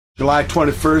July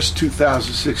 21st,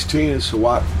 2016, it's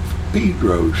the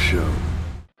Pedro Show.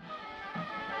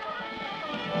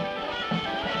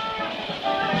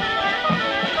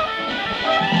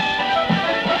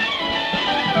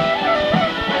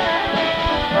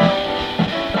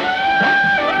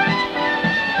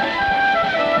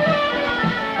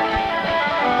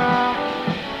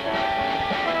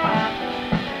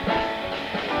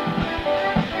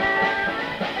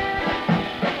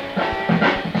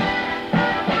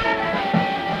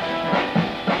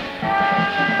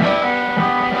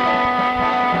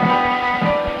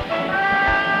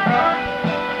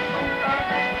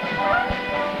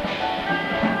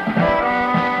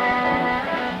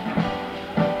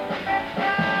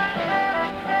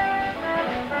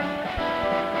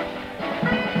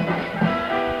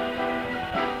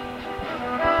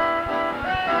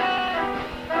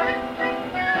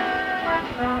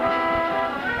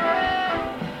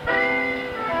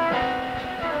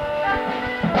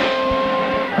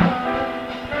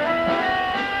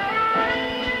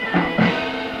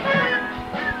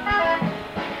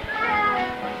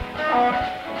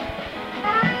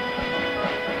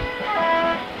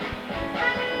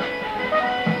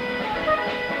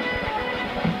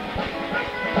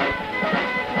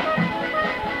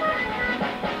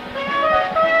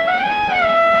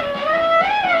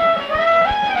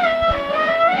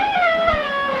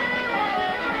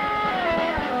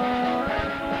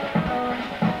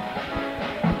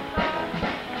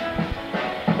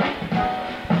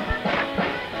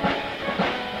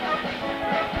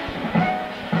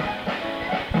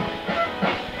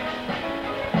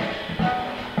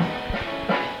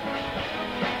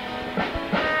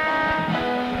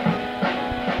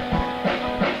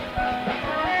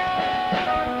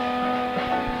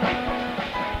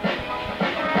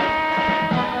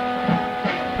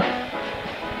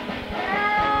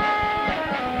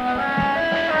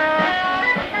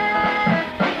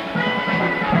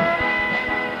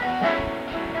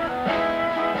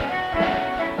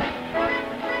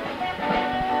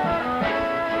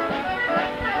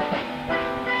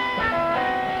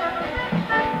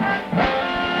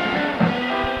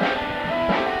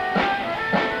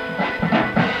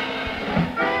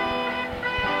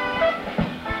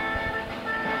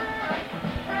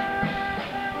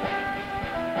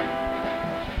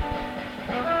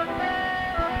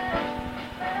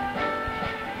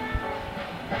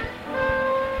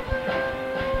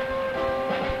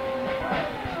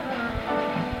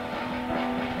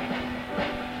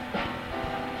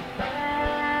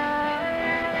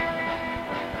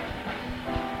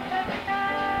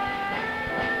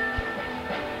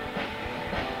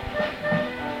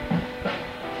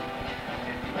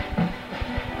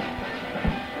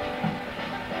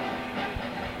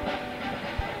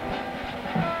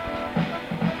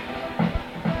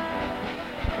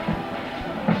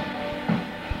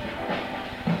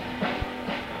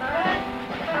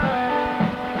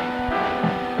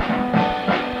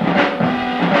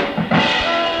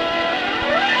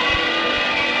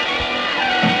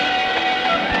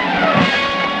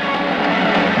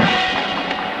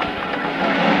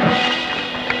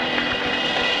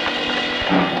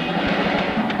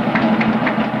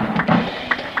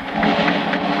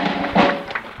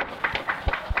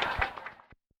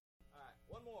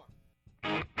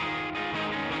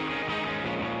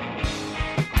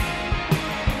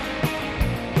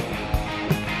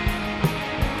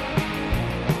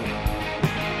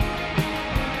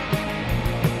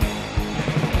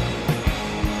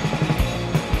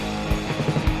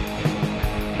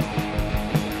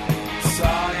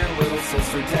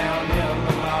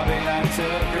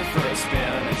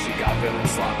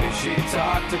 She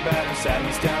talked about her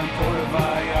sadness down Port of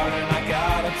Yard, and I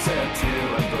got upset too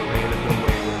and berated the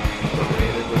waiter,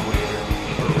 berated the waiter,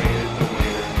 berated the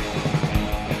waiter.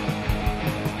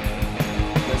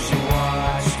 Then she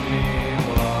watched me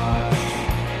watch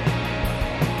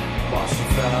while she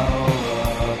fell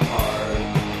apart.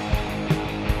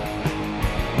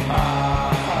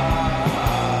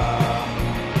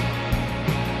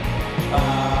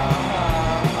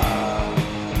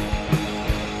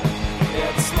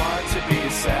 It's smart to be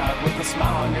sad with a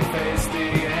smile on your face. The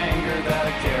anger that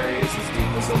it carries as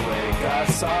deep as a lake. I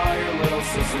saw your little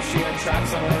sister, she had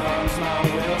tracks on her arms. My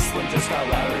whistling just got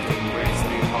louder, didn't raise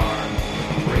any harm,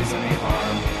 raise any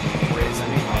harm, raise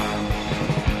any harm.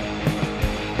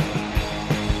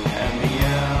 And the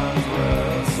end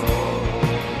whistle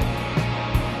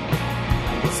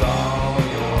was all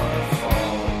your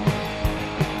fault.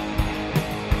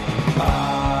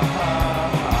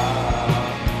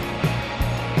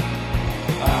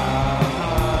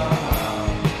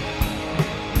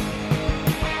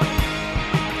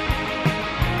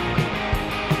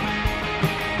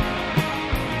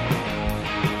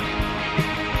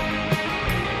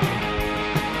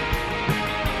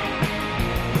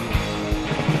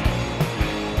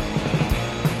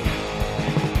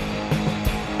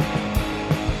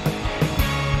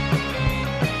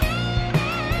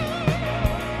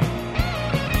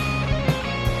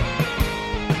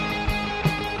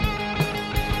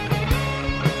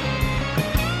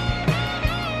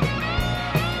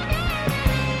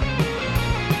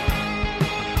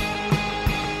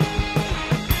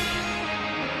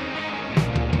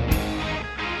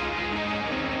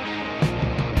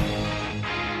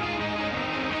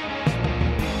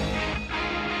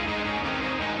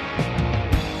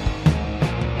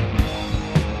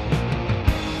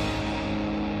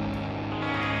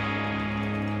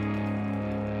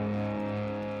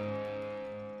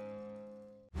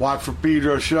 Watt for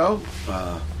Pedro Show.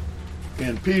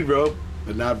 And Pedro,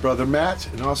 but not Brother Matt,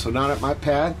 and also not at my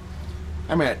pad.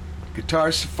 I'm at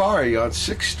Guitar Safari on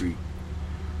 6th Street.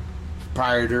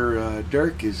 Proprietor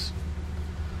Dirk is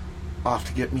off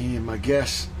to get me and my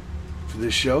guests for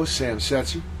this show, Sam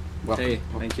Setzer. Welcome. Hey,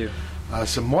 thank you.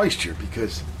 Some moisture,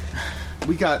 because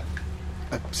we got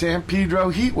a San Pedro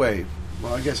heat wave.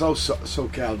 Well, I guess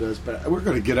SoCal does, but we're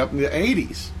going to get up in the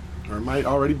 80s, or it might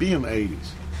already be in the 80s.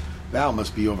 Val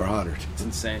must be over 100. It's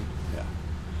insane. Yeah.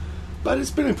 But it's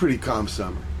been a pretty calm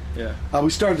summer. Yeah. We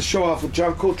started the show off with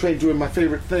John Coltrane doing my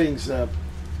favorite things,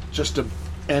 just an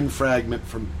end fragment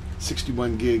from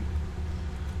 61 gig,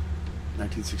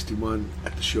 1961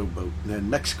 at the Showboat, and then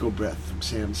Mexico Breath from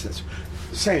Sam Setzer.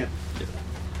 Sam, Yeah.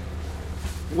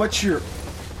 what's your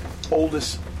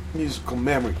oldest musical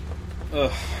memory?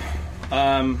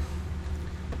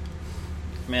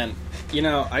 Man,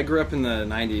 I grew up in the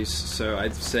 90s, so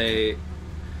I'd say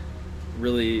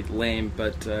really lame,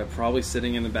 but probably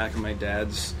sitting in the back of my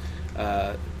dad's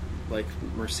like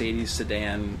Mercedes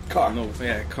sedan Car.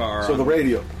 Car. So the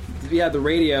radio. Yeah, the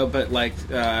radio, but like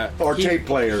Or tape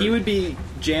player. He would be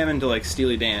jamming to like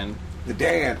Steely Dan. The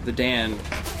Dan. The Dan,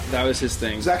 that was his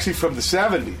thing. It's actually from the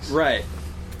 70s. Right.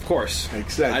 Of course.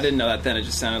 Makes sense. I didn't know that then. It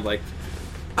just sounded like.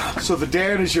 So the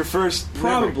Dan is your first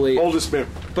Probably. memory, oldest memory.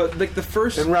 But like the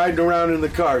first. And riding around in the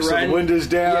car, so the Riding- windows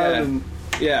down. yeah. And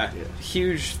Yeah,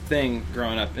 huge thing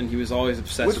growing up, and he was always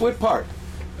obsessed what part?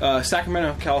 with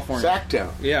Sacramento, California.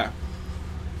 Sacktown. Yeah.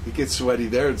 It gets sweaty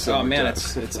there in Oh summertime. man,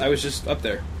 it's. I was just up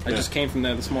there. I just came from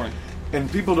there this morning.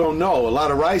 And people don't know, a lot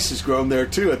of rice is grown there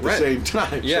too at the Right. same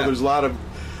time. Yeah. So there's a lot of,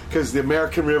 because the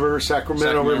American River,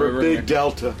 Sacramento River, big yeah.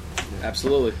 delta.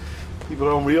 Absolutely. People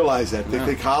don't realize that. They No.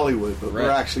 think Hollywood, but we're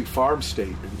Right. actually farm state.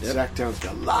 And Yep. Sacktown's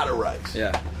got a lot of rice.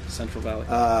 Yeah. Central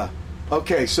Valley.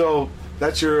 Okay, so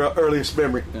that's your earliest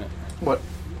memory. Yeah. What,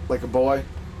 like a boy?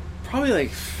 Probably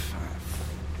like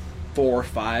 4 or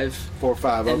 5. 4 or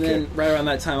 5, And okay. then right around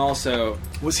that time also,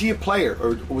 Was he a player,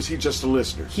 or was he just a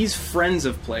listener? he's friends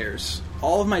of players.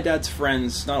 All of my dad's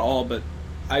friends, not all, but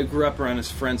I grew up around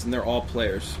his friends, and they're all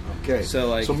players. Okay. So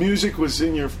like So music was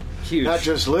in your... huge. Not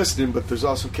just listening, but there's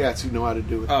also cats who know how to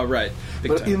do it. Oh right.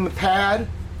 Big But time. in the pad,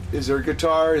 is there a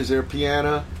guitar? Is there a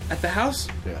piano? At the house?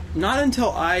 Yeah. Not until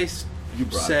I You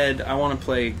brought said I want to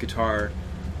play guitar,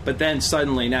 but then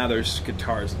suddenly now there's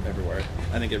guitars everywhere.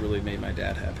 I think it really made my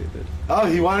dad happy. But Oh,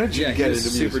 he wanted you yeah, to get he was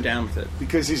into super music. down with it.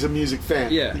 Because he's a music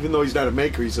fan. Yeah. Even though he's not a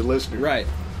maker, he's a listener. Right.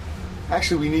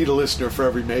 Actually, we need a listener for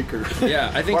every maker.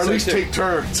 Yeah, I think or at so, least too. take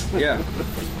turns. Yeah.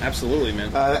 Absolutely,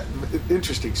 man.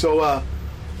 Interesting. So,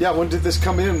 yeah, when did this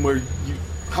come in?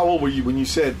 How old were you when you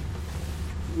said,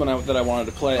 That I wanted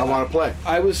to play. I want to play?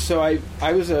 I was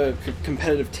a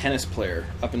competitive tennis player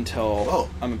up until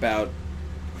I'm about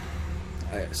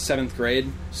 7th grade.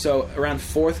 So around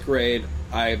 4th grade,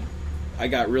 I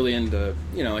got really into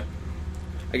like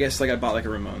I guess like I bought like a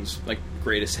Ramones like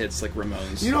greatest hits like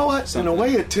Ramones. You know what? something. In a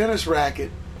way, a tennis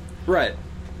racket. Right.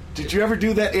 Did you ever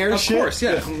do that air Of shit? course,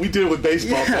 yeah. We did it with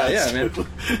baseball Yeah, bats. yeah, man.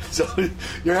 So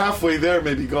you're halfway there,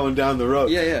 maybe going down the road.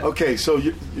 Yeah, yeah. Okay, so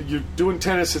you're doing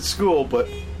tennis at school, but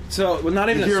So well, not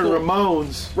even you're at hearing school.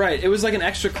 Ramones. Right. It was like an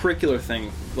extracurricular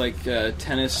thing, like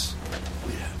tennis.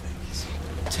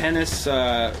 Tennis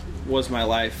was my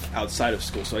life outside of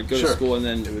school. So I'd go to Sure. school and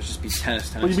then it would just be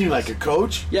tennis. What do you mean, like a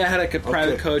coach? Yeah, I had like a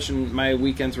private Okay. coach, and my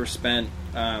weekends were spent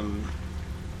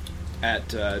at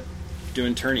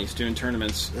doing tournaments,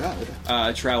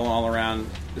 traveling all around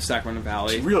the Sacramento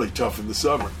Valley. It's really tough in the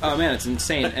summer. Oh man, it's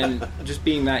insane! And just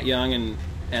being that young,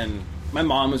 and my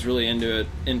mom was really into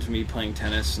me playing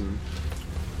tennis, and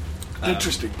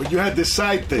Interesting. But you had this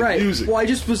side thing, right. music. Well,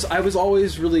 I was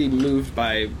always really moved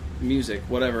by music,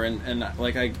 whatever, and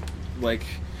like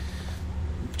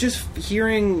just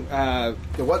hearing. Why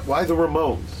the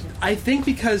Ramones? I think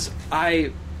because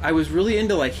I was really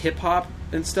into like hip hop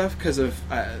and stuff because of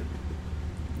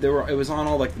it was on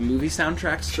all like the movie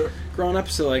soundtracks Sure. growing up.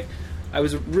 So like I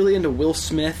was really into Will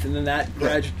Smith, and then that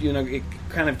it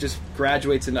kind of just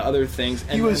graduates into other things.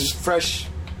 And He was then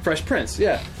Fresh. Prince,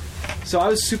 yeah. So I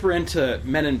was super into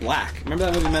Men in Black. Remember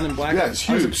that movie Men in Black? Yeah, it's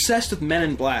I was huge. obsessed with Men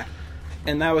in Black,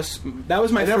 and that was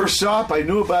my I never first. saw it, but I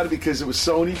knew about it because it was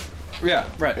Sony, Yeah,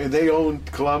 right. and they owned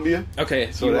Columbia.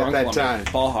 Okay, So you were at on that Columbia.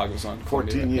 time, Ball Hog was on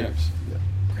 14 Columbia, years. yeah.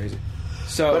 Yeah. Crazy.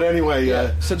 So, But anyway,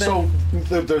 yeah. So then,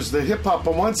 there's the hip hop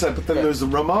on one side, but then Right. there's the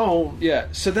Ramone. yeah.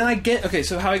 So then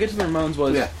so how I get to the Ramones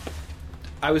was Yeah.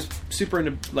 I was super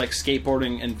into like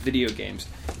skateboarding and video games,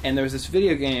 and there was this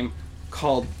video game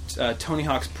called Tony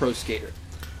Hawk's Pro Skater.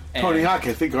 And Tony Hawk,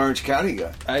 I think Orange County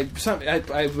guy. I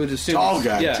would assume Tall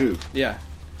guy, yeah, too. Yeah,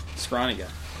 scrawny guy.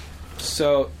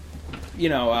 So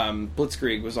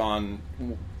Blitzkrieg was on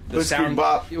the Blitzkrieg sound.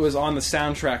 Bop. It was on the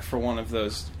soundtrack for one of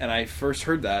those, and I first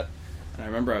heard that, and I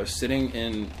remember I was sitting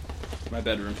in my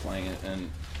bedroom playing it, and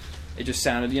it just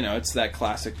sounded, it's that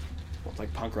classic,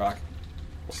 like punk rock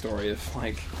story of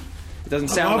like, it doesn't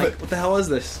sound like it. what the hell is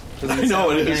this? Doesn't I know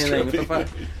sound it like is. anything. What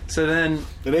the fuck? So then,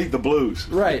 It ain't the blues.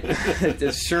 right,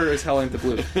 it sure as hell ain't the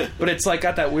blues, but it's like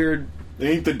got that weird. It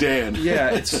ain't the Dan.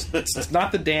 Yeah, it's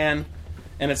not the Dan,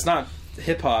 and it's not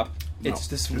hip hop. It's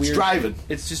this weird. It's driving.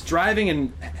 It's just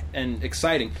driving and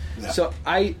exciting. Yeah. So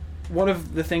one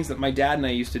of the things that my dad and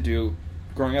I used to do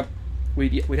growing up,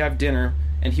 we'd have dinner,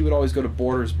 and he would always go to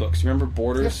Borders books. You remember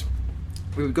Borders? Yeah.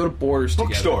 We would go to Borders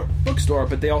together. Bookstore,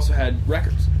 but they also had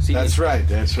records. CDs.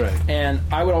 That's right. And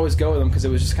I would always go with him because it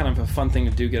was just kind of a fun thing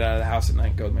to do. Get out of the house at night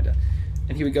and go with my dad.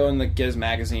 And he would go and get his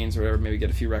magazines or whatever, maybe get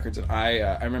a few records. And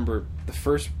I remember the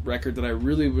first record that I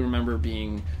really remember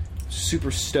being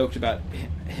super stoked about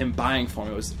him buying for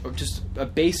me was just a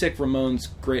basic Ramones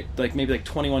great, like maybe like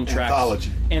 21 tracks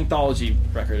anthology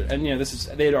record. And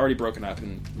they had already broken up,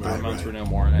 and the Ramones were no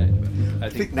more. And I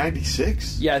think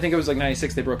 96. Yeah, I think it was like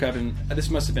 96 they broke up, and this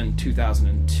must have been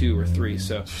 2002 or 3.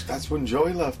 So that's when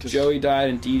Joey left us. Joey died,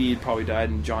 and Dee Dee had probably died,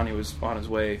 and Johnny was on his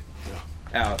way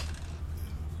out.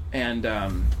 And I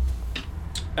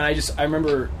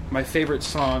remember my favorite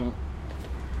song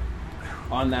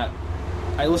on that.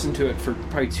 I listened to it for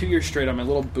probably 2 years straight on my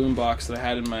little boombox that I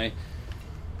had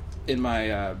in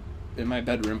my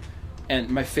bedroom, and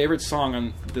my favorite song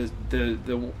on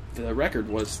the record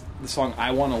was the song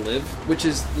 "I Want to Live," which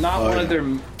is not one of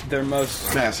their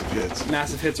most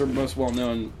massive hits or most well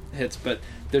known hits, but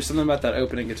there's something about that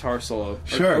opening guitar solo,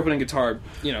 opening guitar,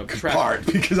 track part,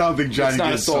 because I don't think Johnny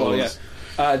gets solos. Yeah.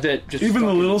 That just even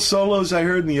the little solos I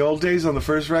heard in the old days on the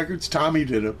first records, Tommy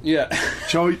did them. Yeah,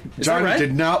 Johnny right?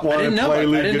 did not want to play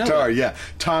lead guitar. Yeah,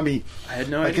 Tommy. I had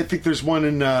no idea. I think there's one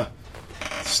in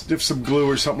Sniff Some Glue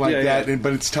or something like that,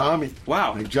 but it's Tommy.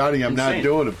 Wow, like Johnny, I'm insane. not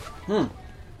doing them.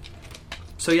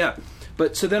 So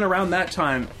so then around that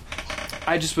time,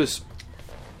 I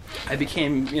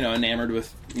became enamored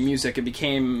with music. It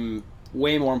became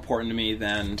way more important to me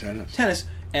than tennis.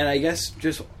 And I guess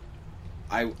just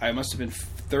I must have been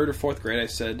third or fourth grade. I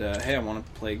said, hey, I want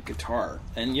to play guitar.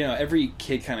 And every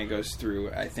kid kind of goes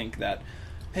through, I think, that,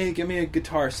 hey, give me a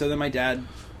guitar. So then my dad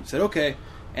said okay,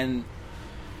 and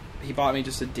he bought me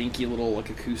just a dinky little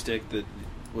acoustic that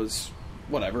was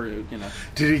whatever.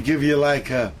 Did he give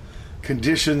you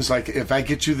conditions, like if I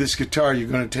get you this guitar, you're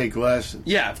going to take lessons?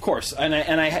 Yeah, of course. And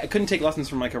I couldn't take lessons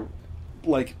from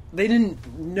they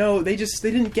didn't know. They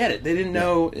didn't get it. They didn't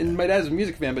know. And my dad's a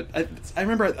music fan, but I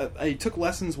remember I took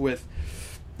lessons with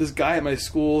this guy at my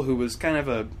school who was kind of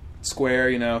a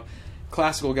square,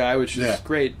 classical guy, which is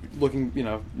great looking.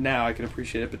 Now I can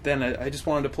appreciate it. But then I just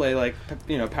wanted to play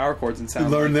power chords and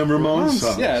sound. Learn them Ramones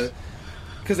songs. Yeah,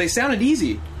 because they sounded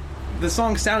easy. The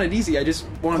song sounded easy. I just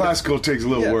wanted classical takes a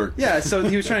little work. Yeah, so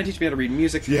he was trying to teach me how to read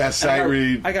music. Sight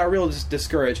read. I got real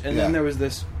discouraged, and then there was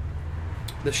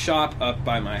the shop up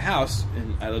by my house,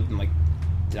 and I lived in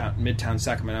Midtown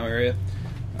Sacramento area,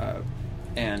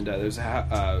 and there's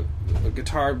a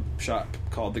guitar shop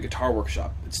called the Guitar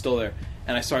Workshop. It's still there,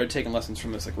 and I started taking lessons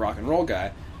from this rock and roll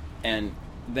guy, and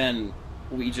then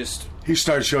he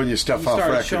started showing you stuff off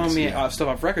records. He started showing me stuff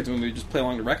off records, and we would just play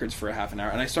along the records for a half an hour,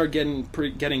 and I started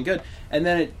getting good, and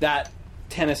then that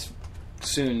tennis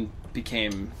soon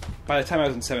became. By the time I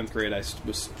was in 7th grade, I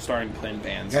was starting to play in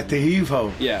bands. At the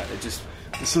Heave-Ho. Yeah, it just.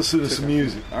 Let's listen to some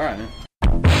music. All right, man.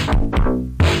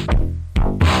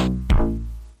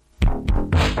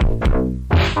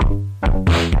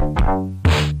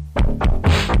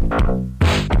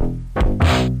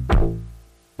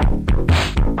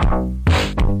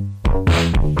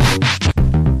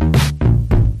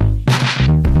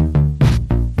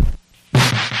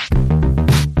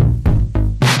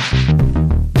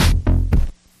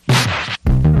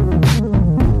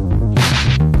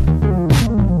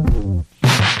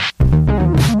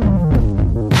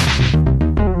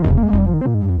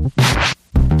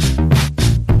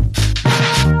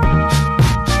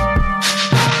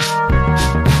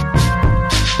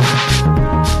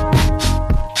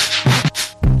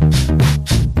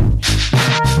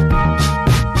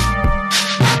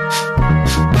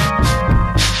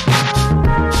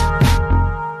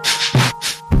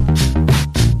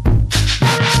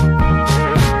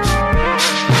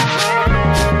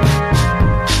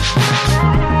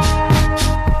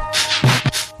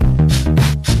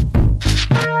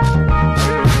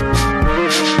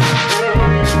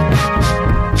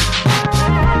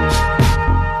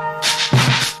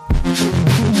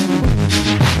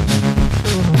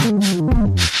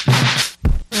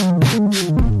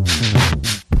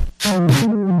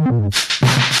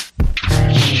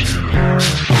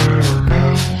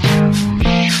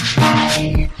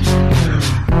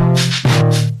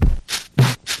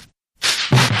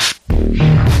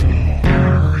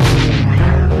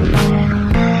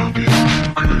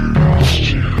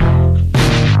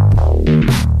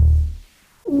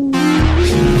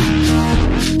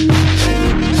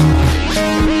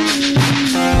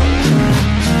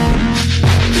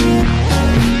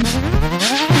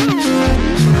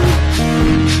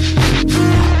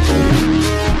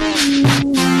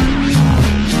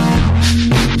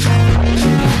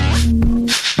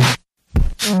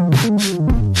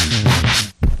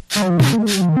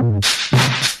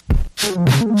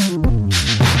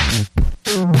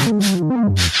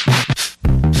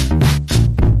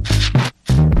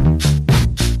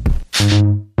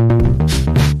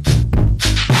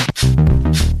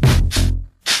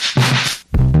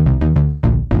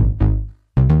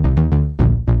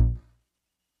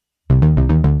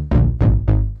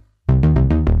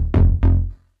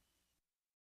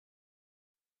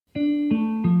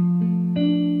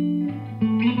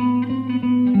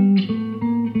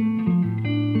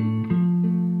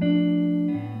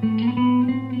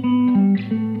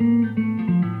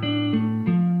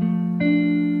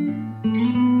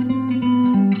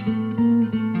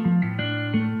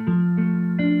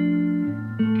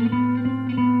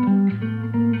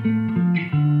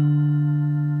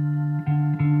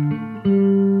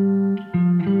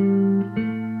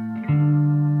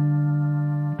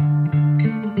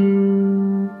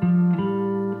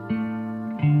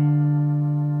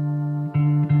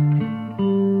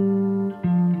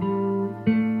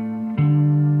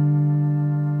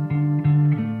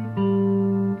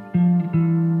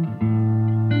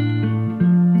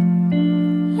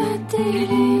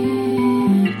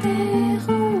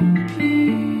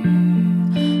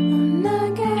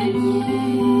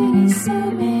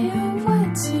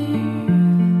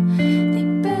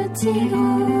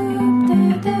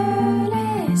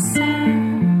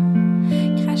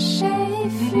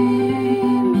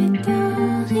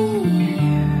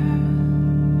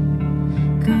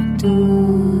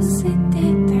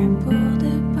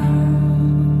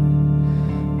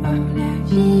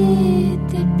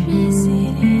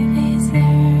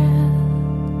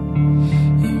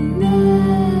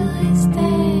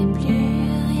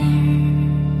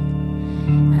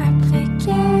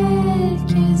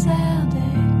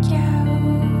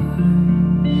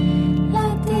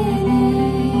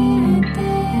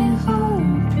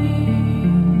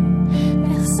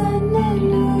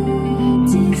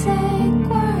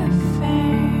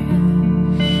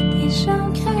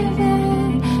 Gens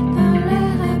crevaient dans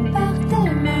leur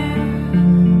appartement.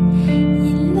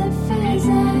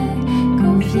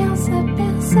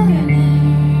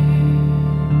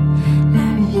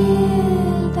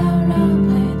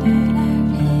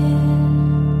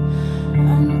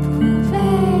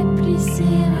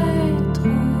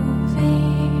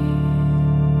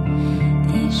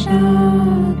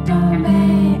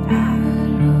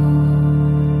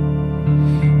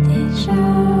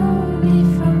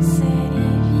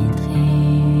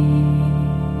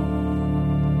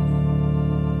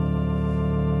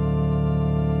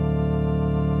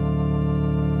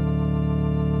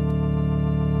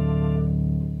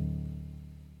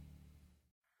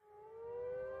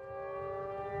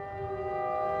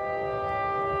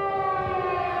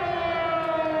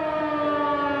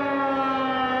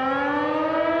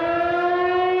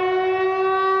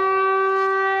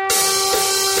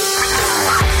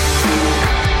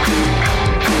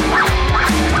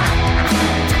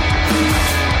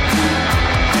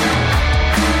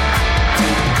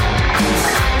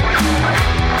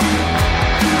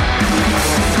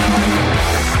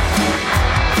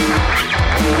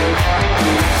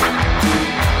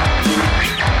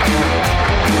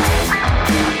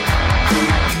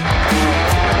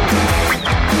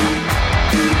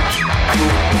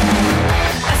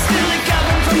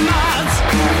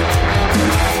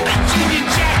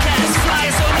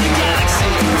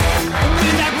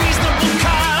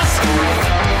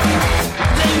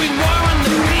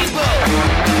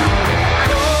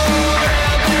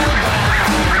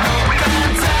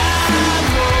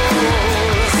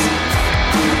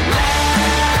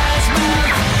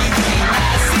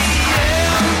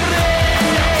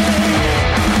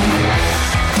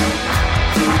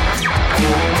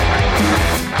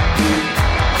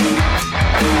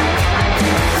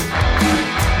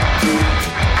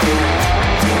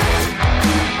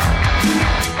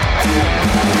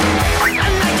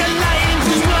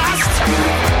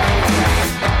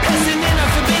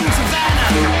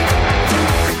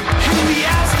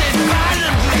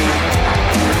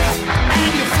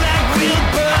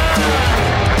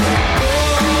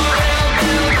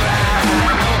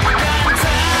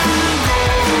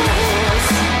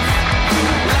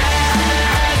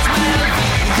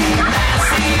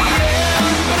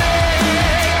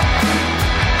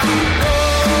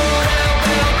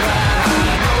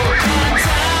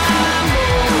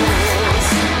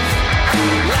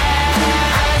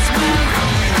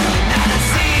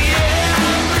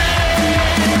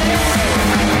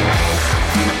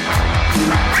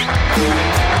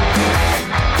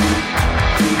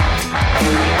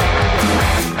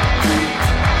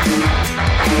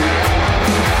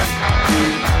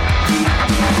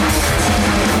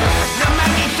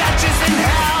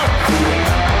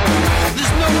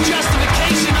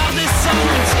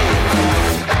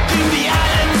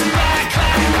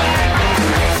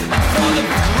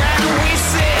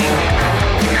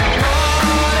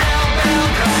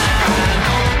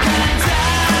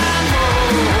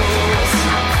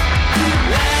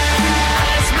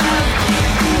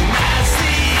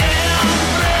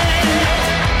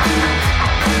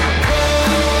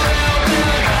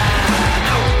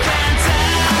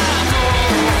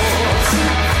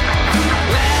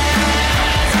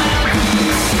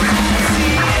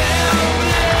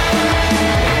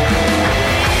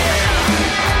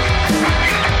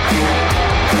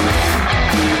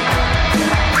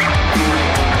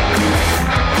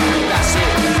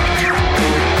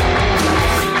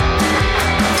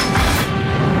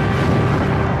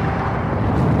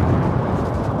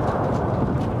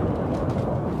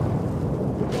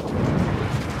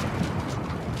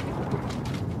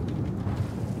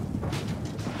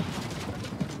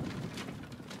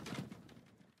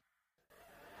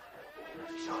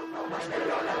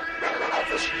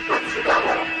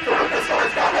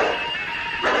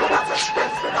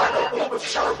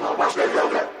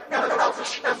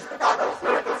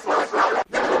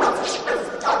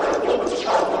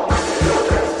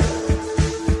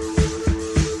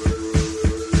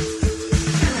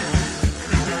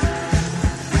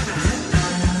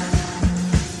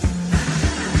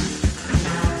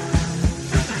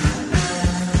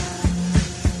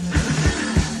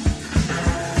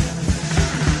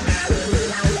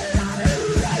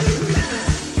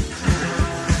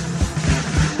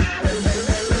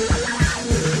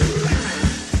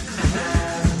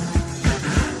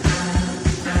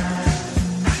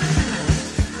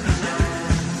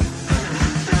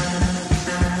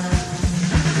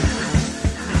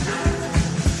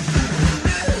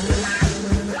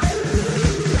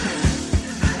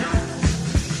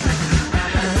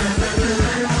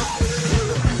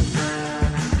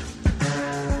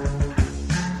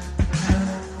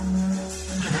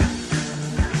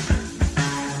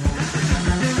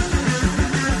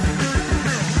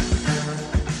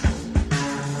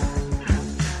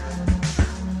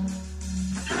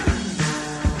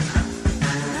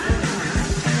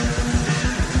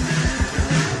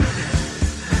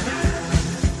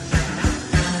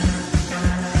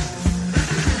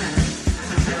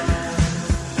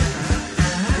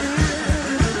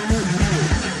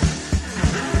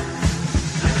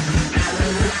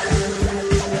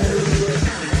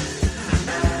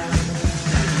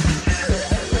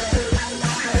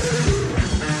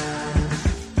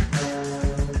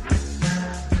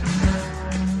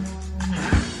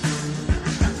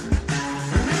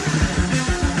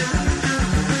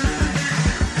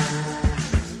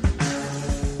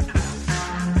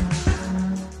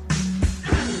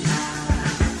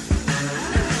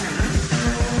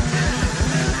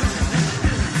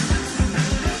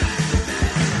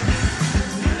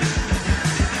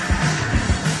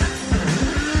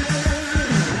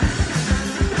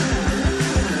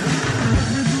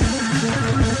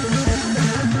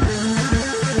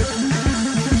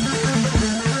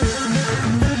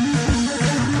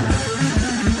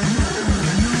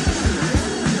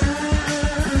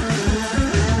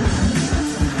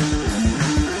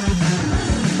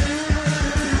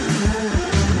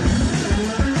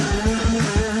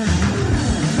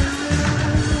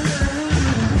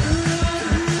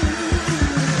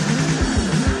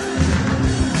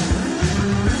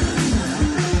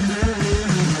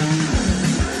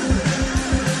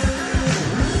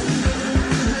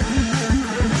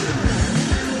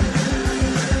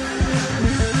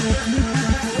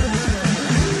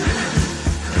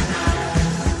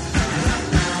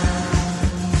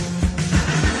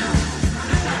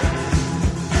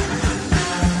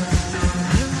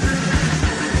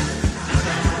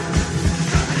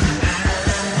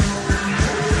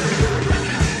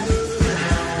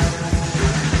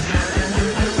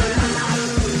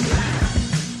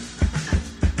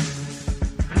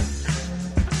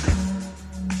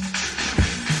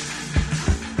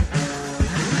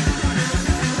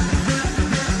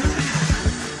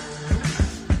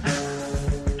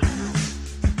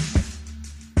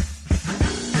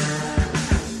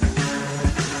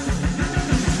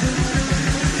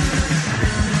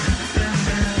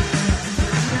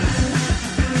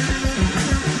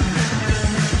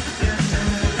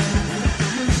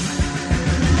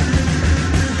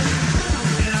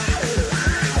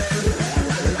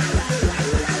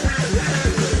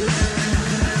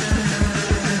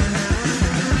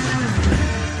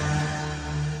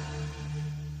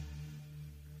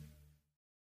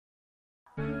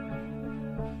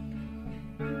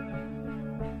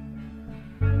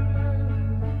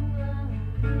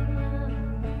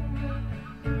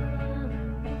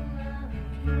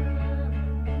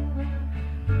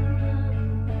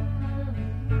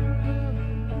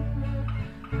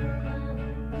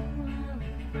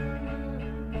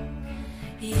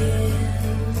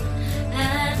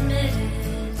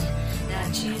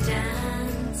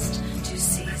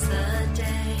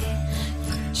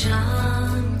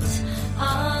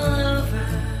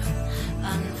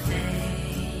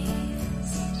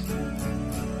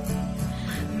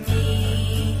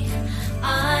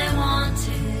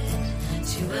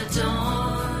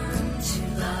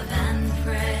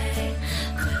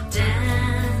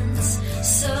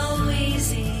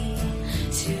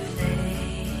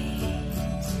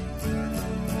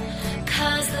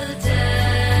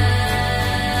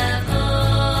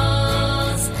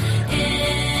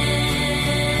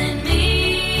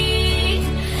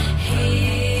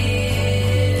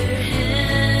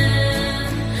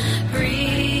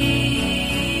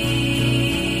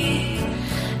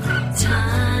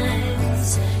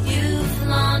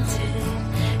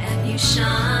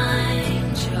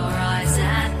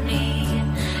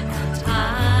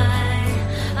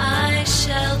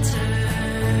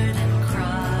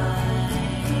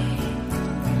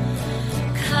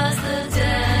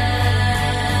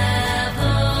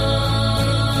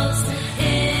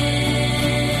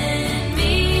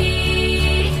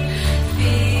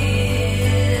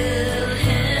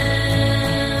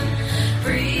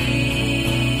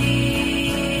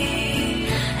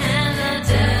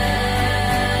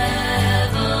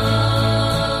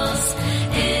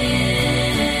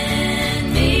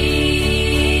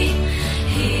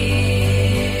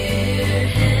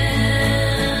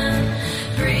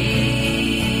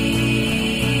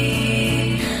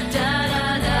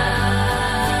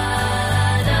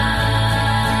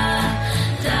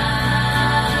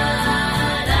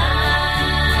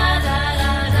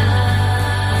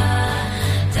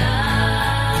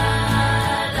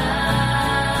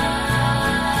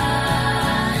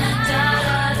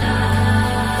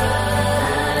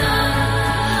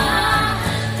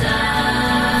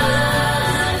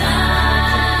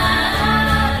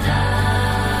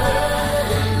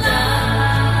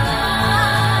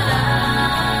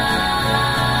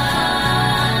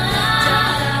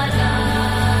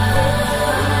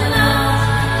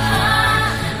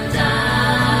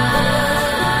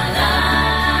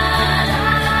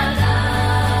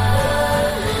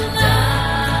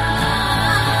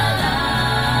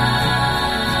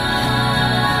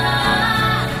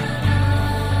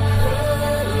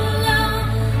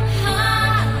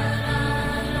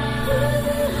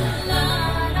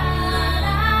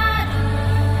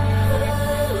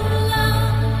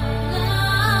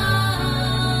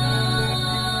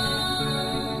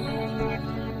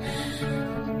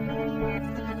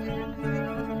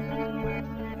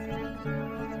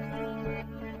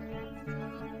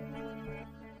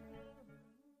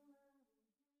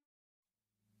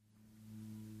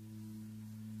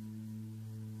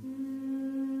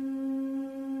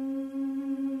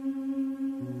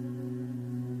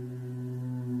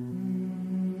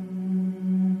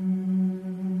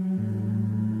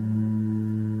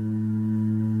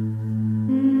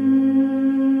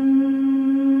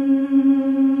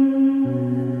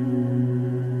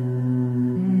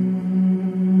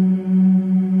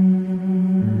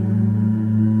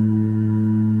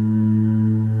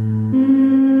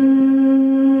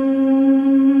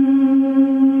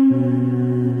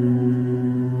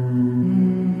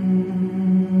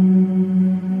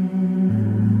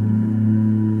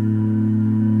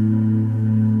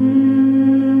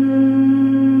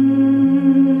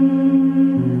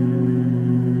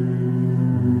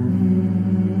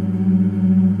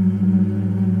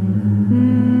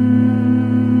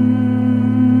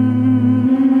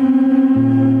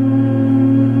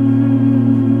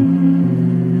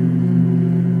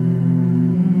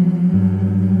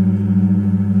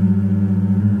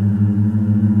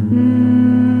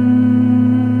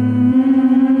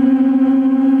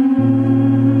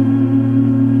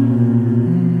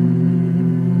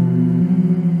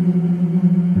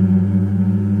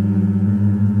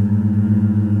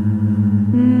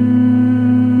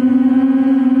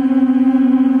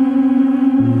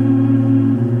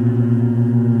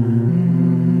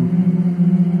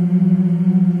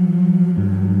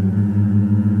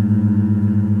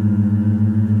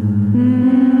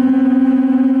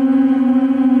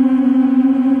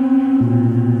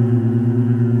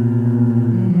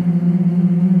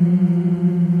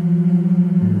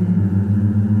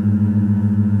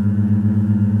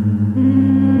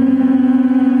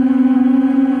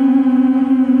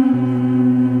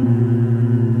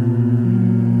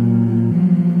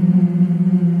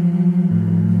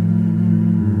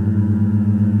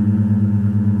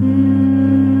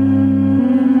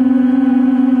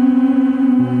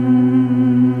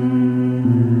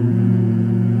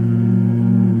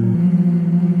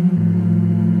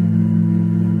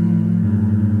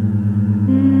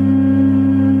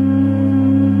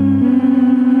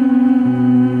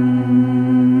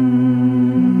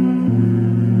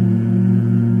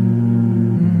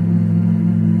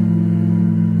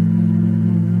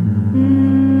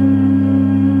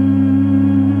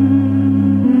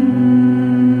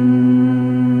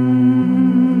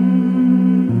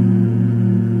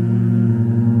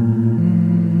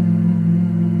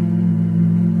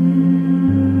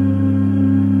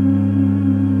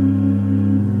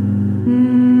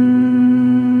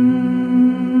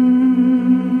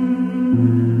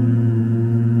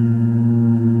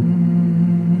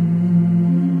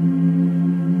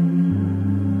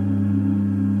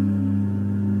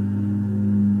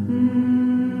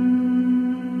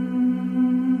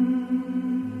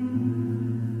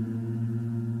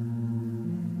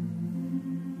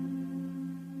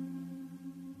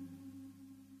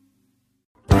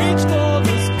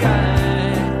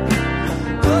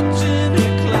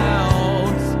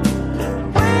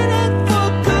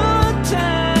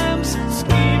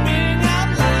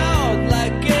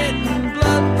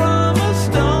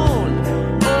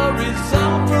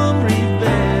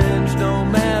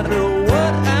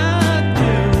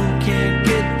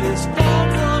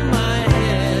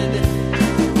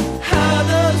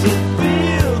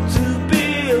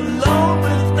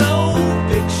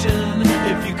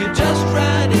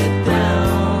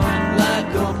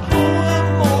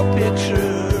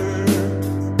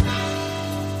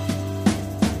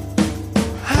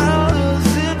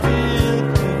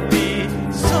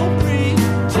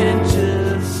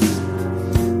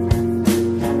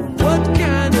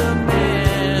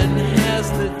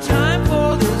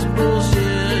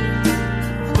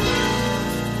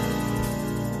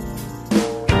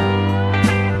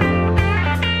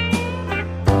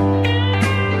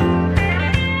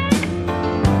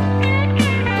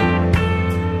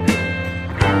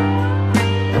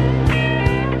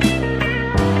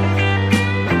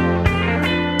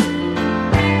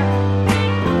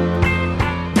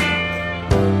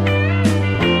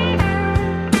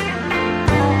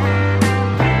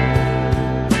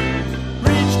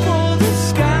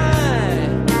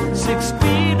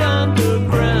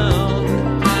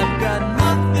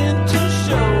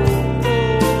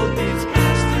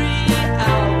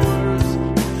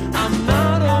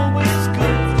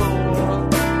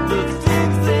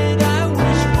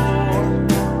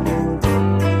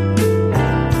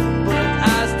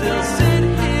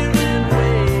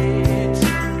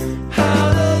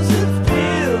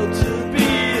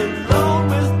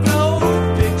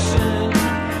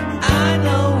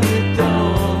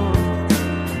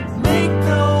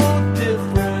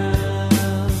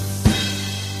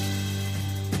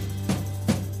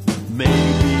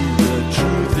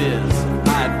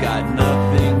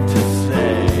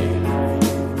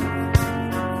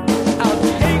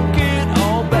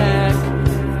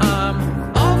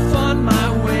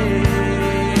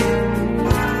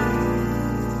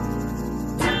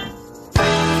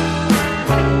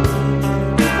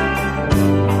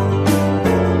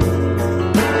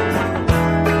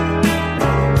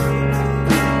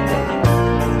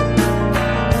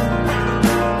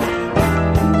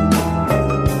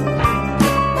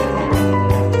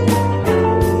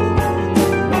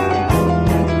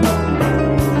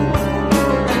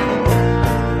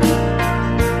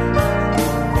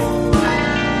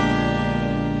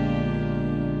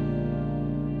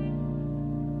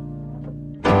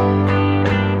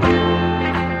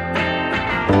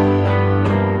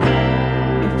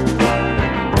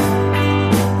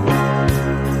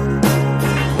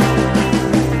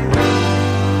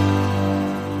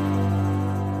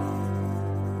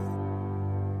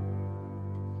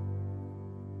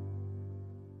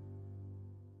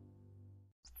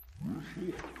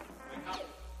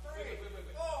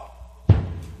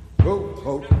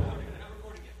 Oh.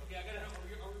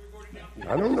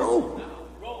 I don't know.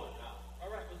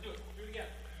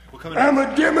 I'm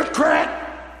a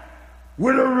Democrat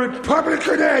with a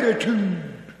Republican attitude.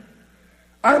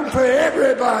 I'm for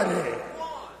everybody. 1,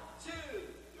 2,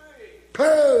 3.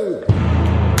 Pooh.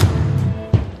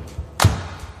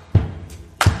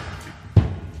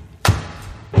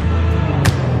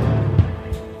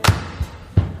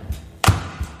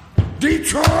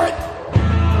 Detroit,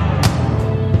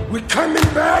 we're coming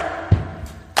back.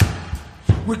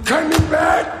 We're coming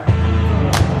back.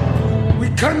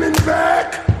 We're coming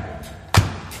back.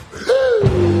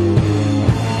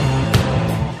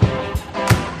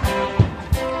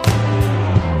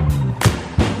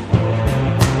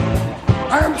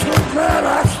 I'm so glad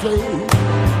I stayed.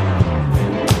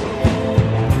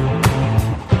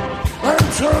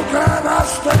 I'm so glad I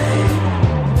stayed.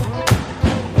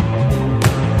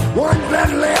 Ones that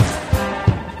left,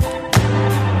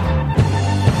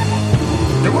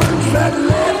 the ones that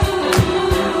left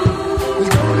is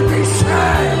going to be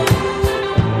sad.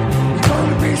 It's going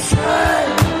to be sad.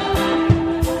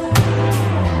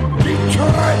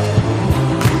 Detroit,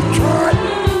 Detroit,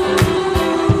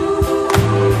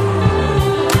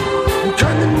 I'm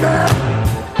coming back.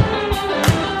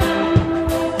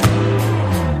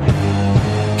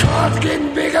 Cars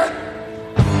getting bigger.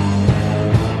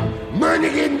 Money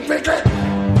getting thicker,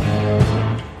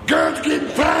 girls getting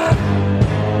fine,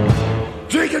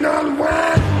 drinking all the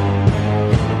wine.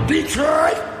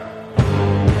 Detroit,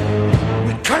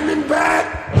 we're coming back,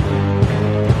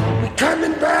 we're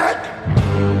coming back.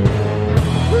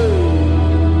 Woo.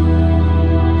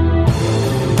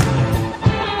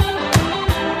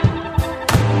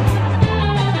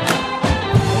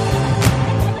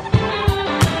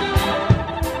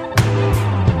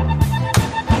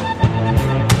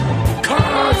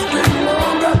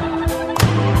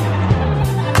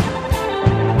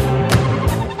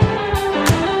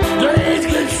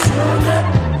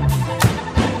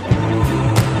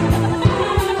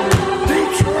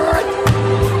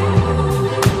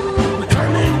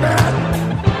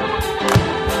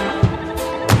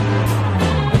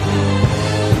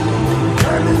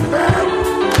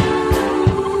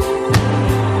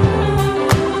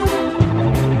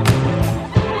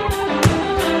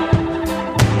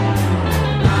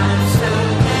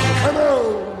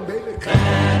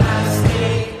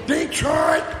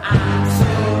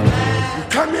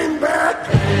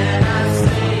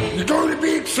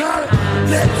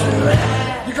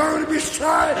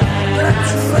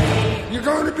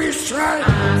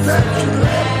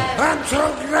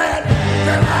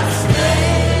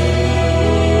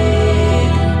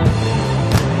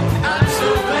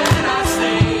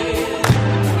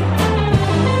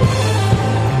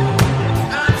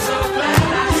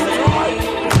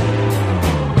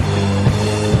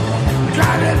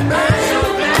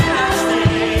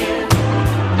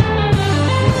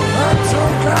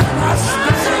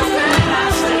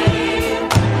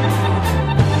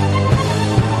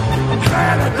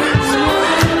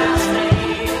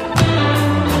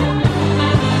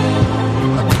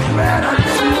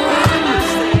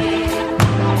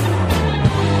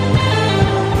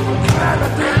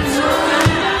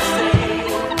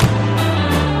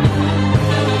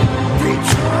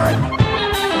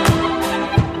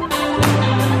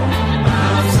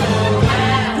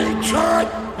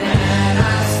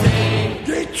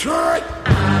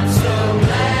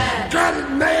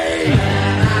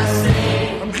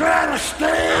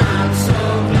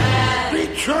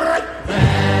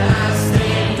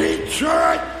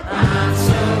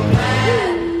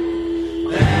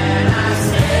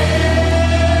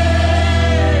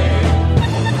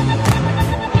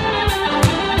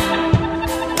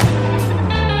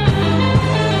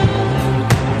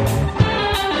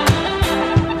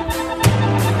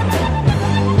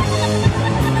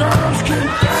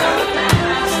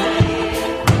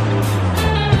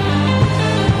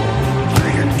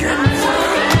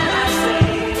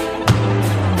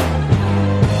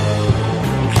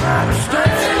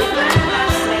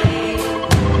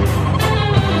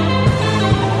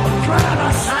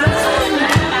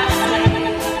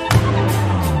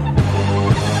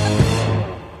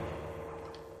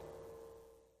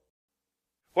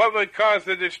 What would cause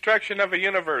the destruction of a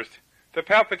universe? The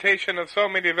palpitation of so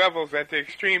many levels at the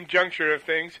extreme juncture of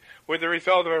things were the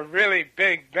result of a really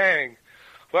big bang.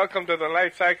 Welcome to the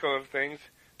life cycle of things.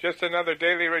 Just another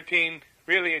daily routine,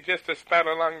 really just a spot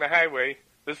along the highway.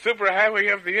 The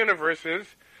superhighway of the universe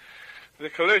is the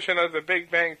collision of the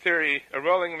Big Bang Theory, a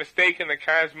rolling mistake in the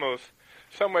cosmos.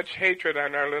 So much hatred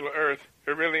on our little Earth.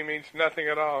 It really means nothing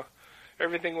at all.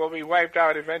 Everything will be wiped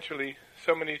out eventually.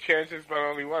 So many chances, but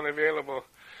only one available.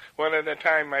 One at a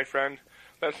time, my friend.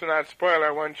 Let's not spoil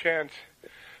our one chance.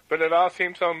 But it all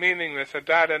seems so meaningless, a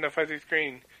dot on a fuzzy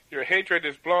screen. Your hatred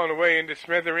is blown away into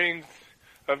smithereens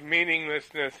of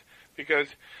meaninglessness because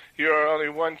you are only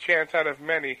one chance out of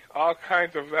many. All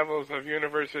kinds of levels of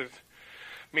universes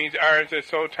means ours is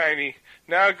so tiny.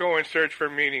 Now go and search for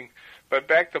meaning. But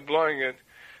back to blowing it.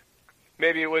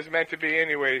 Maybe it was meant to be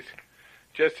anyways.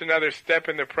 Just another step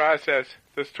in the process.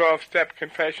 The 12-step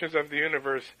confessions of the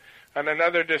universe. On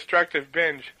another destructive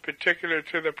binge, particular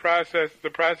to the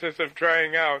process of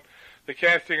drying out, the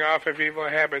casting off of evil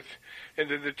habits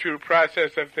into the true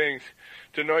process of things,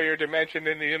 to know your dimension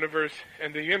in the universe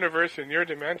and the universe in your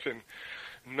dimension.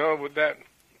 Know that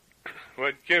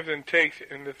what gives and takes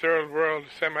in the third world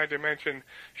semi-dimension,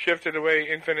 shifted away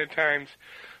infinite times,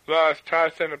 lost,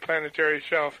 tossed on a planetary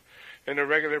shelf, in a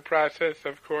regular process,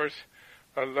 of course,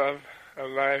 a love, a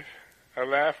life, a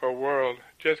laugh, a world,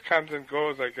 just comes and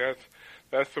goes, I guess.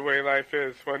 That's the way life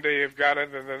is. One day you've got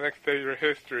it, and the next day you're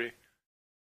history.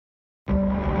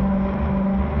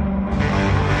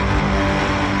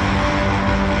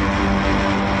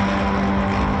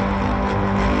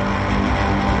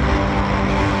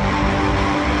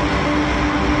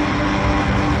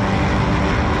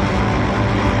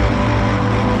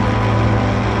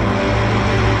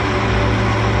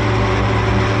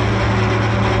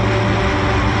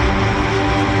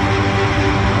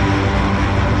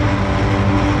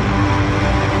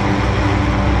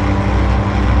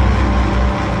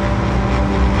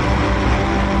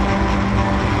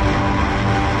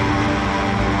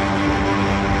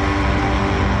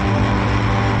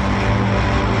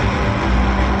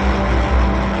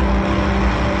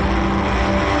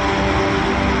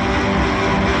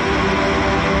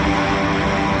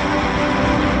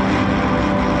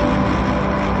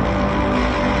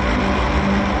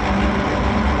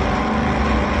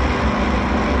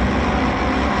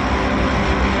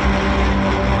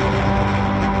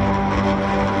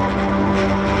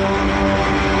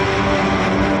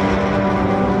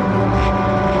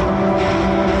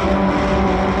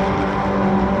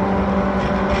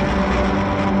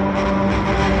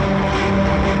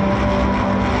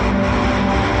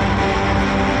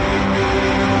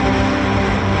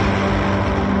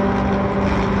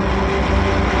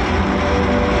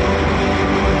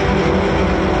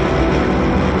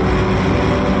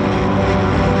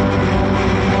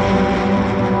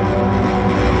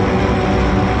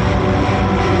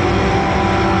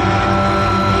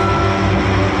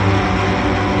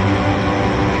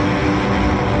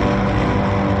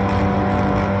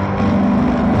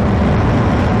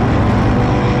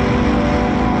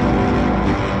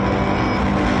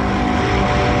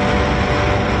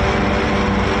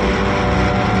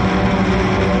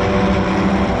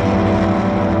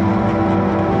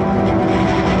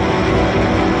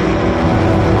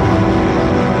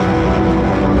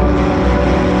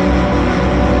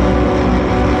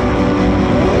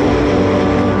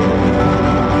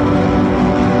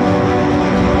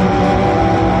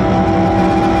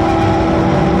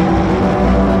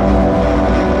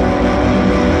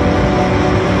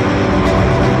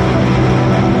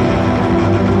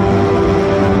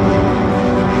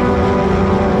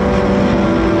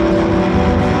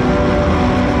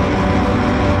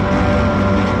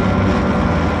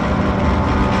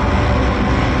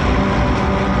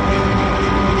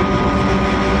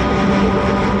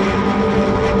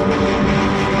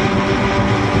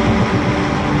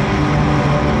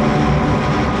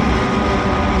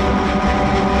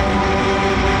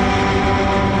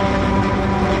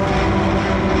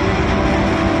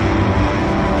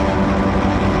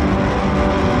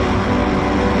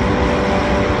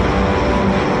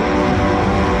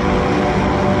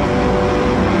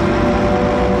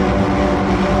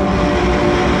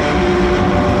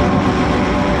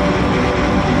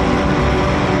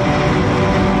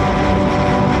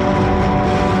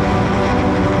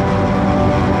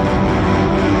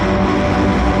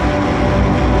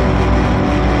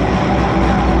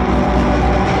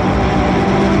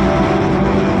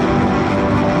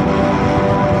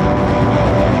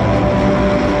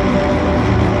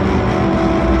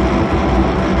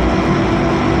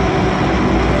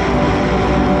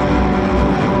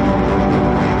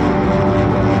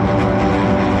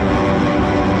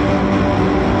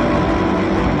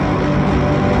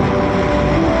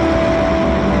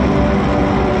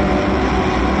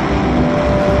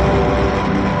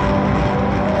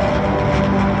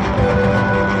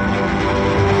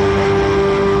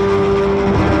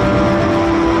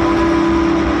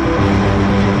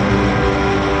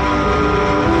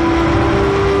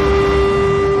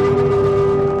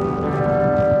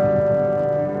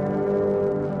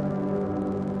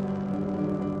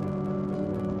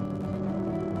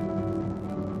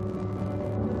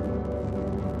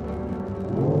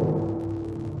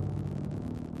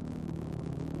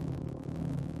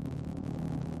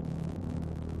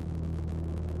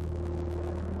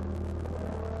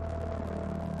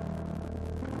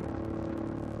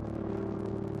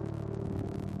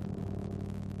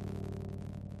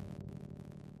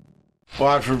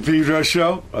 Well, from Pedro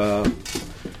Show,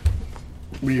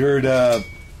 we heard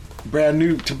brand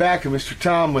new tobacco, Mr.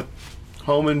 Tom with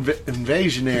Home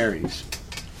Invasionaries.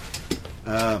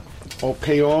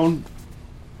 Paon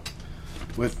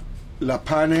with la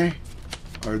panne,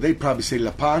 or they probably say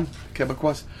la panne,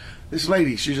 Quebecois. This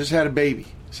lady, she just had a baby.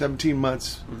 17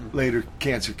 months later,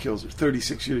 cancer kills her.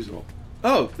 36 years old.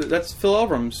 Oh, that's Phil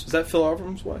Elvrum's. Is that Phil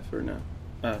Elvrum's wife or no?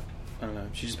 I don't know.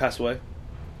 She just passed away.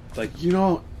 Like, you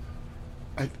know,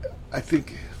 I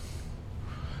think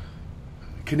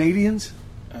Canadians,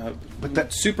 but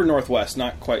that super Northwest,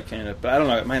 not quite Canada. But I don't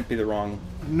know. It might be the wrong.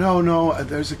 No.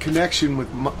 There's a connection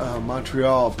with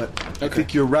Montreal, but I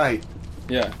think you're right.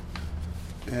 Yeah.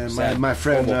 And my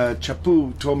friend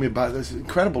Chapu told me about this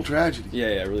incredible tragedy.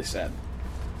 Yeah, really sad.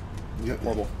 Yeah.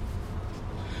 Horrible.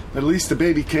 But at least the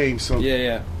baby came, so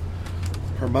Yeah.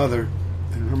 her mother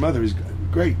is a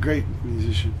great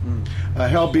musician.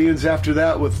 Hell Beings after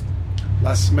that with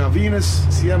Las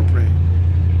Malvinas, Siempre.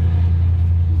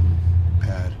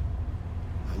 Bad.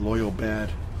 A loyal bad.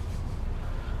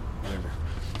 Whatever.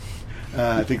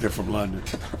 I think they're from London.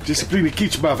 Disciplina,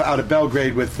 kicme out of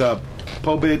Belgrade with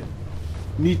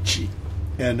pobednici.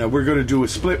 And we're going to do a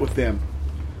split with them.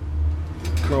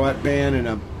 Croat band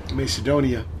in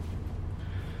Macedonia.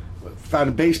 Found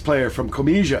a bass player from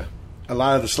Komija. A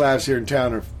lot of the Slavs here in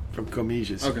town are from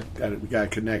Komija. So Okay. we got to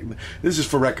connect. This is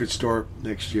for Record Store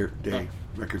next year day.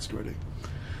 Record Store day.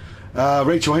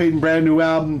 Rachel Haden, brand new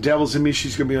album, Devils in Me.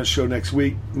 She's going to be on the show next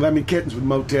week. Lemon Kittens with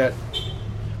Motet.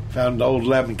 Found the old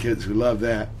Lemon Kittens. We love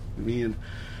that. Me and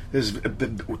this is a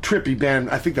trippy band.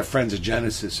 I think they're friends of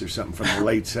Genesis or something from the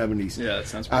late 70s. Yeah, that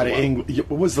sounds out pretty of wild. England.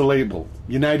 What was the label?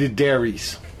 United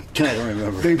Dairies. I don't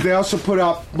remember. They also put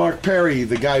out Mark Perry,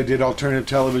 the guy who did alternative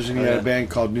television. He had a band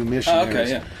called New Missionaries. okay,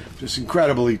 yeah. Just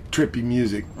incredibly trippy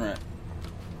music. Right.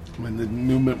 When the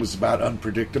movement was about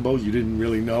unpredictable, you didn't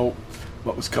really know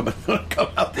what was coming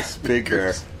out the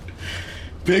speakers.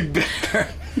 Big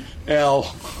Bear.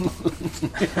 L.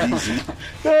 Easy.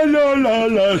 La.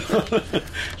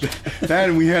 That,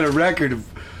 and we had a record of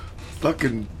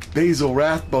fucking Basil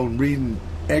Rathbone reading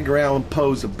Edgar Allan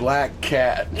Poe's A Black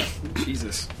Cat.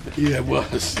 Jesus. Yeah, it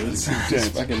was. It was intense.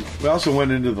 fucking- We also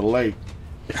went into the lake,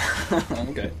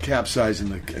 Okay. capsizing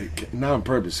not on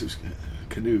purpose, it was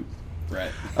a canoe.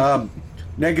 Right.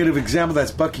 Negative example,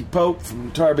 that's Bucky Pope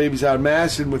from Tar Babies out of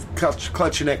Madison with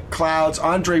Clutching at Clouds.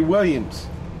 Andre Williams,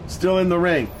 still in the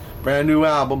ring. Brand new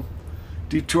album.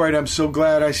 Detroit, I'm So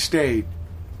Glad I Stayed.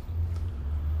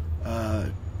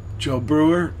 Joe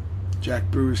Brewer,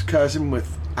 Jack Brewer's cousin,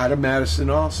 with out of Madison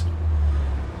also.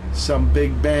 Some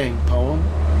Big Bang poem.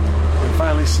 And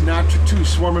finally, Sinatra 2,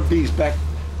 Swarm of Bees. Back,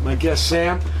 my guest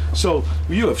Sam. So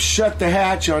you have shut the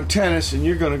hatch on tennis, and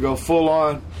you're going to go full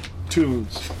on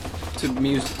tunes. To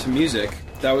music.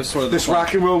 That was sort of This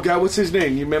rock and roll guy, what's his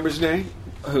name? You remember his name?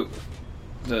 Who?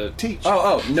 The Teach.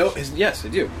 Oh no! Yes, I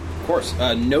do. Of course.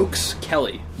 Noakes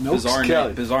Kelly. Noakes Bizarre Kelly.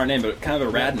 name. Bizarre name, but kind of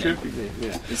a rad name.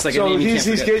 Yeah. It's like So a name you he's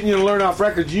can't forget. getting you to learn off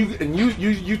records.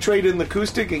 You trade in the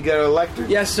acoustic and get an electric.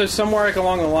 Yeah, so somewhere like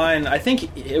along the line, I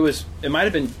think it might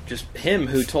have been just him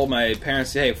who told my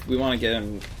parents, hey, if we want to get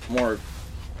him more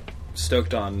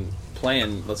stoked on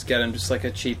playing, let's get him just like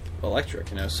a cheap electric,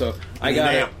 So I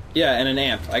got amp. and an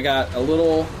amp. I got a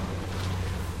little.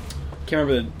 Can't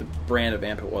remember the brand of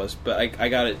amp it was, but I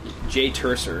got a J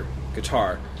Tercer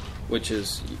guitar, which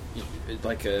is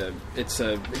like it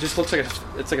just looks like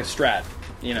it's like a Strat,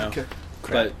 Okay.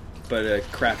 but a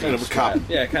crappy Kind of a Strat. copy.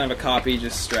 Yeah, kind of a copy,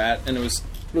 just Strat, and it was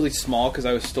really small because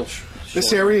I was still. This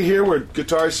short. area here where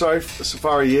Guitar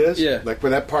Safari is, Yeah. like where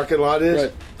that parking lot is,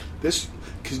 Right. this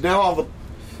because now all the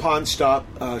pawn shop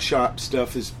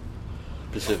stuff is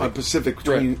Pacific. on Pacific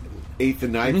between 8th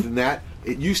and 9th and that.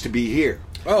 It used to be here.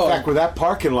 Oh. In fact, where that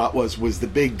parking lot was the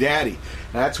Big Daddy.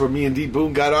 That's where me and D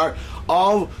Boone got our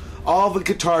all the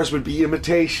guitars would be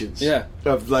imitations. Yeah.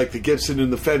 Of like the Gibson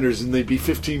and the Fenders, and they'd be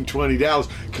 $15, $20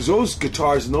 because those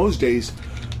guitars in those days,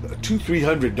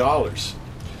 $200-$300.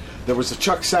 There was a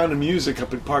Chuck Sound of Music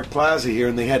up in Park Plaza here,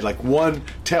 and they had like one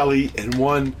Telly and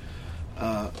one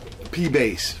P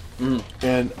bass,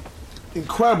 and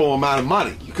incredible amount of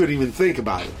money. You couldn't even think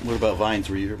about it. What about Vines?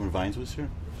 Were you here when Vines was here?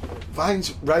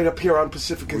 Vine's right up here on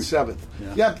Pacific and 7th.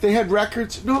 Yeah. Yeah, but they had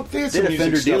records. No, they had They some had a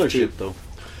music Fender stuff too. dealership, though.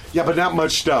 Yeah, but not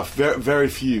much stuff. Very, very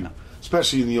few,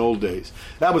 especially in the old days.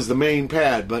 That was the main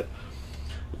pad, but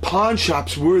pawn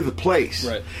shops were the place.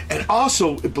 Right. And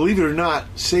also, believe it or not,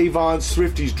 Save-Ons,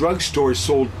 Thrifties, drugstores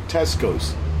sold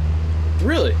Tesco's.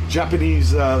 Really?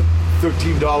 Japanese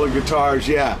 $13 guitars,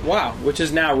 yeah. Wow. Which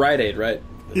is now Rite Aid, right?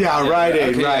 Yeah, Rite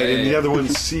Aid, okay, right. yeah, And yeah. the other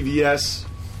one's CVS.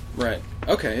 Right.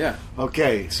 Okay. Yeah.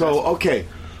 Okay, so, okay.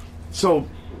 So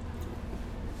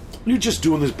you're just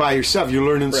doing this by yourself. You're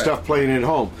learning stuff playing at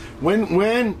home.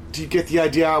 When do you get the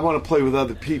idea, I want to play with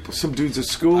other people? Some dudes at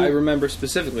school? I remember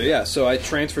specifically, yeah. So I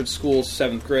transferred schools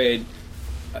 7th grade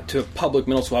to a public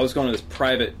middle school. I was going to this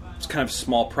private, it's kind of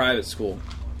small private school.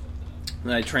 And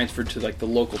then I transferred to like the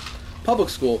local public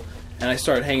school, and I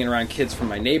started hanging around kids from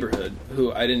my neighborhood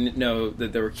who I didn't know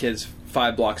that there were kids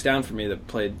 5 blocks down from me that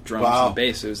played drums and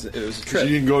bass. It was a trip. You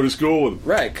didn't go to school with them.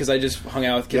 Right, because I just hung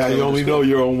out with kids. Yeah, you only know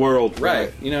your own world.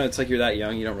 Right. You know, it's like you're that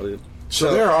young, you don't really...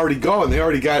 So they're already going. They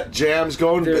already got jams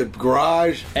going,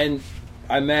 garage. And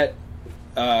I met...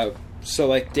 so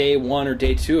like day 1 or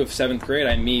day 2 of 7th grade,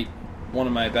 I meet one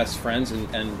of my best friends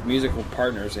and musical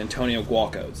partners, Antonio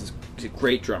Gualco. He's a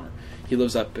great drummer. He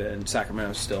lives up in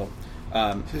Sacramento still.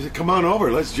 He said, come on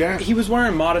over, let's jam. He was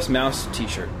wearing a Modest Mouse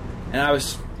t-shirt. And I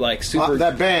was like super...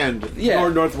 that band,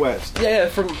 Northwest. Yeah,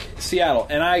 from Seattle.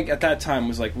 And I, at that time,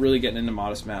 was like really getting into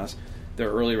Modest Mouse, their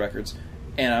early records.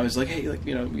 And I was like, hey, like,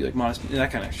 you know, you like Modest...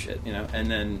 that kind of shit, you know? And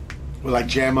then... Well, like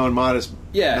jam on Modest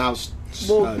Mouse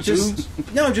just...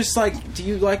 No, just like, do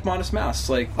you like Modest Mouse?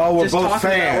 Like, we're both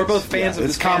fans. We're both fans of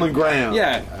this It's common band. ground.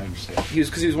 Yeah. I understand.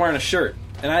 Because he was wearing a shirt.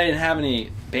 And I didn't have any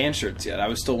band shirts yet. I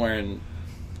was still wearing...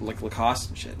 like Lacoste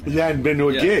and shit. You hadn't been to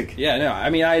a gig. Yeah, no.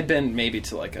 I mean, I had been maybe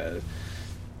to like a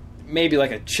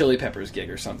Chili Peppers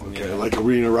gig or something. Okay, you know? like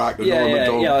Arena Rock.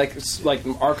 Yeah, like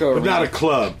Arco. But not a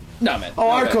club. No, man. Oh,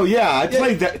 Arco, yeah. I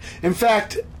played that. In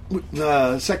fact,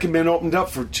 Second Man opened up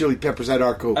for Chili Peppers at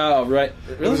Arco. Oh, right.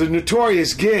 Really? It was a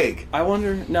notorious gig. I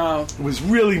wonder. No. It was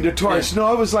really notorious. Yeah.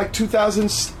 No, it was like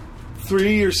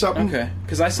 2003 or something. Okay.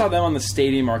 Because I saw them on the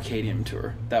Stadium Arcadium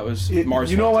tour. That was Mars.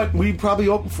 You know what? We probably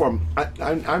opened for them.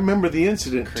 I remember the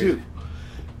incident, too.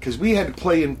 Because we had to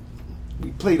play in... We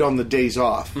played on the days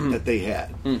off that they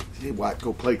had. Hey,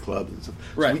 go play clubs and stuff.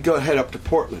 Right. So we go head up to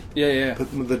Portland. Yeah.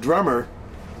 But the drummer,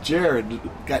 Jared,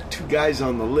 got 2 guys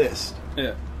on the list.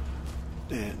 Yeah.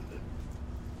 And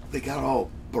they got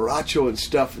all baracho and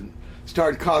stuff and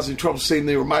started causing trouble, saying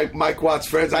they were Mike Watt's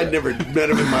friends. I'd never met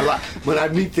them in my life. When I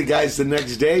meet the guys the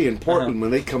next day in Portland,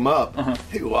 when they come up,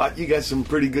 hey, Watt, you got some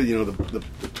pretty good, you know,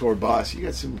 the tour boss, you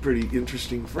got some pretty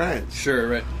interesting friends. Sure,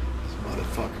 right. These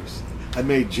motherfuckers. I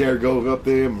made Jared go up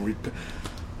there and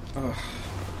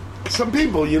some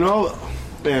people, you know,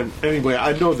 man, anyway,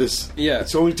 I know this. Yeah.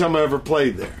 It's the only time I ever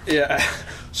played there. Yeah.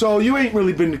 So you ain't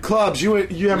really been to clubs. You haven't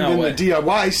been way. to the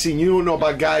DIY scene. You don't know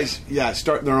about guys,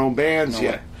 starting their own bands No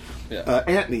yet. way. Yeah.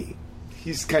 Anthony,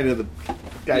 he's kind of the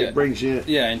guy that brings you in.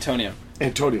 Yeah, Antonio.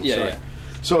 Antonio, Yeah, sorry.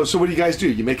 yeah. So what do you guys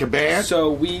do? You make a band?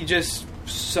 So we just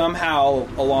somehow,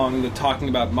 along the talking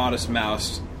about Modest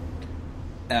Mouse,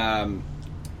 hey,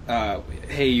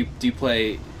 do you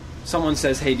play... Someone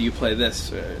says, hey, do you play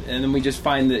this? And then we just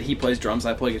find that he plays drums,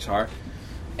 I play guitar.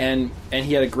 And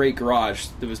he had a great garage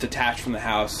that was detached from the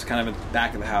house, kind of at the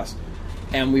back of the house.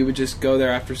 And we would just go there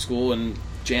after school and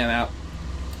jam out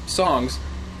songs.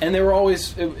 And they were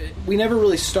always... we never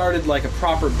really started like a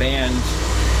proper band.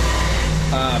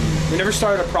 We never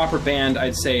started a proper band,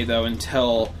 I'd say, though,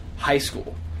 until high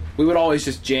school. We would always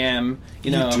just jam,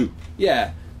 you know. You too.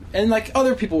 Yeah. And like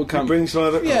other people would come. You bring some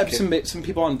other... Yeah, okay. some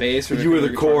people on bass. Or you were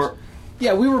the core...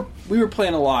 Yeah, we were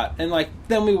playing a lot, and like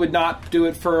then we would not do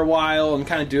it for a while and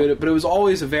kind of do it, but it was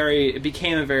always it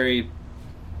became a very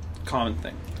common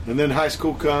thing. And then high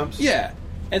school comes. Yeah,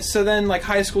 and so then like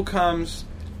high school comes,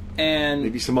 and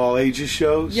maybe some all ages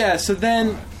shows. Yeah, so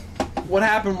then what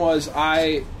happened was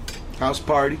house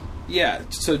party. Yeah,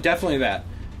 so definitely that.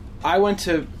 I went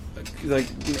to like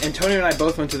Antonio and I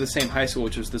both went to the same high school,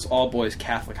 which was this all boys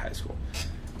Catholic high school,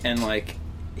 and like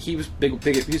he was big.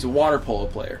 He's a water polo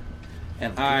player.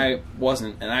 And I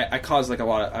wasn't, and I caused like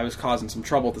I was causing some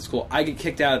trouble at the school. I get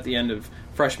kicked out at the end of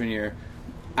freshman year.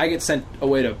 I get sent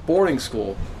away to boarding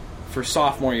school for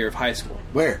sophomore year of high school.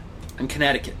 Where? In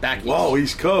Connecticut, back east. Whoa,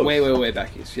 East Coast. Way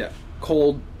back east, yeah.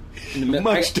 Cold.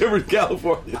 Much different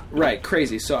California. Right,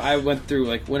 crazy. So I went through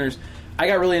like winters. I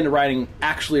got really into writing,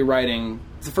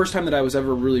 It's the first time that I was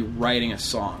ever really writing a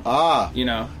song. You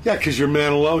know? Yeah, because you're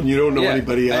man alone. You don't know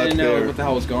anybody out there. I didn't know what the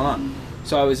hell was going on.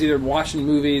 So I was either watching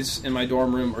movies in my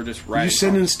dorm room or just writing. Were you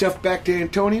sending stuff back to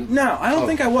Antonio? No, I don't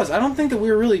think I was. I don't think that we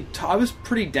were really... I was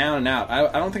pretty down and out.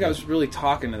 I don't think I was really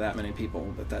talking to that many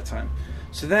people at that time.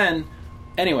 So then,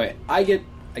 anyway, I get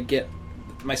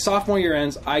my sophomore year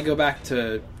ends, I go back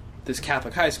to this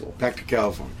Catholic high school. Back to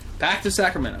California. Back to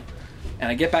Sacramento. And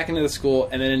I get back into the school,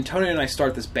 and then Antonio and I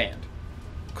start this band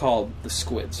called the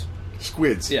Squids.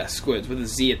 Squids? Yeah, Squids, with a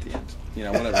Z at the end. You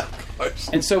know, whatever.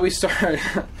 And so we start...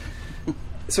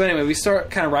 So anyway, we start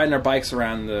kind of riding our bikes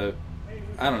around the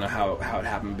I don't know how it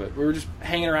happened, but we were just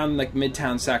hanging around like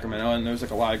Midtown Sacramento, and there was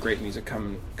like a lot of great music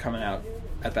coming out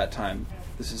at that time.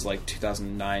 This is like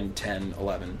 2009, 10,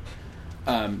 11.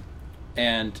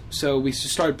 And so we just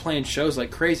started playing shows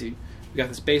like crazy. We got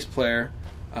this bass player,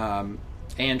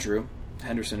 Andrew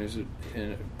Henderson, who's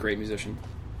a great musician.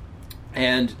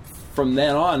 And from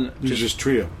then on... You were just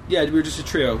trio. Yeah, we were just a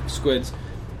trio, Squids.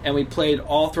 And we played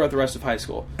all throughout the rest of high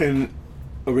school. And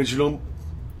original,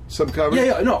 some covers?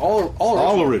 Yeah, all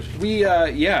All original.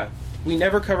 We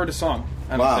never covered a song,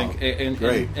 I don't think,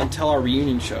 Great. until our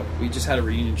reunion show. We just had a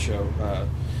reunion show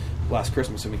last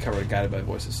Christmas, and we covered a Guided by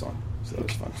Voices song. So that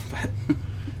was fun.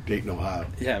 Dayton, Ohio.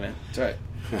 Yeah, man. That's right.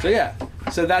 So yeah,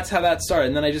 so that's how that started,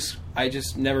 and then I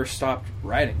just never stopped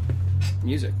writing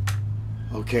music.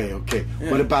 Okay.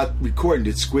 Yeah. What about recording?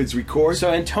 Did Squids record?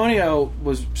 So Antonio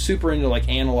was super into like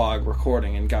analog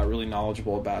recording and got really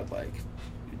knowledgeable about like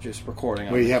just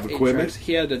recording. Well, you have equipment? Tracks.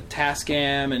 He had a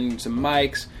Tascam and some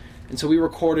mics, and so we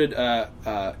recorded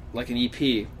like an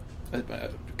EP, a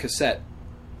cassette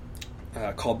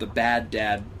called the Bad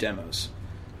Dad Demos,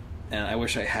 and I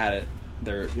wish I had it.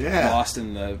 They're lost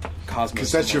in the cosmos.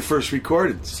 Because that's your first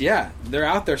recordings. Yeah, they're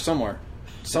out there somewhere.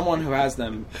 Someone who has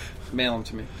them, mail them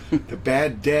to me. The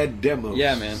Bad Dad Demos.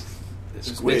 Yeah, man. It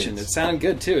was bitchin'. It sounded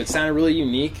good, too. It sounded really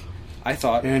unique, I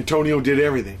thought. And Antonio did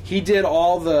everything. He did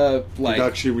all the, like...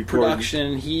 Production, recording,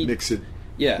 production. He mix it.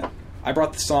 Yeah. I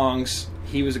brought the songs.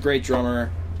 He was a great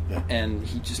drummer. Yeah. And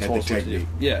he just Had told the us what to do. technique.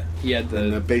 Yeah. He had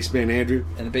And the bass man Andrew.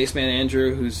 And the bass man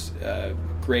Andrew, who's a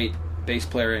great bass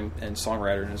player and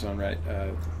songwriter in his own right,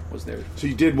 was there. So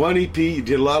you did one EP, you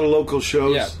did a lot of local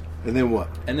shows. Yeah. And then what?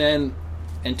 And then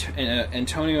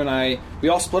Antonio and I, we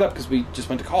all split up because we just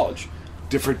went to college.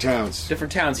 Different towns.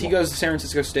 He goes to San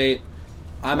Francisco State.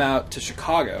 I'm out to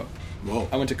Chicago. Whoa.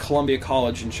 I went to Columbia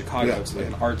College in Chicago. Yeah, It's like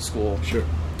an art school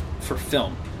for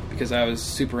film because I was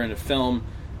super into film.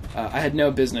 I had no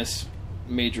business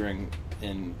majoring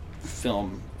in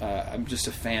film. I'm just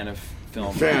a fan of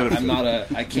film. I'm not a.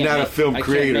 I can't. Not make, a film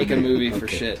creator. I can't make a movie for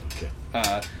Okay. shit.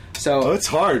 Okay. So it's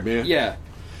hard, man. Yeah.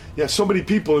 Yeah, so many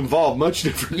people involved, much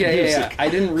different music. Yeah. I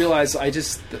didn't realize. My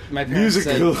parents music,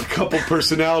 said, a couple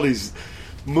personalities,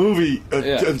 movie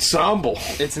ensemble.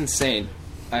 It's insane.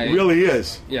 It really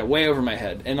is. Yeah, way over my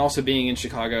head. And also being in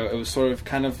Chicago, it was sort of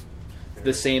kind of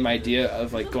the same idea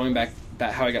of like going back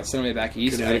how I got sent away back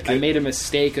east. I made a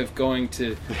mistake of going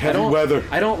to heavy weather.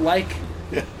 I don't like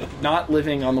not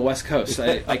living on the West Coast.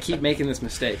 I keep making this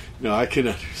mistake. No, I can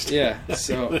understand. Yeah,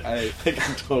 so I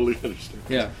can totally understand.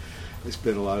 Yeah. I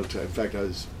spent a lot of time. In fact, I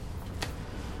was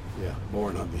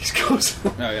born on the East Coast.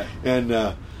 Oh, yeah.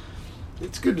 And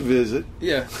it's good to visit.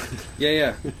 Yeah.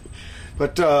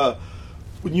 But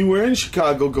when you were in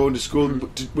Chicago going to school,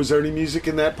 was there any music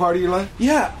in that part of your life?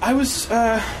 Yeah, I was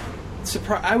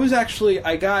surprised. I was actually,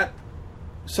 I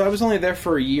was only there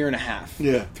for a year and a half.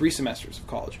 Yeah. 3 semesters of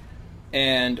college.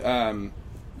 And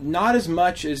not as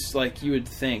much as like you would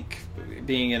think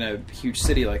being in a huge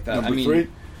city like that. Number 3?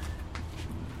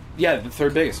 Yeah, the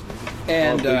third biggest.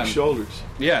 And big shoulders.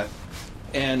 Yeah.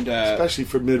 And especially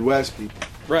for Midwest people.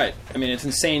 Right. I mean, it's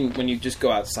insane when you just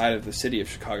go outside of the city of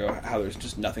Chicago how there's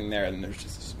just nothing there and there's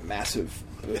just this massive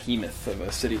behemoth of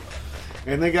a city.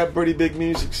 And they got pretty big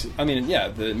music scene. I mean, yeah,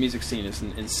 the music scene is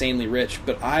insanely rich,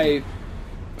 but I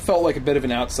felt like a bit of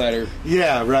an outsider.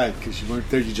 Yeah, right, because you weren't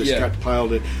there, you just got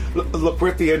piled in. Look, we're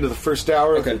at the end of the first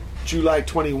hour of the July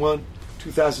 21,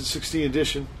 2016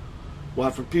 edition. We'll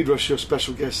have from Pedro Show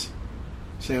special guest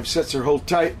Sam Setzer. Hold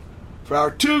tight for hour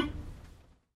 2.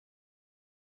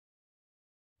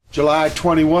 July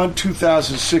 21,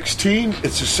 2016.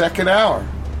 It's the second hour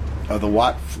of the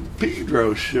Watt from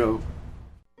Pedro Show.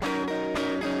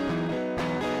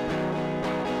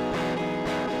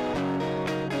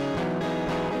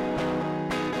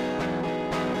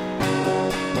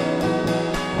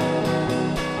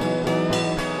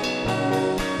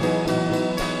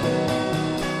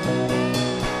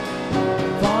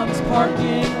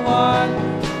 Parking lot,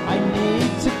 I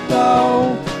need to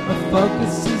go. My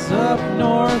focus is up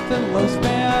north in Los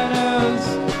Banos.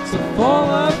 So full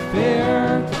of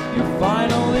fear, you're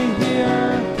finally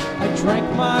here. I drank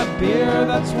my beer,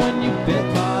 that's when you bit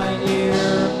my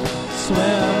ear.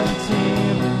 Swim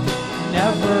team,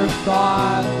 never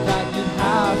thought that you'd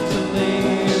have to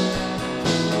leave.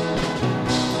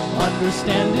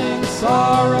 Understanding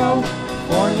sorrow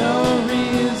for no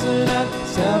reason at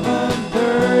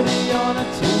 7:30 on a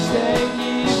Tuesday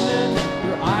evening.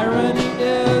 Your irony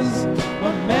is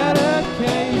my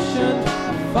medication.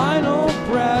 Final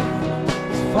breath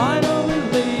is finally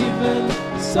leaving.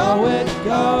 So it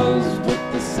goes with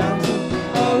the sounds of the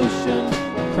ocean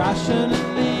crashing and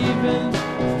leaving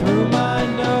through my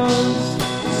knows.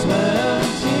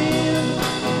 17,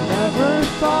 never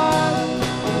thought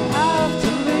I'd have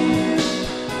to leave.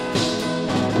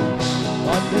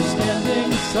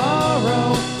 Understanding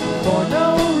sorrow for no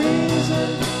reason.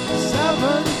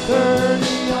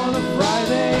 7:30 on a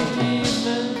Friday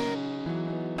evening.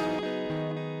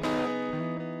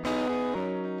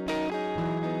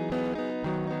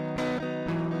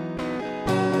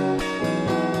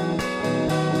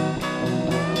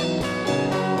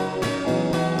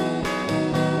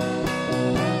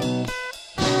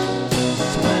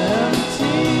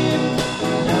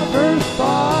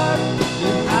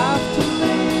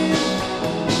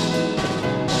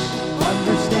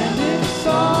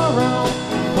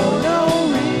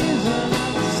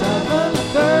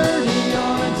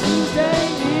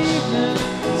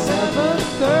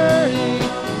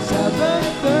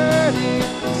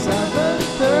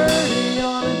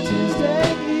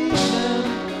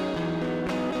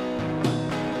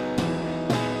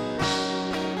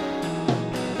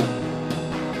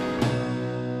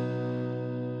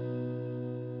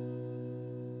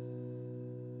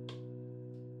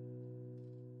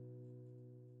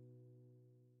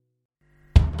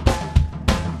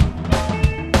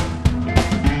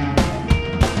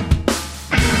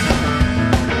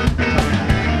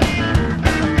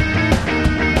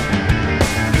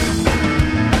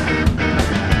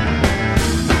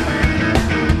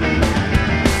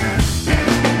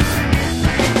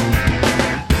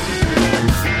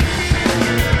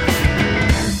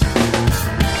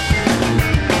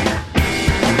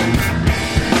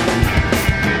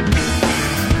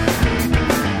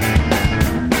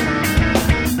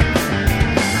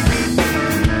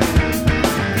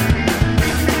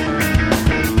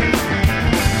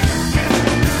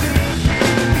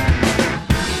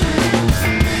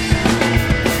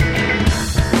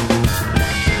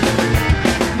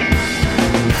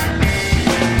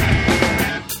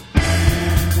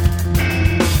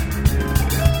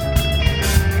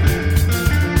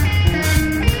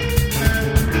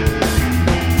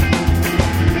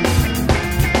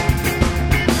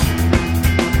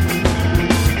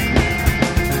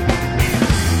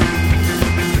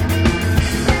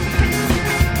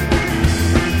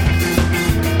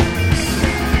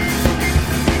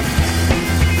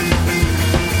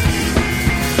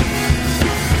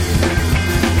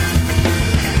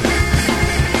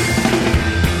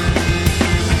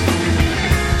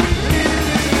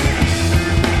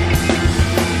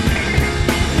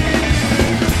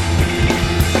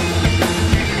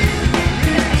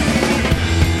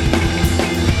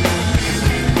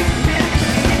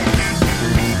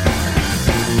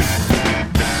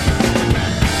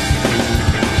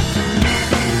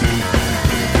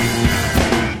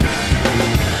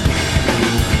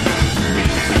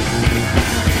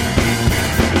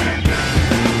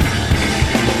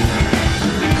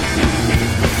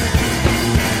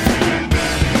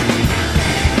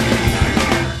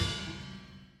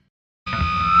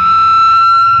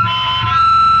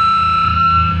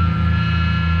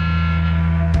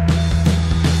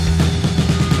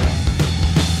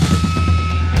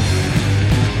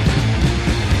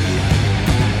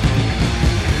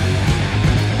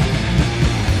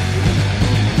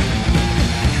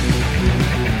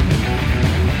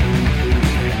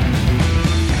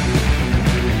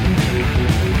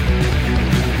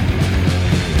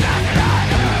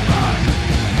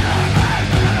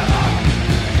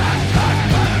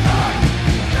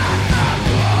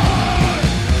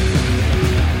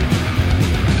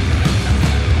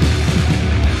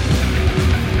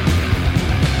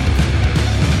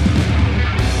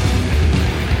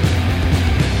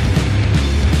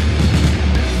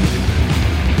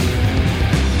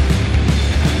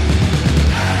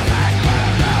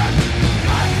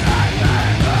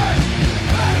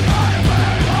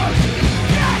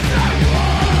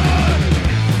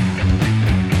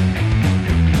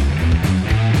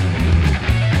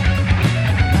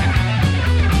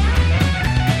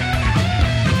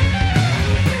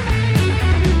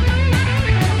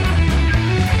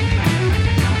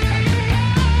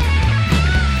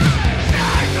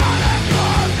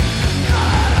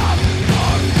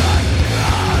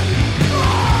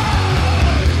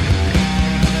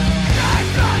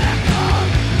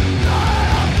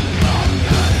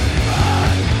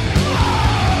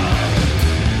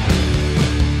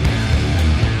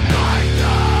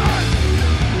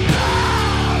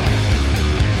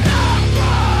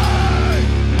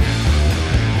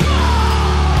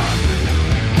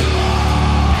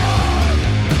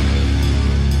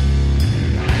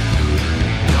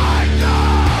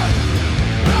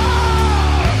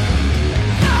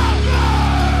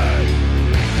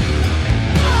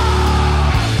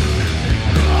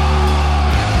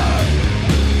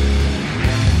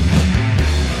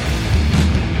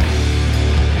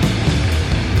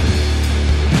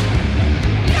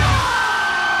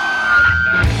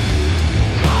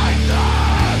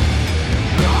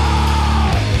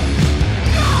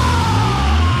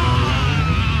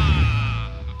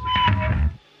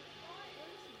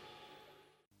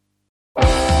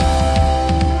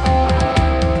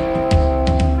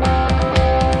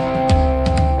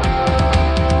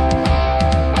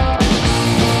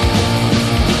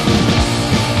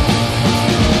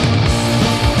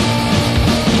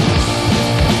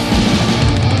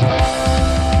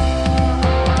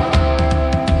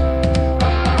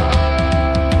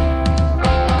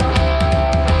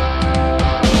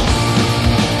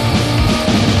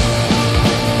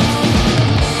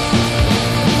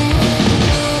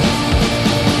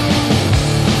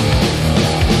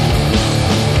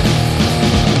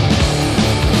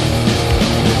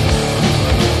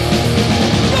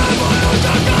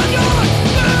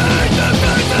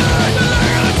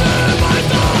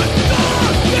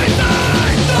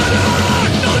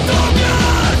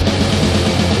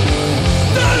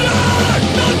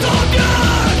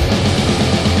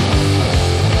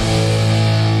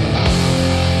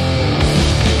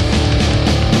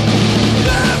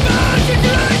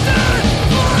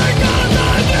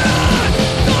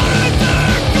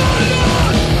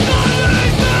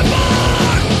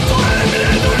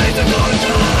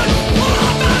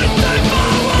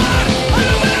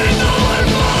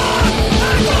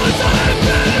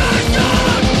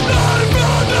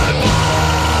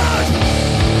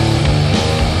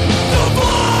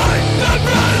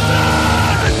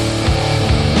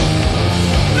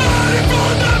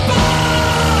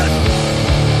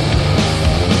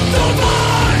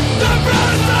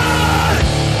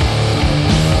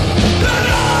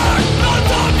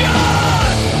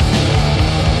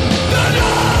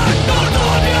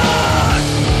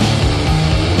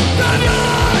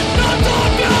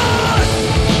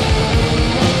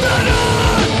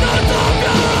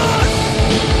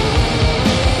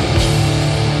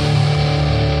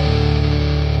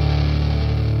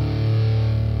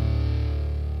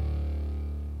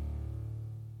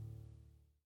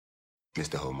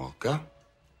 Mr. Homolka,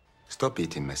 stop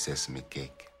eating my sesame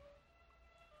cake.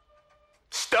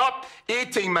 Stop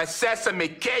eating my sesame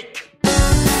cake!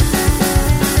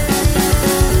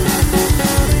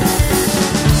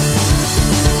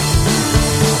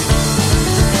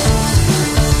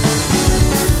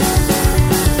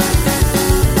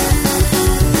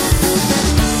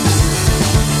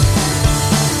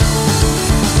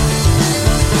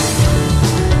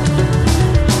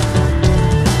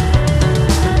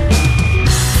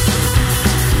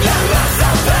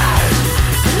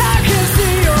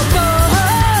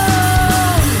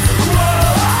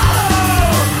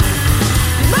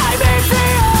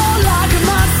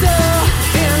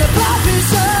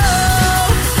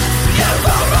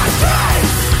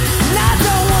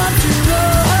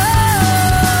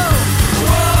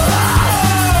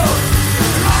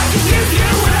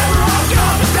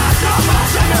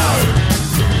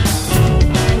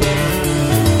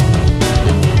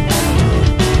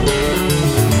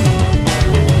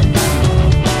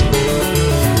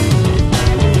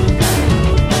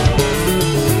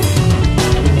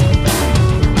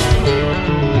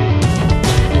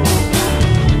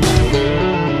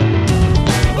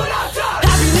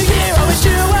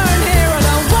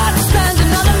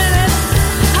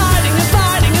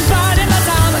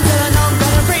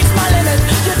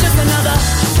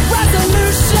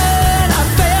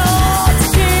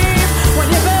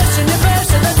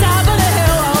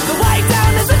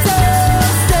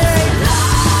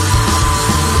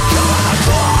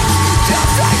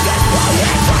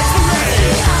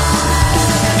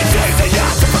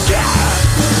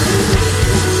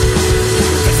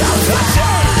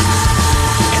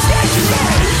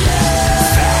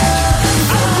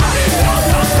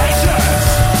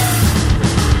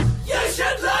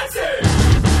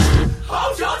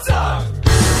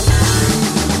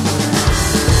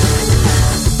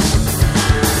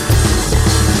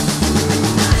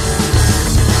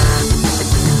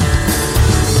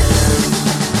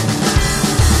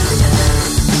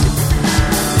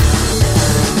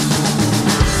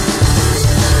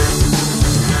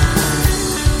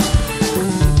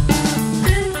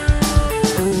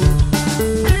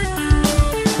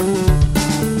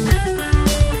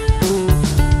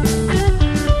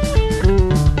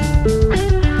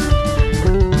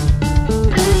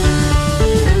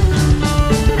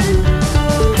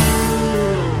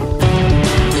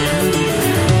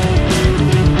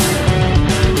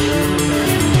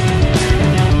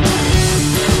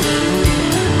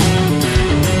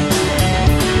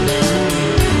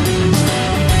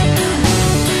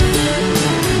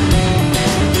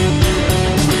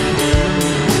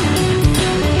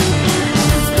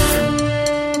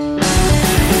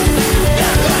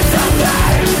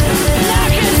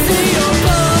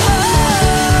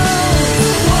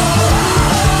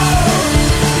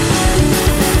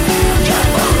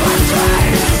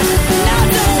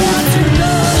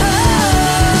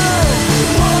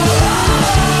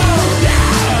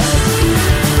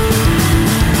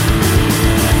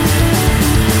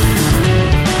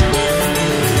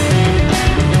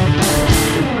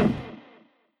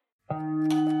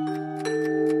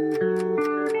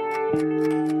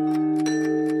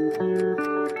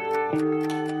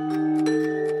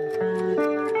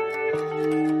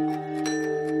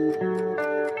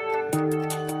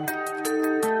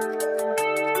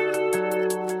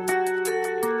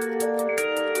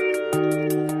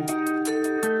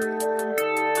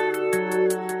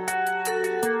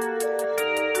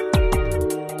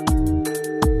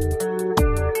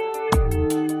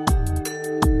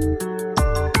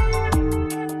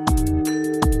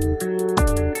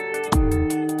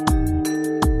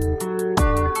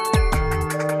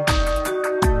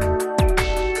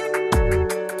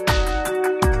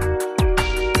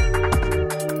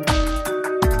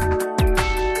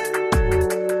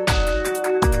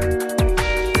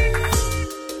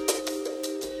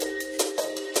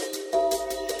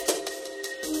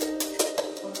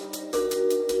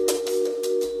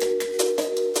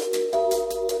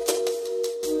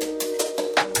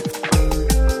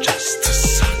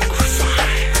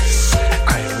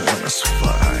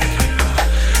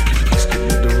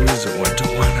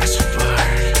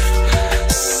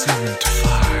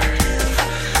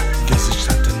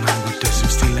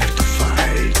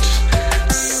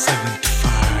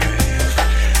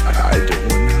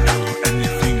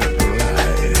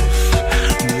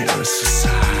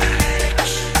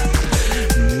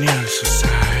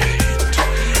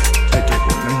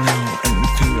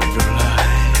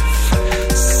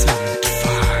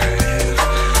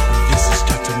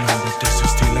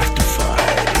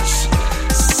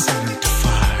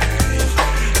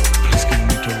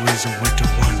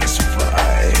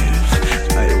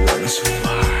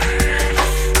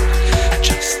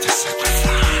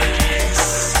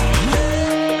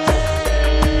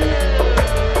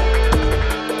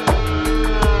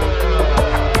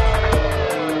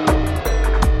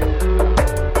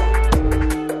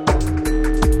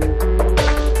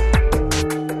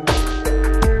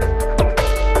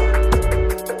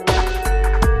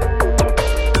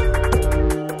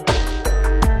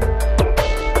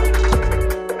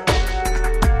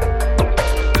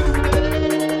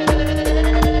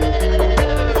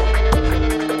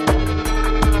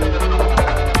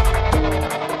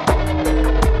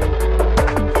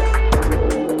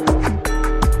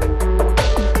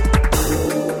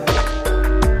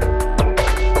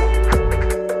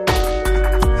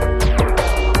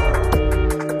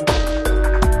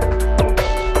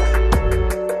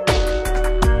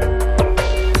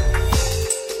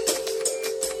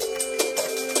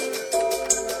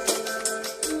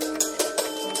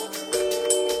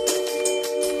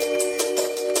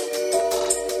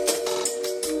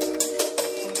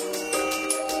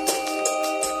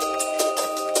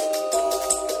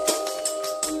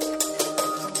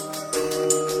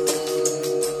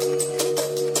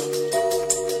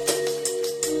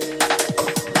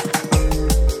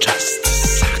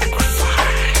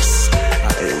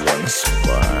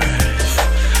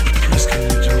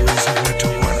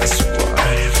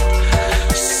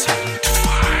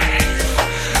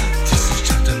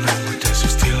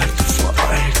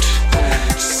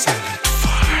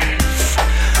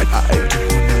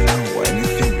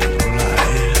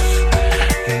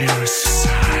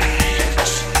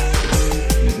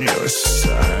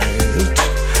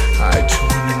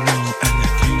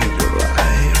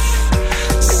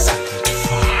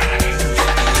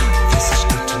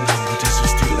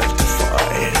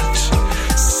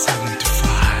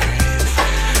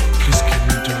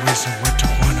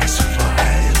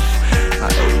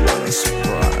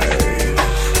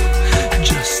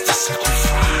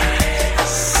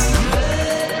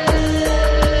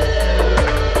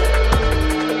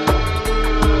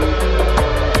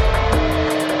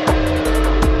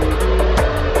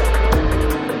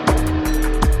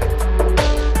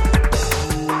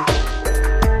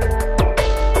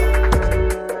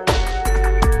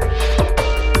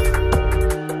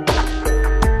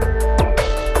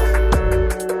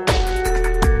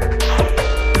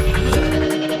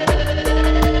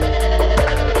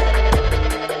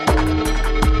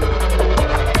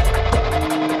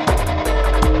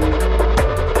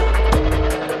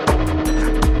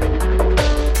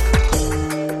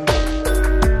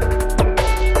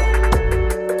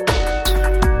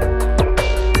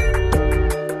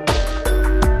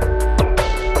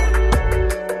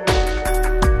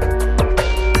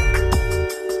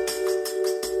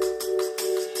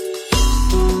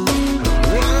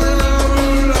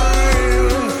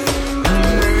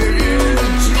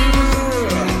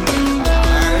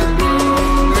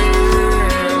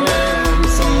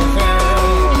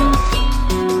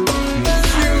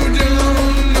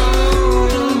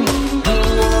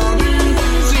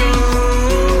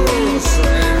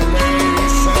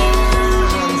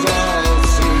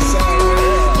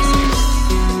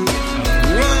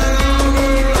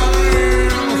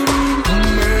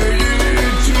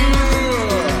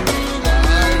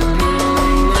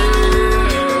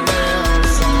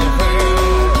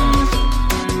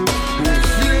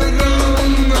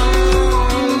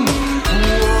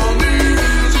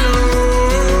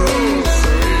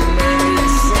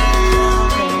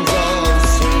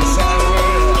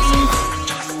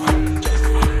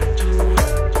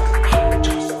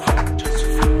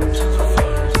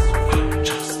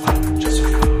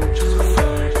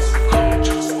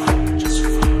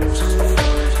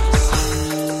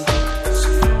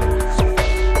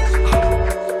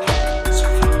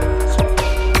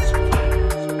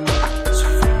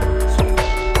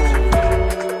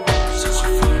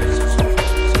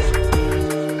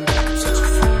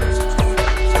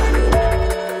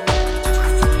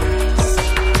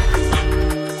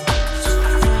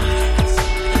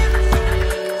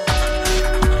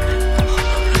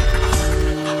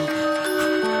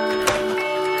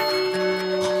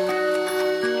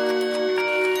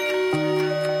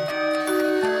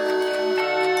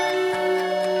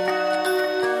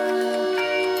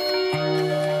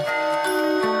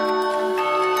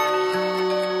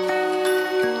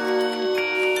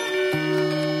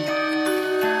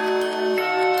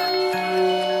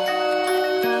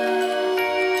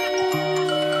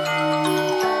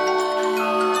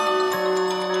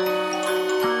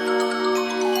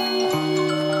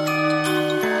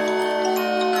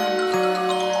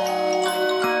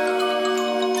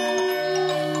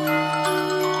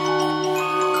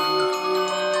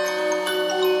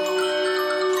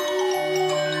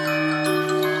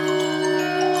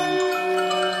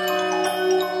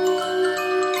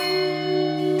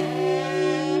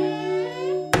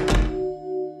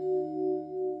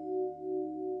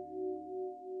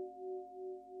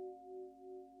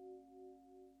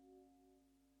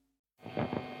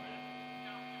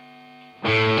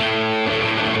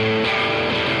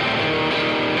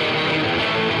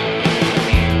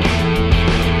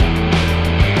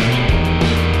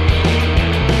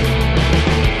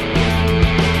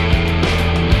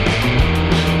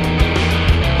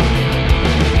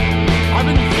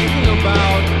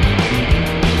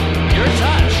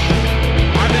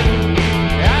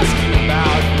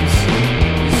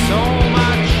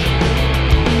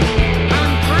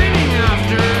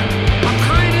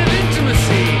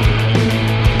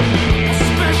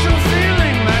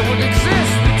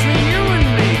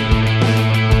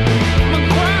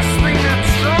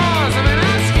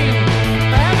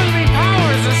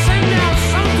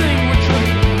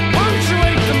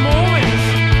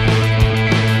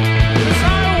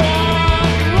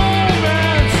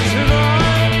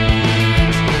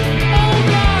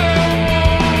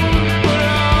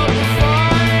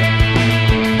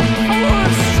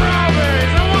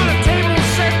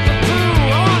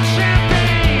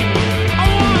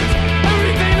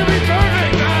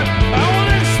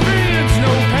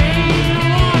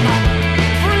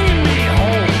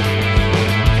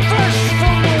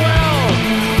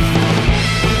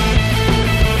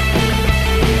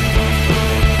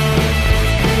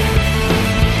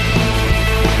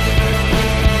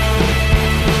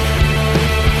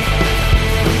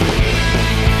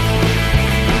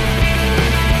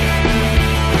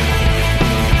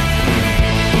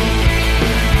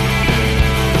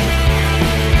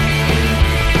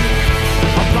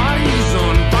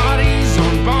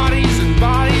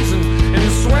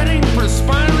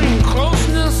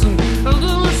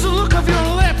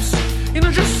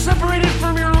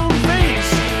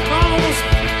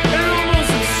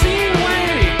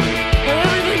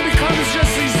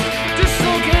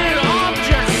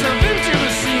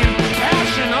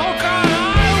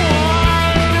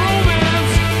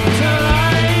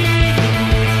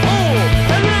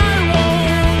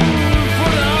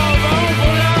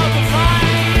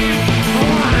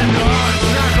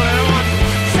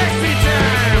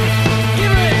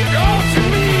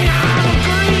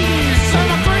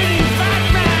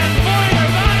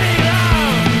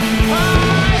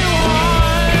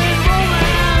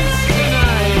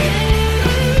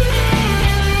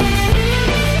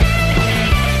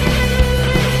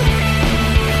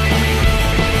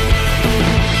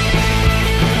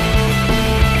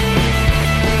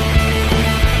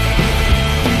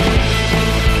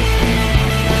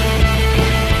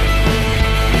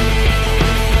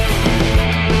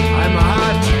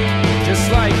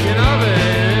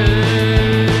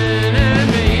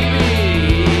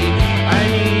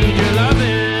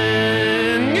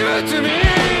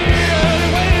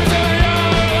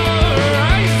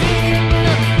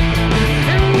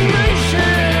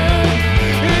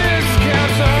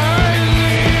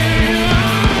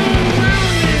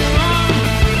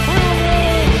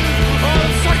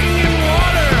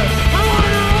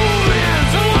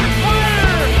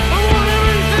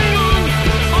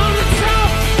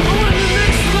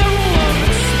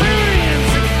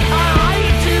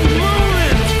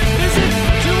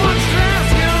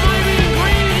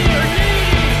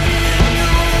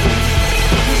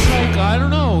 I don't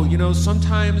know.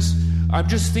 Sometimes I'm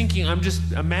just thinking, I'm just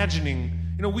imagining,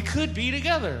 we could be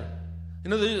together.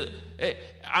 And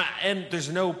there's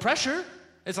no pressure.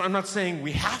 I'm not saying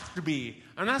we have to be.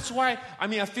 And that's why,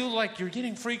 I feel like you're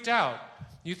getting freaked out.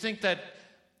 You think that,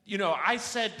 I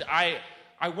said I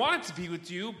wanted to be with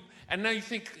you, and now you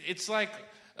think it's like,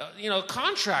 a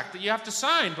contract that you have to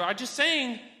sign. But I'm just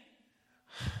saying...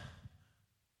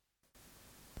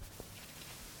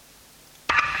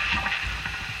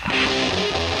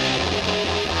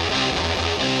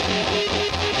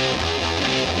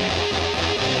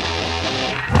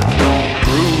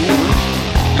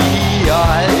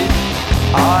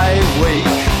 I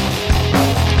wake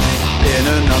in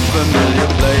an unfamiliar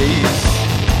place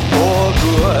for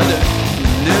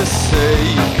goodness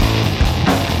sake.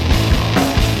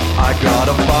 I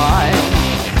gotta find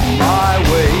my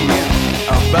way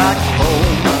back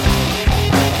home.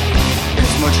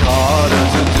 It's much harder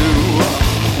to do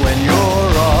when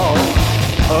you're all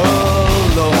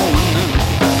alone.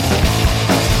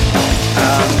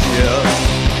 And yes,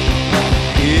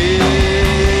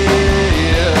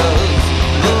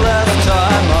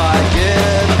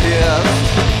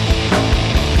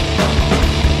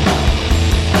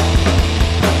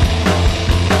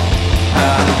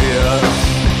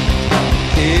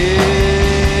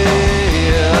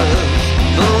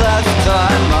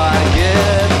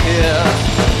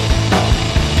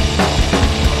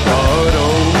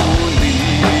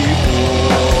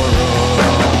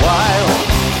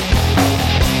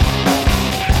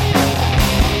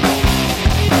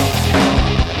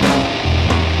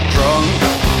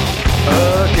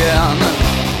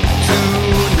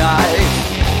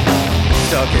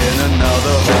 in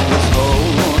another hopeless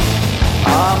hole.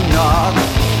 I'm not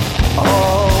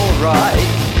alright.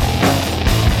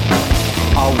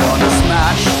 I wanna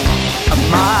smash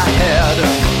my head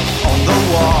on the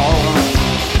wall.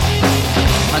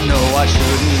 I know I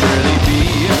shouldn't really be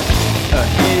here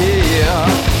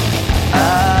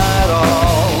at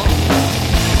all.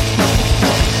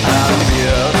 And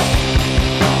yes,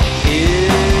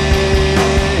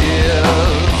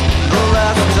 the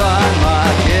last time I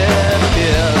get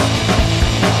here.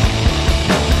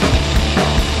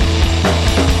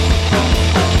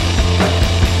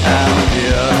 And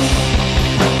yes,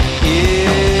 is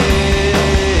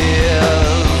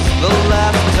the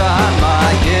last time I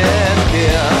get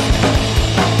here.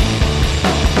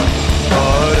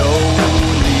 But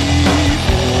only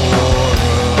for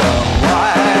a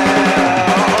while.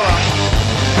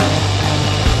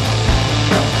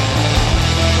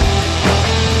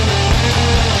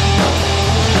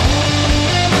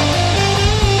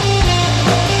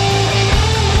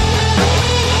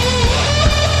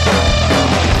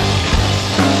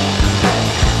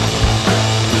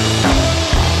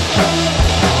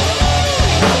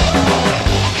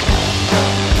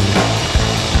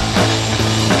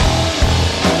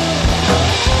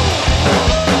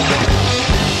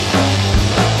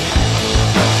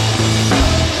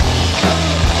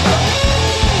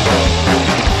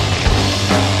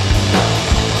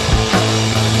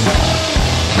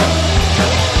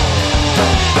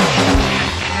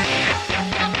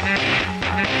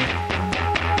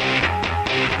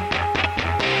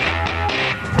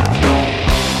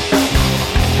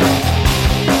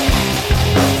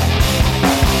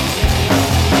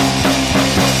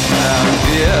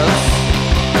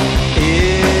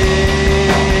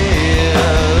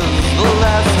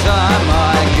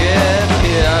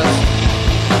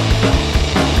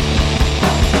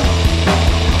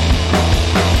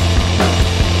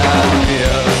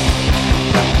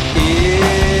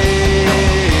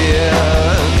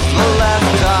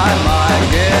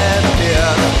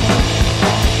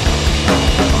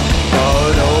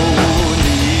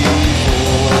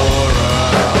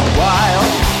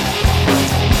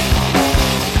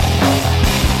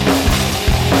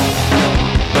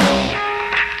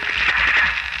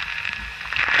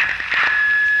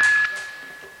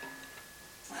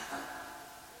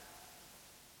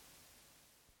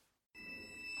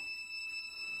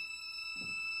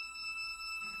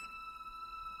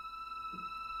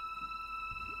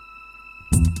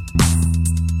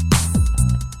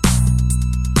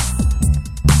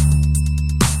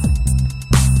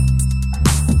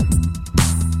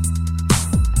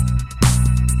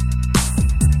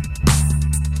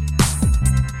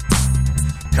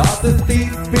 Caught the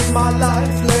thief in my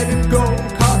life, let it go.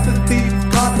 Caught the thief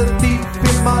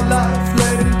in my life,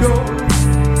 let it go.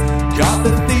 Caught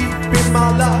the thief in my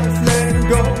life, let it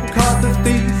go. Caught the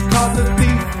thief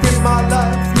in my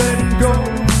life, let it go.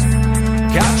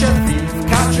 Catch a thief,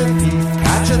 catch a thief,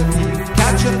 catch a thief,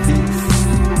 catch a thief.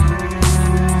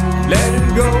 Let it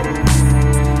go.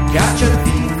 Catch a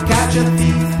thief, catch a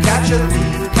thief, catch a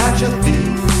thief, catch a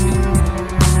thief.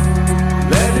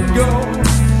 Let it go.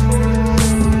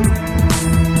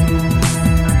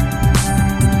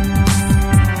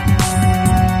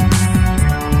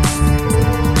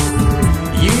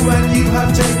 And you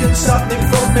have taken something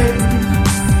from me.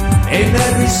 In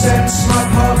every sense, my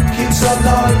pockets are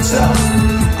lighter.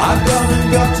 I've gone and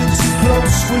gotten too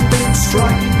close. We've been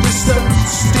striking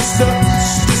distance,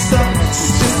 distance, distance,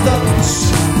 distance.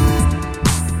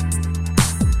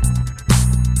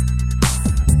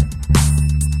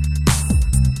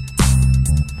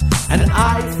 An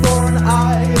eye for an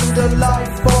eye, and a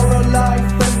life for a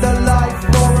life, and a life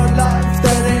for a life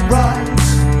that ain't right.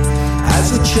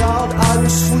 As a child, I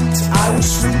was sweet, I was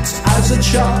sweet. As a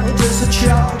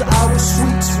child, I was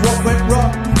sweet. What went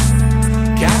wrong?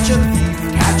 Catch a thief,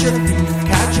 catch a thief,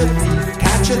 catch a thief,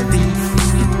 catch a thief.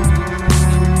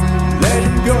 Let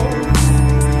him go.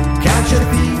 Catch a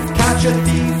thief, catch a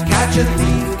thief, catch a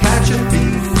thief, catch a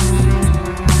thief.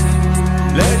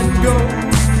 Let him go.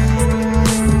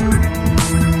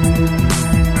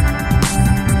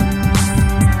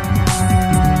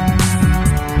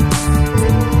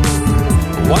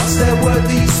 Once there were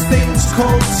these things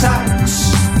called tanks,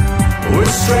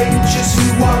 with strangers who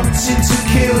wanted to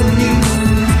kill you,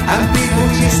 and people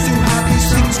used to have these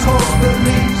things called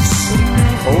police,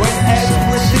 when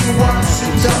everything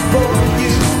wasn't done for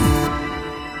you.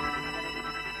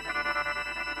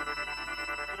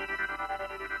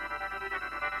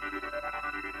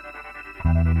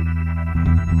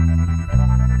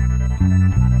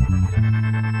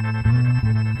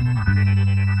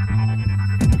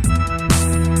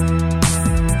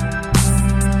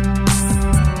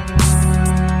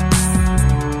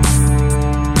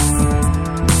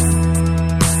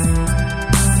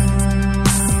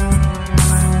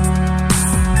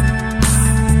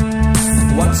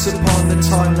 Once upon a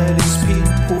time there is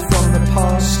people from the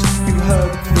past who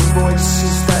heard the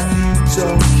voices that you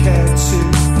don't care to.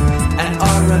 And I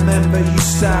remember you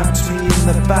stabbed me in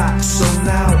the back, so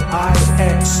now I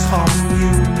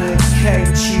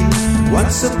excommunicate you.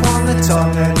 Once upon a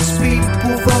time there is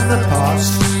people from the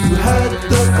past who heard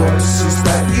the voices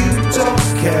that you don't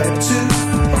care to.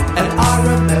 And I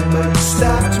remember you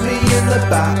stabbed me in the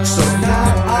back, so now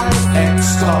I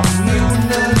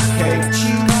excommunicate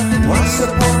you. Once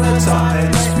upon a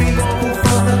time, there's people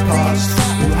from the past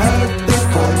who heard the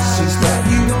voices that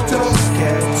you don't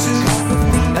care to.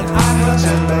 And I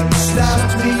remember you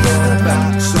stabbed me in the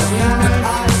back, so now I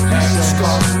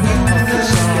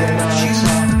excommunicate you.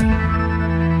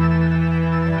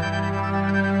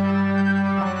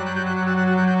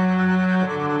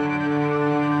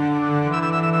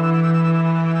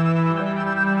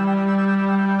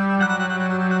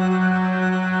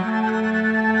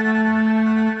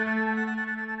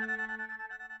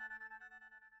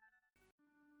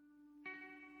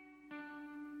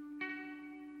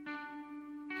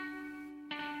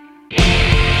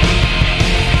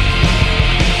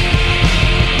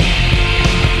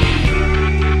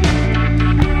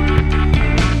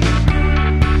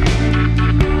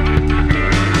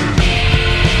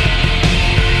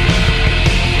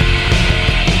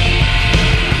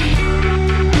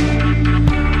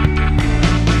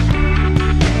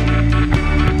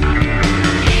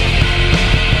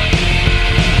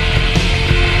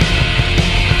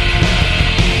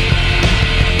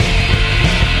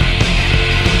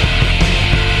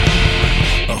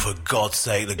 God's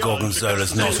sake, the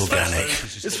gorgonzola's not organic.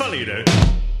 It's funny, you know.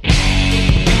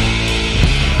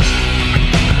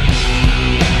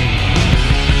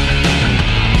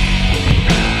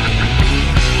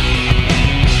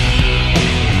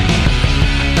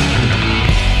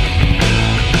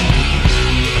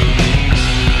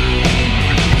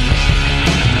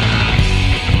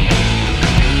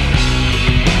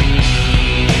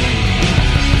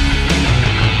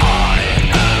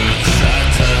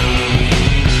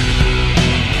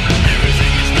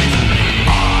 Everything is made for me. I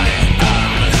am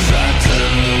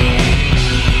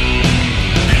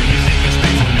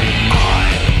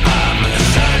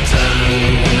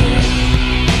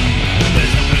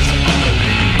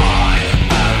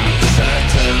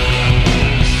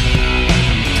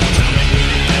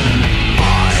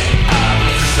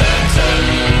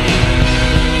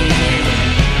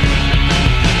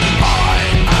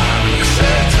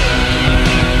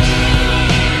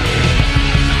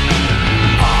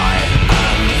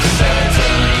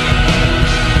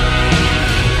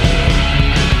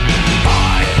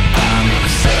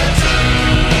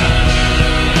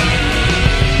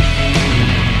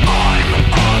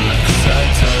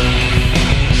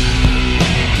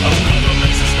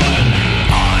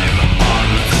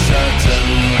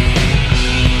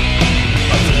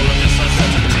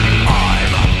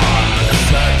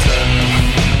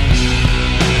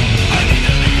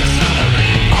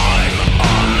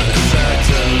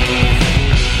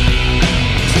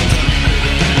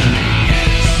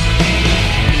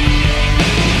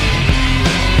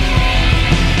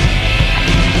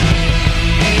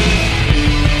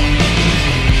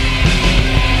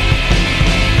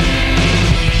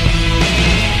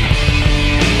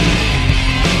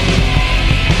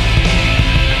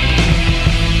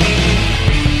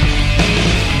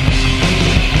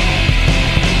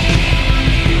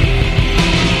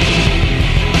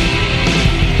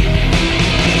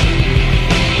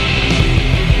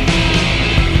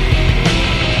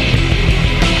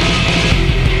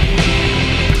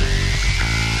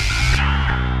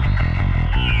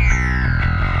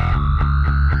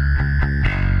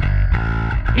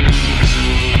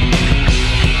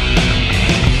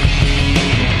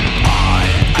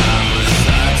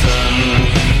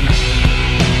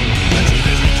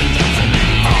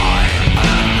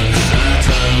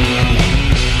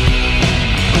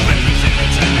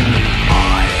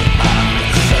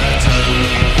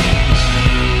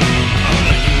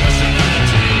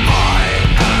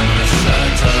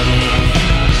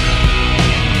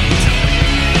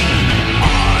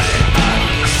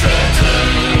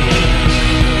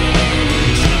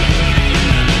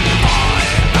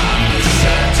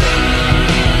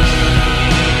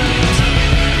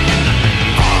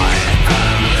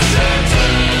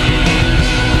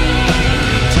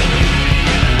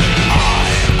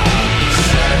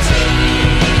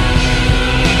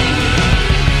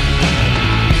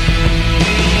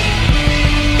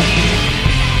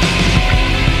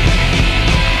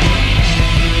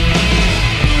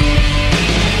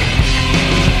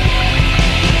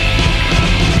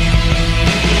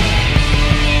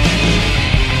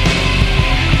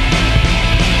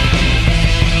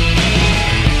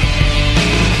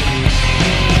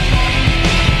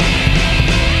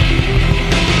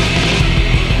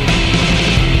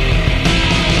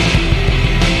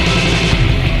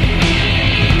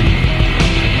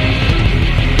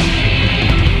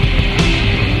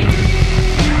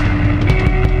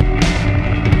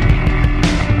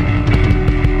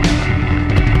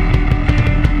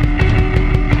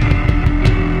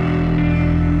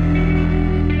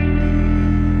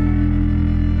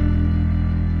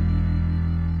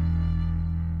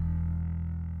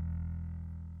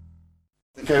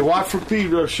Okay, Watford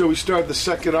Pedro Show. We started the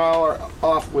second hour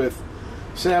off with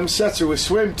Sam Setzer with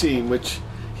Swim Team, which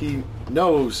he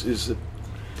knows is a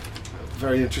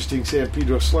very interesting San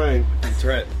Pedro slang. That's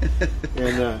right.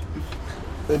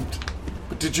 And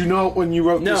did you know when you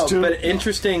wrote this tune? No, but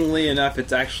interestingly enough,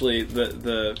 it's actually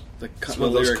the one of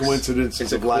those lyrics,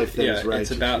 coincidences of life that is right.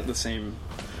 It's about the same.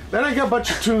 Then I got a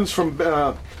bunch of tunes from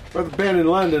Brother Ben in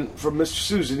London from Mr.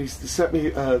 Susan. He sent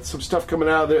me some stuff coming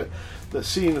out of the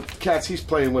scene of the cats he's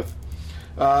playing with.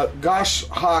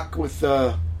 Goshawk with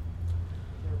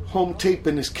Home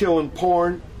Taping is Killing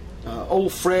Porn.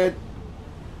 Old Fred.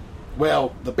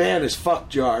 Well, the band is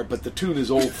Fuckjar, but the tune is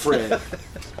Old Fred.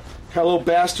 Hello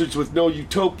Bastards with No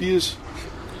Utopias.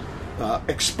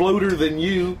 Exploder Than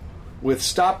You with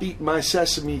Stop Eating My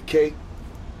Sesame Cake.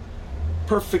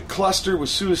 Perfect Cluster with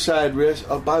Suicide Risk.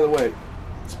 Oh, by the way,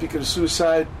 speaking of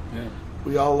suicide,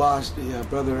 we all lost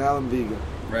Brother Alan Vega.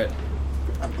 Right.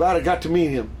 I'm glad I got to meet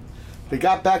him. They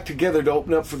got back together to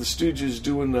open up for the Stooges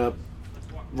doing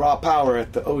Raw Power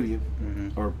at the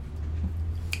Odeon. Or,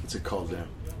 what's it called now?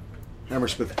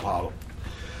 Hammersmith Apollo.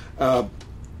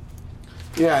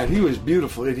 Yeah, and he was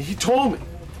beautiful. And he told me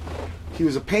he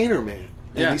was a painter, man.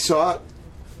 And he saw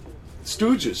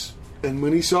Stooges. And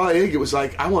when he saw Ig, it was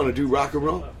like, I want to do rock and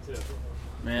roll.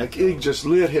 Man. Like Ig just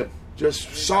lit him.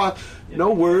 Just saw,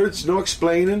 no words, no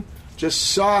explaining.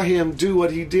 Just saw him do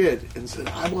what he did and said,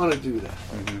 I want to do that.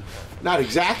 Not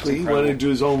exactly. He wanted to do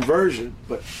his own version,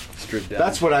 but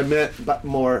that's what I meant, but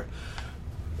more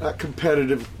not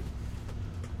competitive.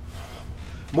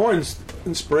 More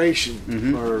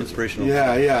inspiration. Or, inspirational.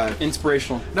 Yeah.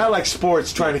 Inspirational. Not like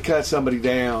sports trying to cut somebody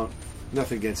down.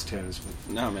 Nothing against tennis.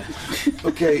 But. No, man.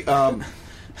 Okay,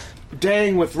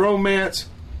 Dang with Romance.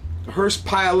 Hearse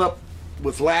Pileup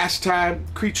with Last Time.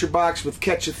 Creature Box with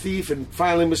Catch a Thief. And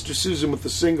finally Mr. Susan with the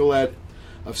single ad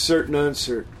of Certain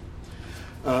Uncertain.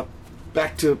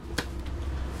 Back to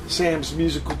Sam's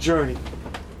musical journey.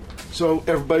 So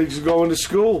everybody's going to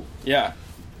school. Yeah.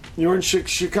 You're in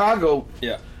Chicago.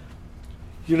 Yeah.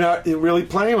 You're not really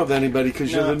playing with anybody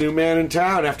because you're the new man in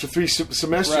town. After 3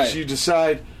 semesters, you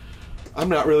decide, I'm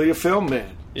not really a film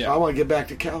man. Yeah. So I want to get back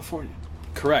to California.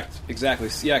 Correct. Exactly.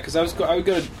 Yeah, because I would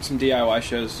go to some DIY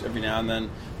shows every now and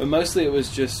then, but mostly it was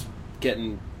just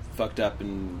getting fucked up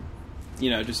and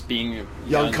just being a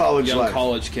young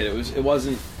college kid. It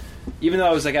wasn't, even though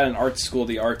I was like at an art school,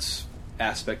 the arts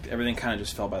aspect, everything kind of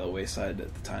just fell by the wayside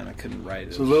at the time. I couldn't write.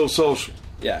 It's a little social.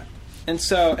 Yeah. And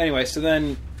so anyway, so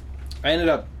then I ended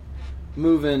up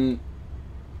moving.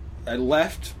 I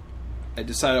left. I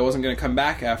decided I wasn't going to come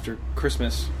back after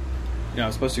Christmas. I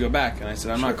was supposed to go back, and I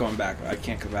said, I'm not going back. I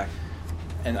can't come back.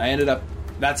 And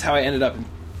that's how I ended up in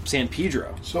San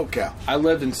Pedro. SoCal. I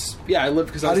lived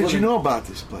because How did you know about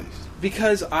this place?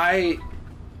 Because I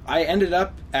ended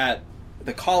up at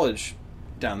the college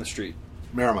down the street.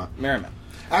 Merrimount.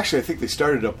 Actually, I think they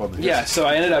started up on the hill. Yeah, so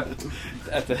I ended up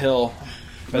at the hill.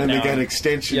 But then they got an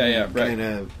extension. Yeah,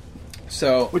 right.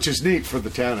 So, which is neat for the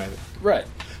town, I think. Right.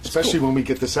 Especially when we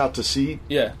get this out to sea.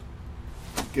 Yeah.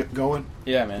 Get going.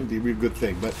 Yeah, man. It'd be a real good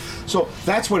thing. But so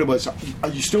that's what it was.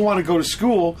 You still want to go to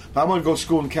school, but I want to go to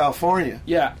school in California.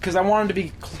 Yeah, because I wanted to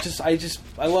be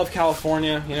I love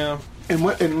California, And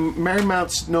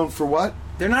Marymount's known for what?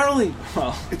 They're not only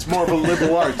it's more of a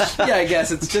liberal arts. Yeah, I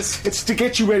guess it's to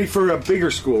get you ready for a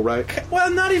bigger school, right? Well,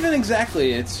 not even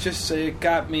exactly. It's just it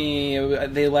got me.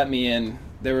 They let me in.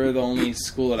 They were the only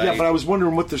school that Yeah, but I was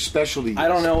wondering what their specialty is. I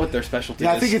don't know what their specialty is.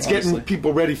 Yeah, I think it's honestly getting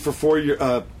people ready for 4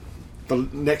 year. The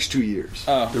next 2 years.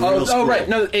 Oh, right.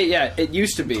 No, it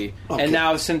used to be, and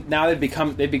now they've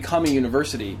become a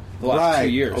university the last 2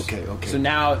 years. Okay. So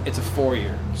now it's a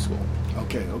 4-year school.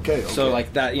 Okay. So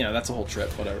like that, that's a whole trip,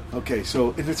 whatever. Okay,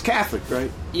 so and it's Catholic, right?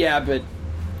 Yeah, but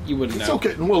you wouldn't know. It's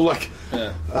okay. Well, like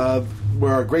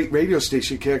where our great radio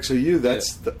station KXOU,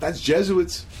 that's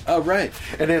Jesuits. Oh, right.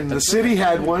 And then the city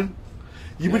had one.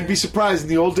 You would be surprised. In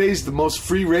the old days, the most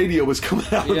free radio was coming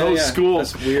out of those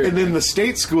schools. That's weird. And then the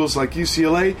state schools like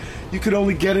UCLA, you could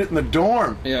only get it in the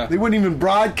dorm. Yeah. They wouldn't even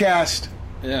broadcast.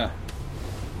 Yeah.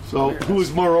 So who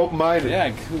was more open-minded?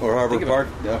 Yeah. Or Harvard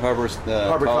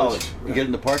College. You get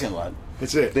in the parking lot.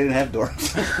 That's it. They didn't have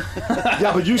dorms.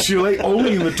 Yeah, but UCLA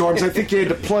only in the dorms. I think you had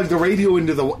to plug the radio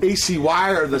into the AC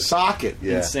wire or the socket.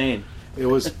 Yeah. Insane. It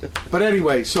was. But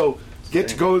anyway, so get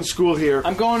to go to school here.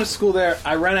 I'm going to school there.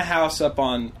 I rent a house up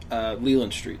on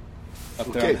Leland Street, up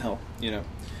there on the hill.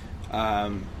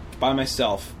 By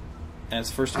myself, and it's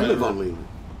the first time I live on Leland.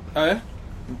 Oh yeah,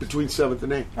 between 7th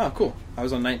and 8th. Oh, cool. I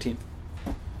was on 19th.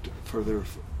 Further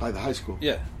by the high school.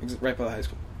 Yeah, right by the high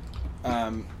school.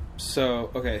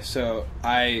 So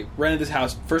I rented this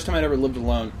house. First time I'd ever lived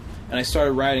alone, and I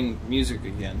started writing music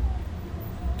again,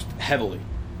 heavily,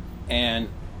 and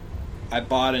I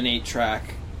bought an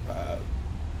 8-track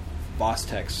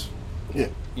Vostex. Yeah.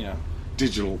 You know,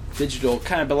 digital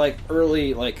kind of, but like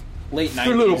early, like late 90s.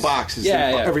 They're little boxes.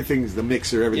 Yeah, yeah. Everything's the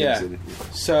mixer. Everything's in it.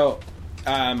 So,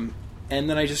 and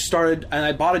then I just started, and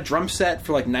I bought a drum set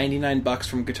for like $99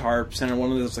 from Guitar Center,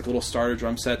 one of those like little starter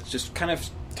drum sets. Just kind of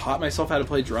taught myself how to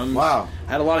play drums. Wow.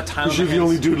 I had a lot of time. Because you're the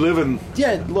only dude living.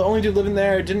 Yeah, only dude living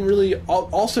there. Didn't really,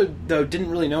 also though, didn't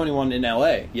really know anyone in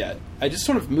LA yet. I just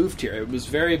sort of moved here. It was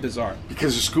very bizarre.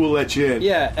 Because the school let you in.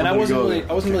 Yeah, and I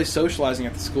wasn't really socializing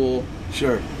at the school.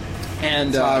 Sure.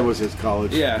 And so I was at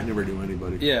college. Yeah. I never knew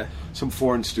anybody. Yeah. Some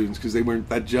foreign students because they weren't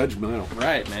that judgmental.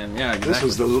 Right, man. Yeah, exactly. This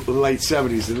was the late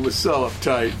 70s and it was so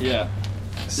uptight. Yeah.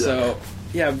 So,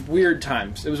 yeah, weird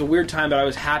times. It was a weird time, but I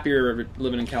was happier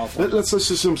living in California. Let's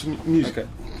listen to some music. Okay.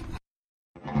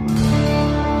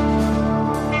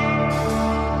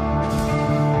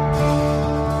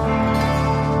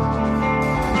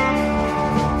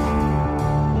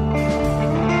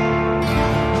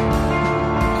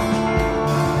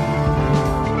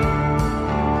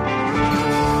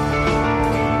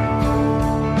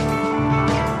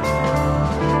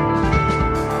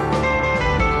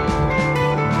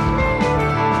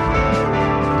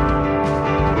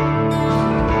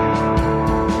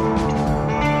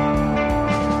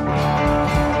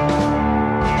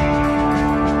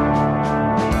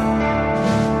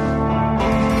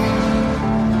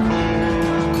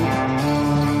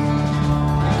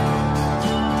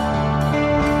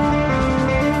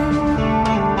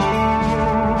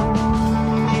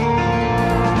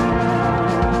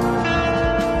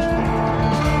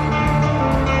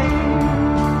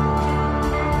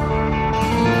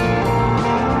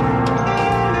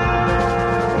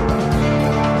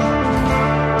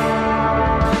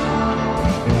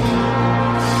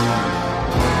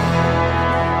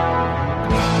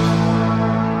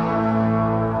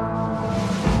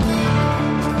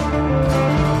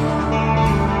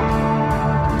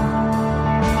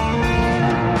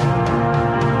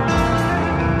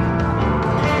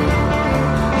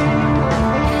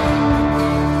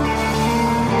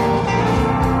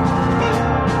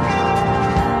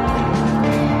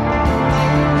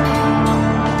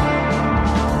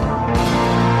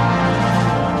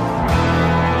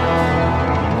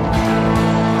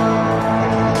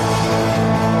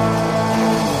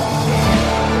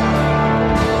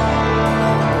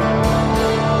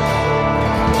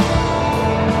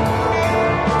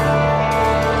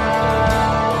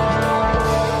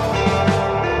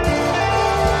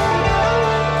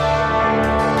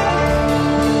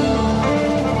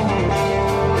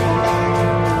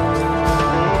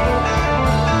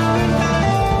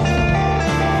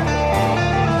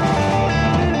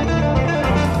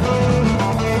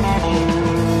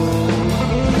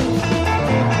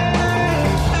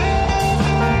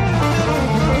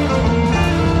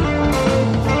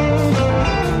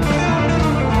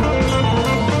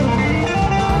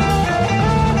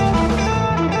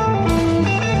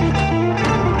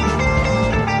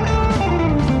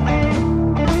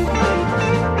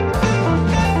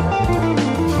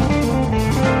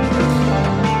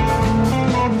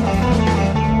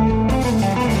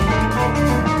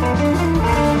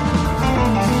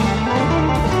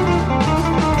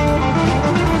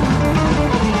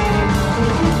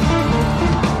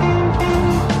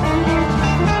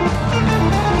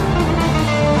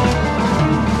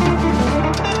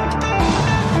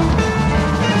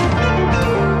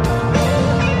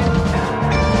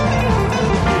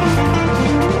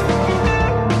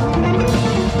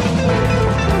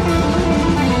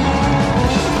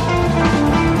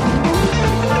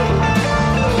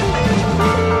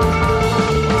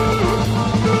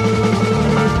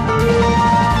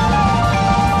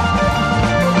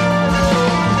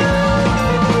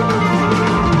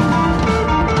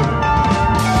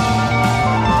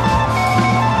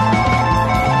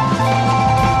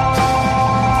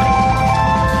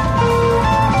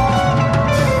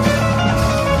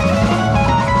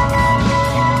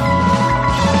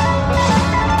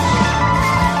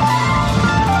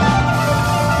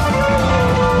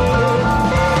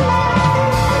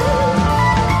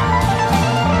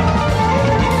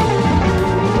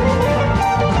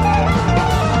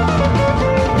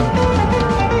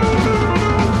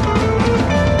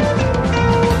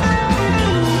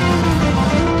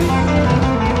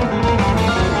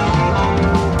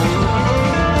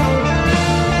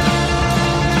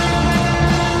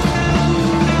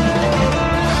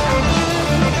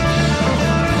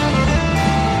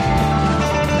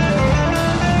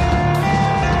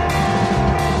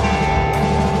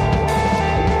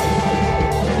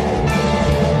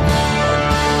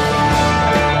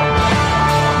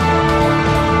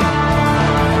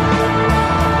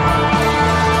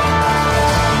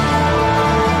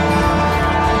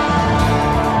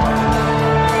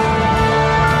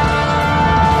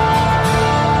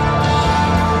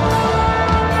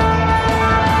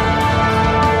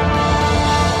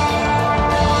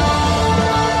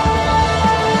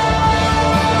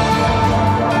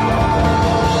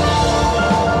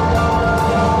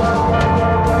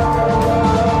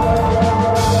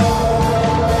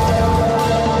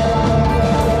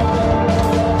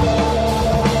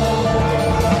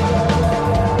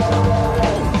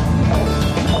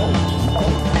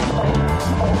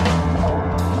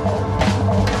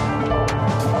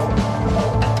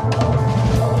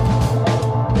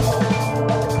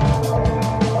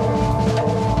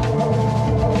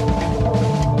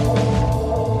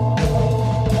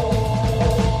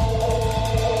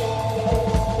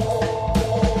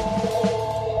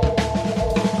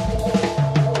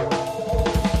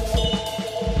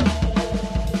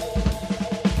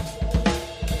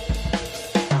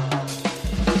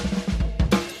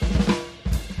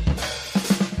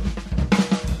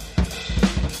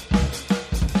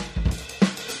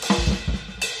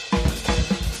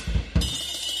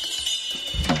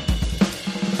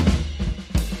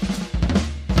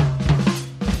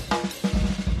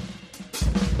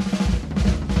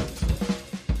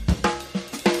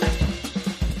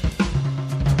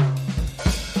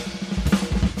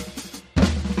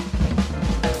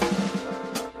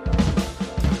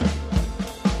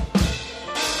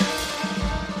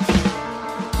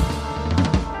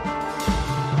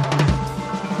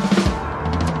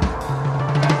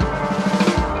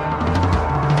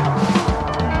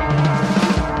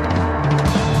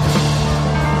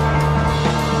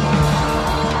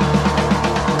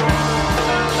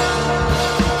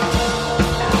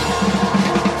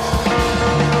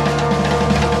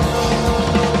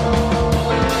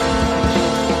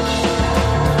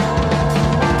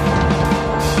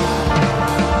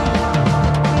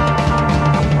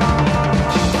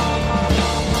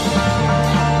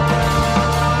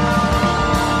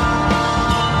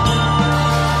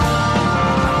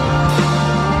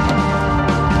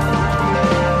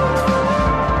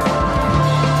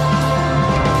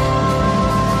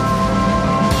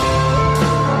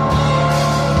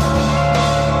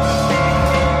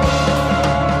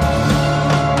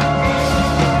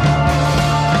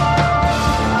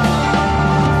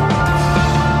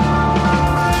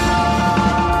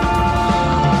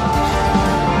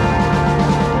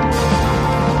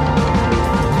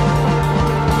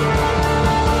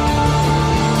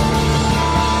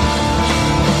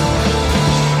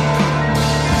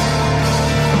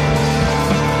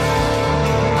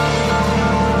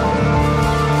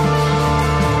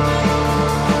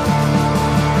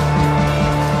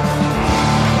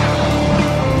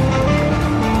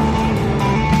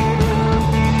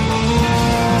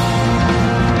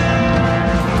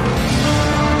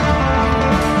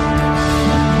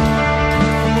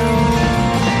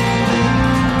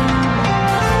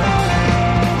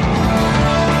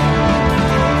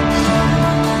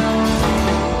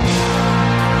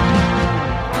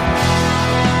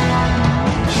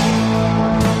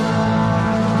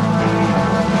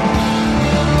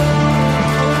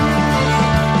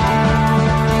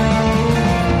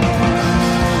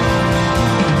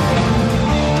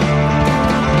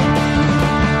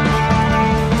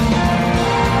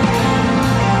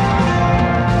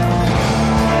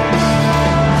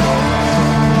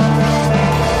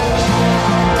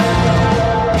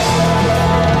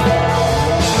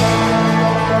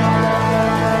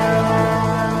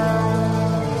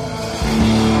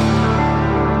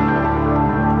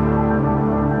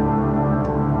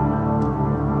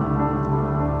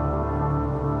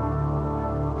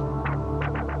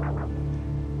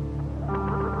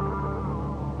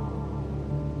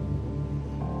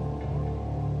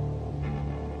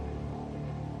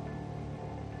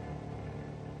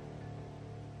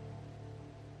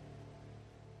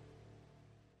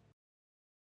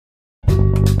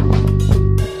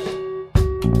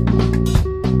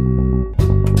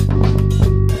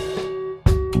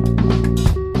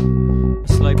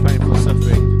 for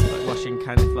suffering, like washing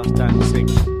candy floss down the sink.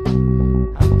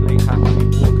 Happily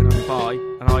walking on by,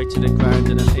 an eye to the ground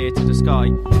and an ear to the sky.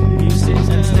 You sit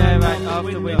and stare out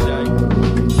of the window.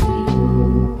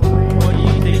 What do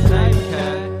you think they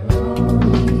care?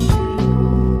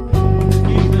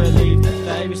 You believe that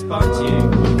they respond to you.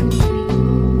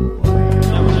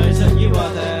 No one knows that you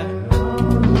are there.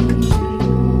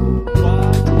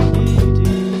 What do you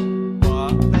do?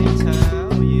 What they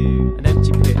tell you? An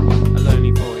empty pit, a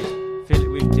lonely void. Fill it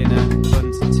with dinner,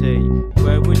 buns and tea.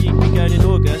 Where will you be going in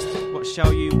August? What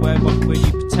shall you wear? What will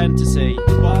you pretend to see?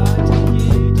 What do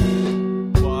you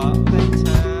do? What they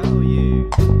tell you?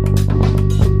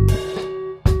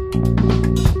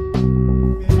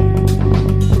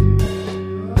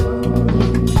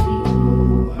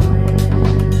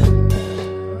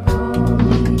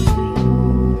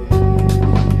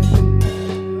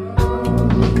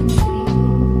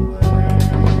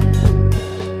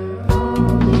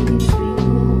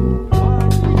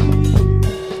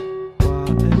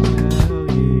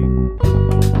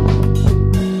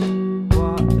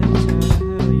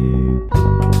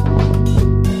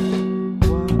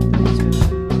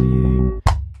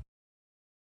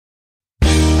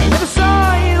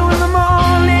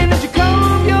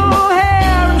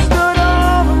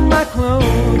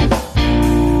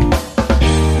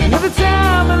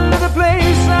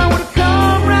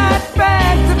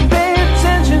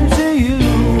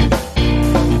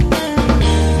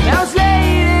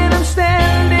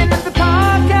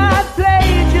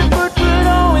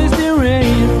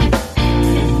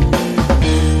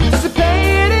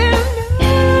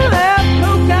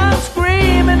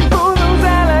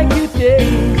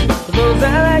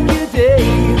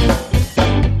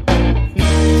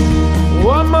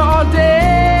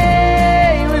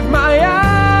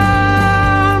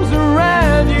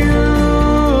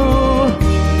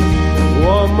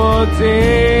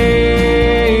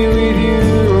 Day with you,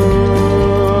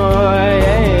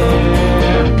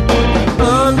 yeah.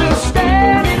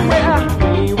 Understanding where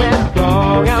we went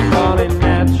wrong, I'm falling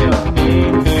at your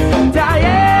feet,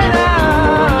 Diana.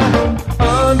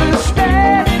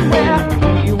 Understanding where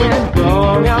we went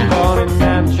wrong,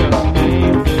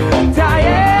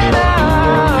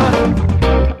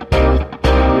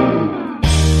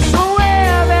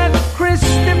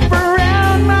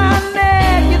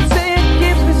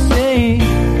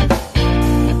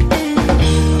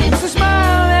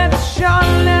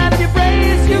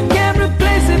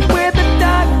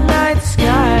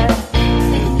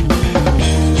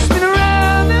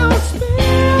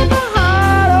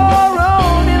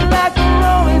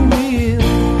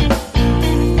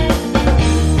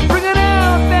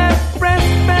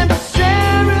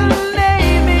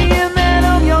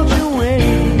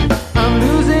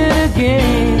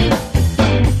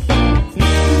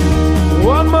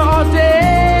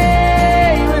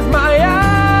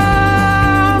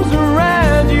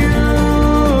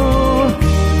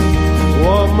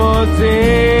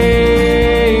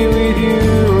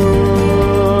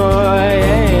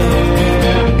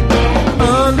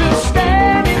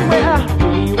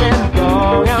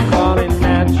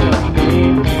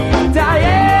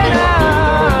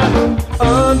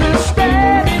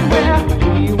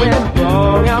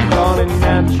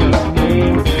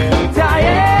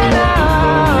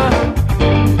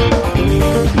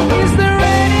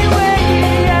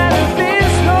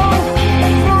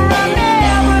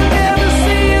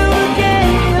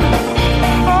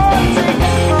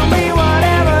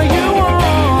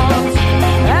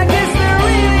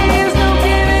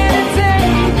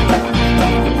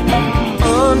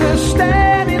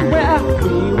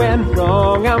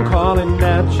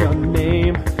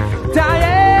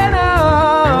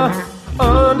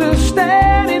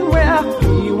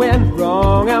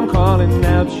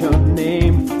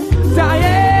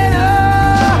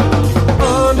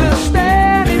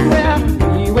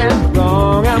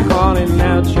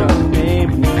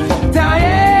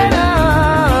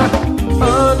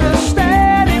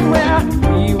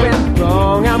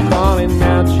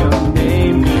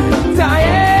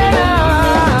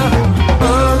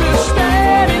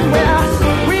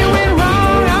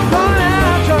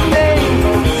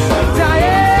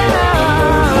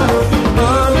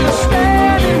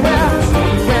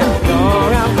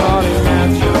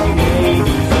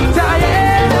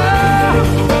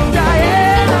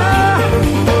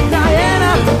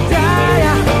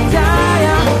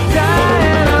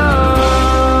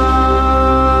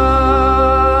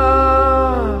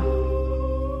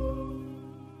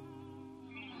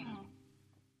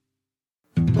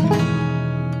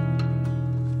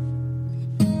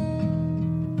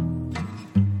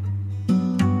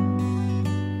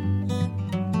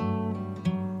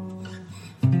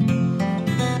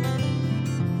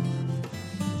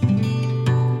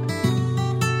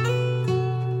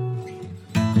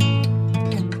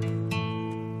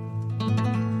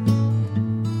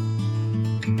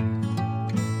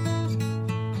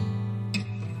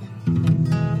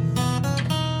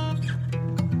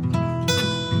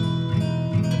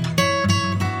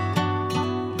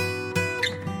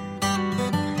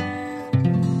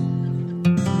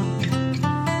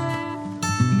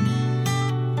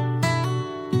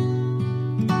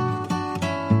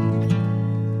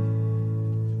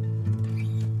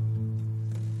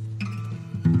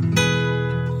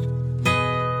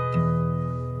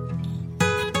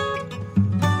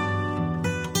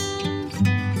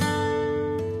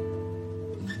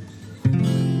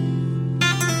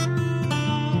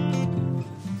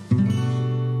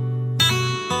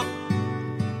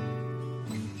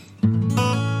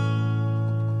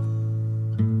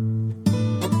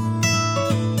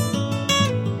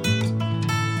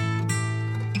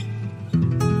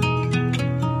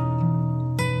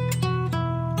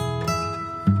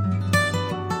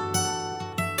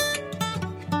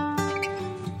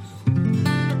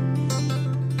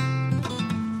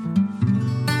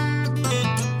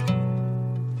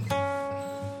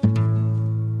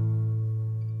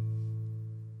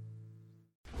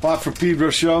 Bought for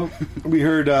Pedro Show. We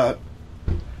heard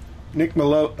Nick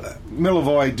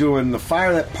Millevoi doing The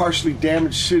Fire That Partially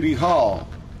Damaged City Hall.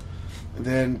 And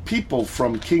then People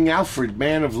from King Alfred,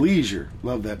 Man of Leisure.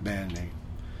 Love that band name.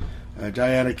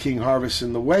 Diana King, Harvest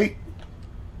in the Wait.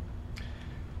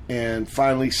 And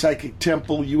finally, Psychic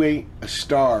Temple, You Ain't a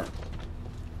Star.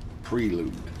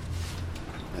 Prelude.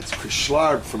 That's Chris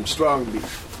Schlard from Strong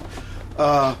Beef.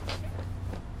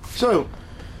 So,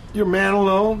 you're man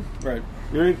alone. Right.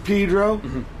 You're in Pedro.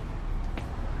 Mm-hmm.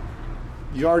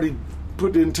 You already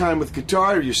put in time with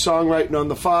guitar. You're songwriting on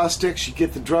the fa sticks. You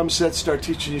get the drum set, start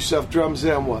teaching yourself drums,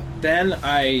 then what? Then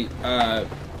I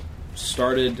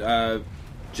started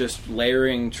just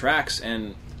layering tracks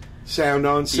and... Sound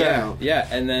on sound. Yeah,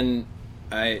 and then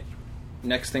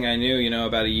next thing I knew,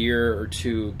 about a year or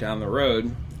two down the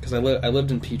road, because I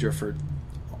lived in Pedro for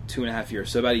 2.5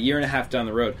 years, so about a year and a half down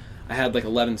the road, I had like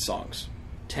 11 songs.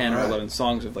 10 or 11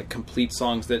 songs of like complete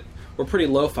songs that were pretty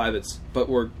lo-fi, but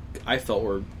I felt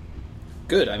were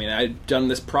good. I mean, I'd done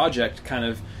this project kind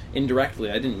of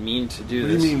indirectly. I didn't mean to do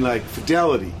this. What do you mean, like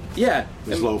Fidelity? Yeah,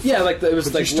 it was lo-fi. Yeah, like it was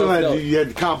but like you still you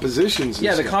had compositions. And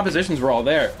yeah, stuff. the compositions were all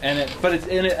there, and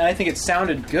I think it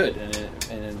sounded good,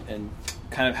 and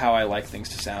kind of how I like things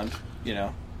to sound,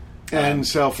 And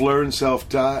self-learned,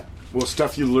 self-taught. Well,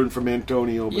 stuff you learned from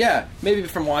Antonio. But yeah, maybe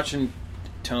from watching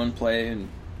Tone play and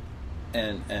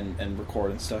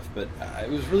record and stuff, but it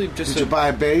was really just. Did you buy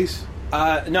a bass?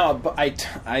 No, but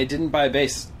I didn't buy a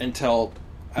bass until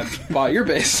I bought your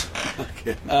bass.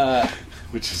 Okay.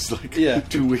 Which is like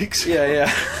 2 weeks. Yeah.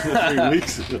 3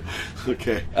 weeks.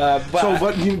 Okay. But so,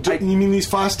 what you mean these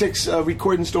Fostix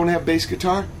recordings don't have bass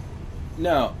guitar?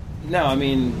 No. I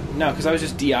mean, no, because I was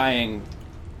just DIing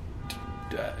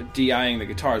the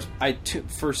guitars.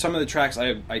 For some of the tracks,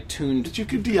 I tuned. But you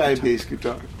could DI a bass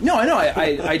guitar. No, I know.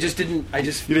 I just didn't. You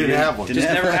didn't have one. Just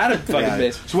never had a fucking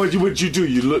bass. So what'd you do?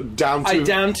 You look down. I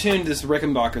down-tuned this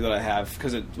Rickenbacker that I have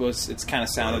because it's kind of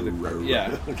sounded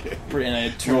okay. And I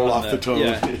turned roll on off the tone.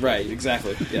 Yeah, right.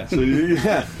 Exactly. Yeah. So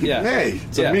yeah. Hey,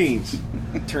 it's a means.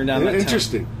 Turn down that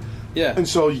interesting. Tone. Yeah. And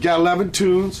so you got 11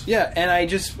 tunes. Yeah, and I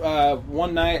just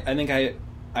one night I think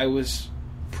I was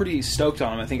pretty stoked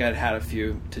on them. I think I'd had a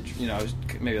few to I was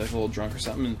maybe like a little drunk or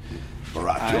something.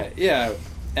 And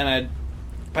and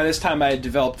by this time I had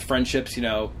developed friendships,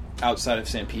 outside of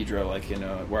San Pedro, like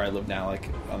where I live now, like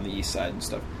on the east side and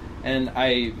stuff. And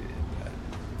I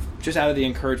just out of the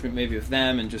encouragement maybe of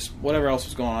them and just whatever else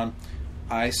was going on,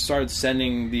 I started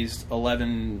sending these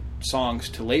 11 songs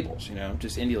to labels,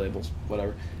 just indie labels,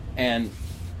 whatever. And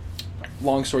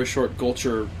long story short,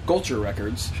 Gulcher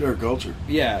Records. Sure, Gulcher.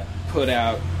 Yeah, put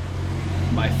out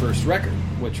my first record,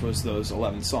 which was those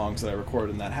 11 songs that I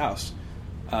recorded in that house,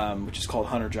 which is called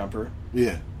Hunter Jumper.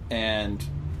 Yeah. And,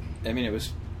 I mean, it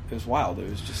was wild. It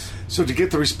was just... So to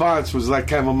get the response was like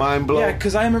kind of a mind blow? Yeah,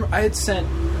 because I remember I had sent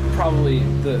probably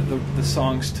the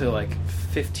songs to like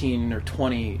 15 or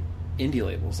 20 indie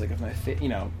labels, like of my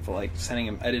for like sending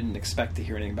them. I didn't expect to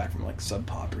hear anything back from like Sub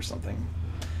Pop or something,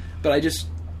 but I just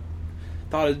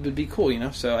thought it would be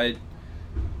cool, So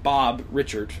Bob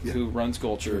Richard, who runs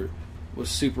Gulcher, was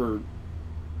super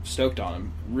stoked on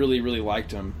him. Really, really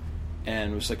liked him,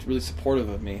 and was like really supportive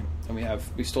of me. And we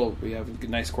have a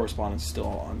nice correspondence still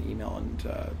on email. And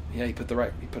he put the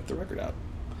record out.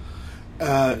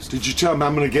 Did you tell him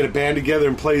I'm going to get a band together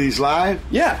and play these live?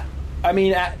 Yeah, I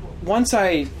mean, once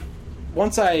the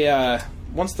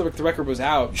record was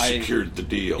out, you secured the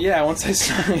deal. Yeah, once I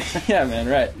signed... Yeah, man,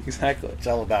 right. Exactly. It's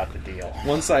all about the deal.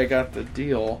 Once I got the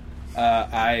deal,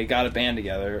 I got a band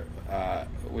together,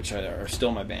 which are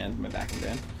still my backing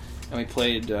band. And we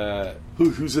played...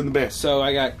 Who's in the band? So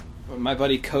I got my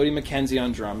buddy Cody McKenzie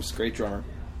on drums, great drummer,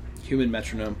 human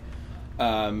metronome,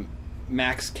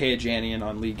 Max Kajanian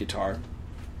on lead guitar,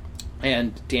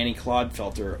 and Danny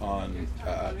Clodfelter on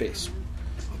bass. Okay.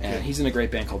 And he's in a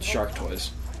great band called Shark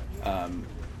Toys.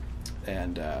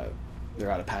 And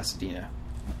they're out of Pasadena,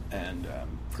 and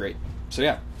great. So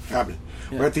yeah.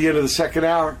 We're at the end of the second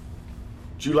hour.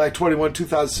 July 21,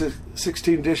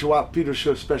 2016 edition Wap Pedro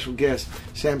Show special guest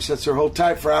Sam Setzer. Hold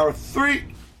tight for hour 3.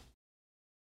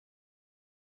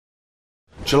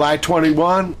 July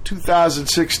 21,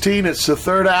 2016. It's the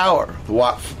third hour. The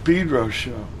Wap Pedro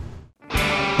Show. She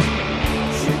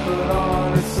put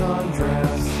on her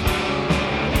sundress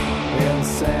in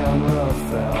San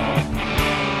Rafael,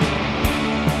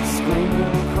 screaming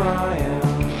and crying,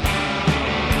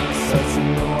 such a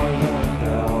northern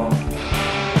belle.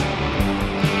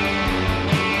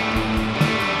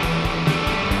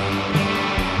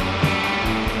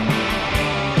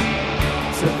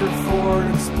 Took her Ford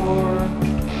Explorer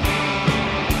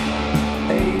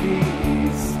 80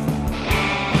 East,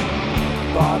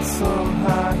 some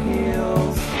high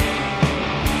heels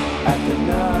at the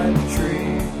nut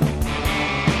tree.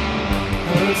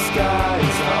 Her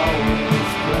sky's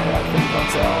always gray. I think I'll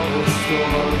tell this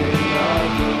story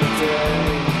another day.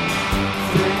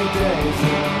 3 days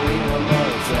in Reno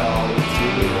Motel with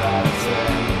 2 rats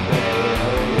and the Bay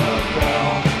Area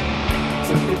Bell.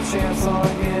 Took a chance on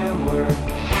a gambler,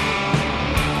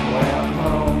 went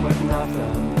home with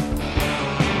nothing.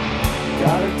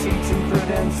 Got her teaching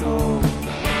credentials,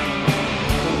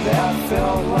 that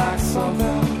felt like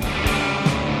something.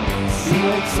 She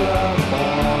wakes up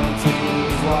on to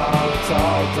blues while a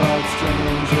tall, dark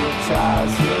stranger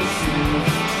ties her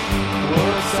shoes.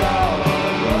 Works out on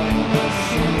a running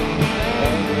machine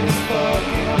and is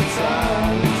fucking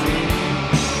trying to dream.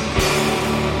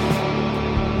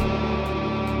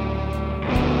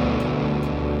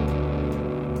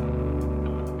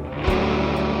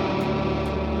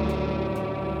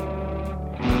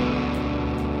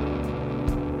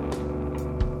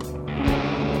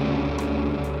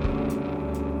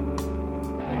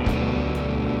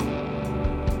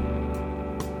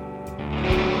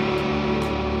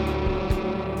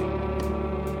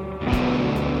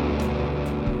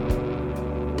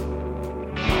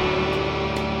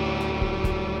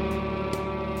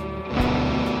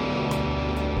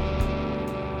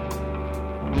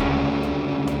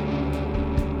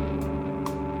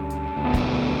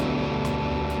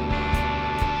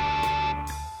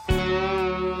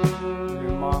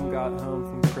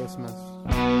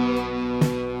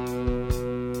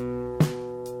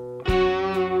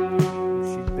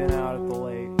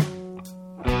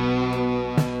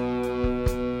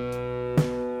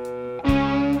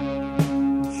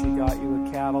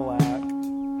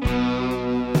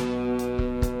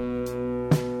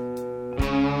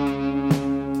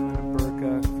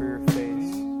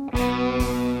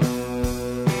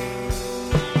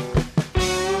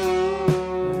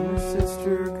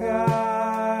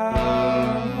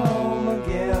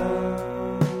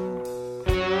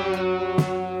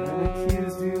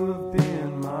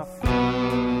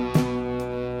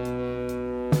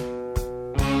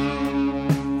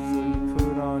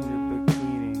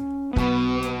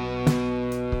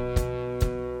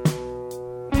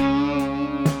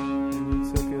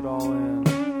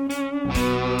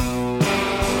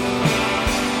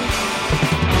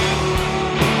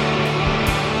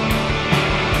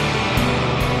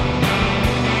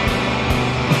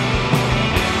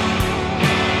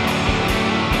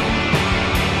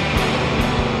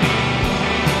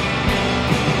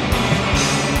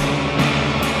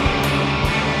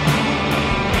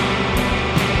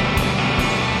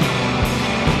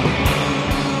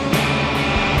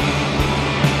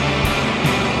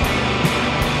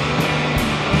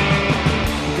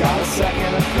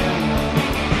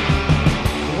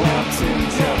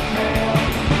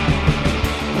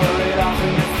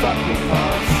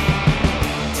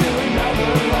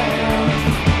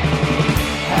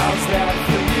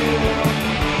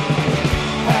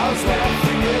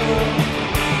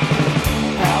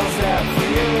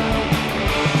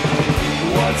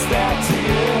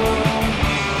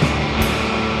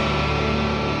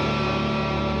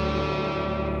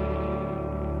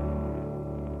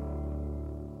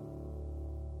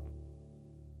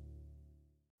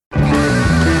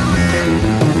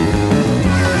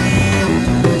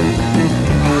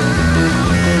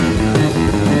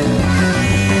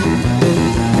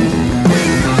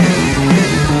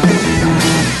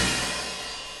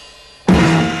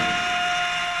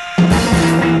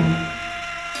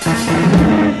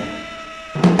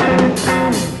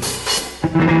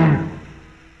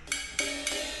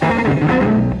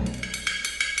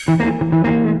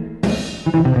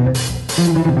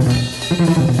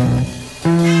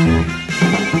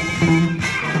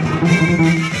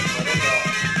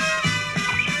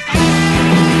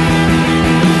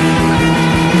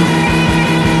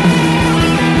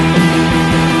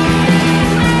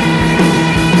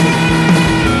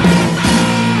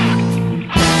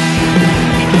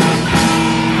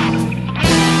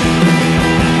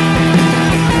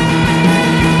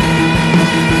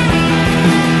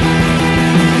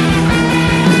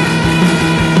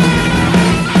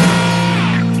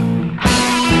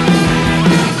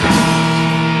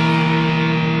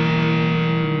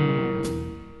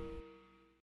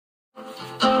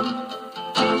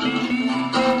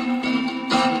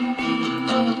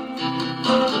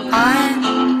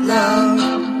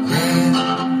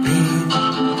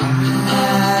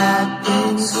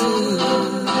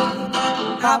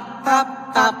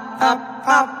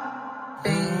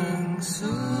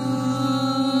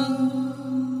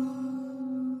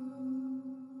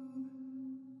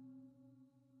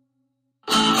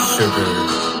 Sugar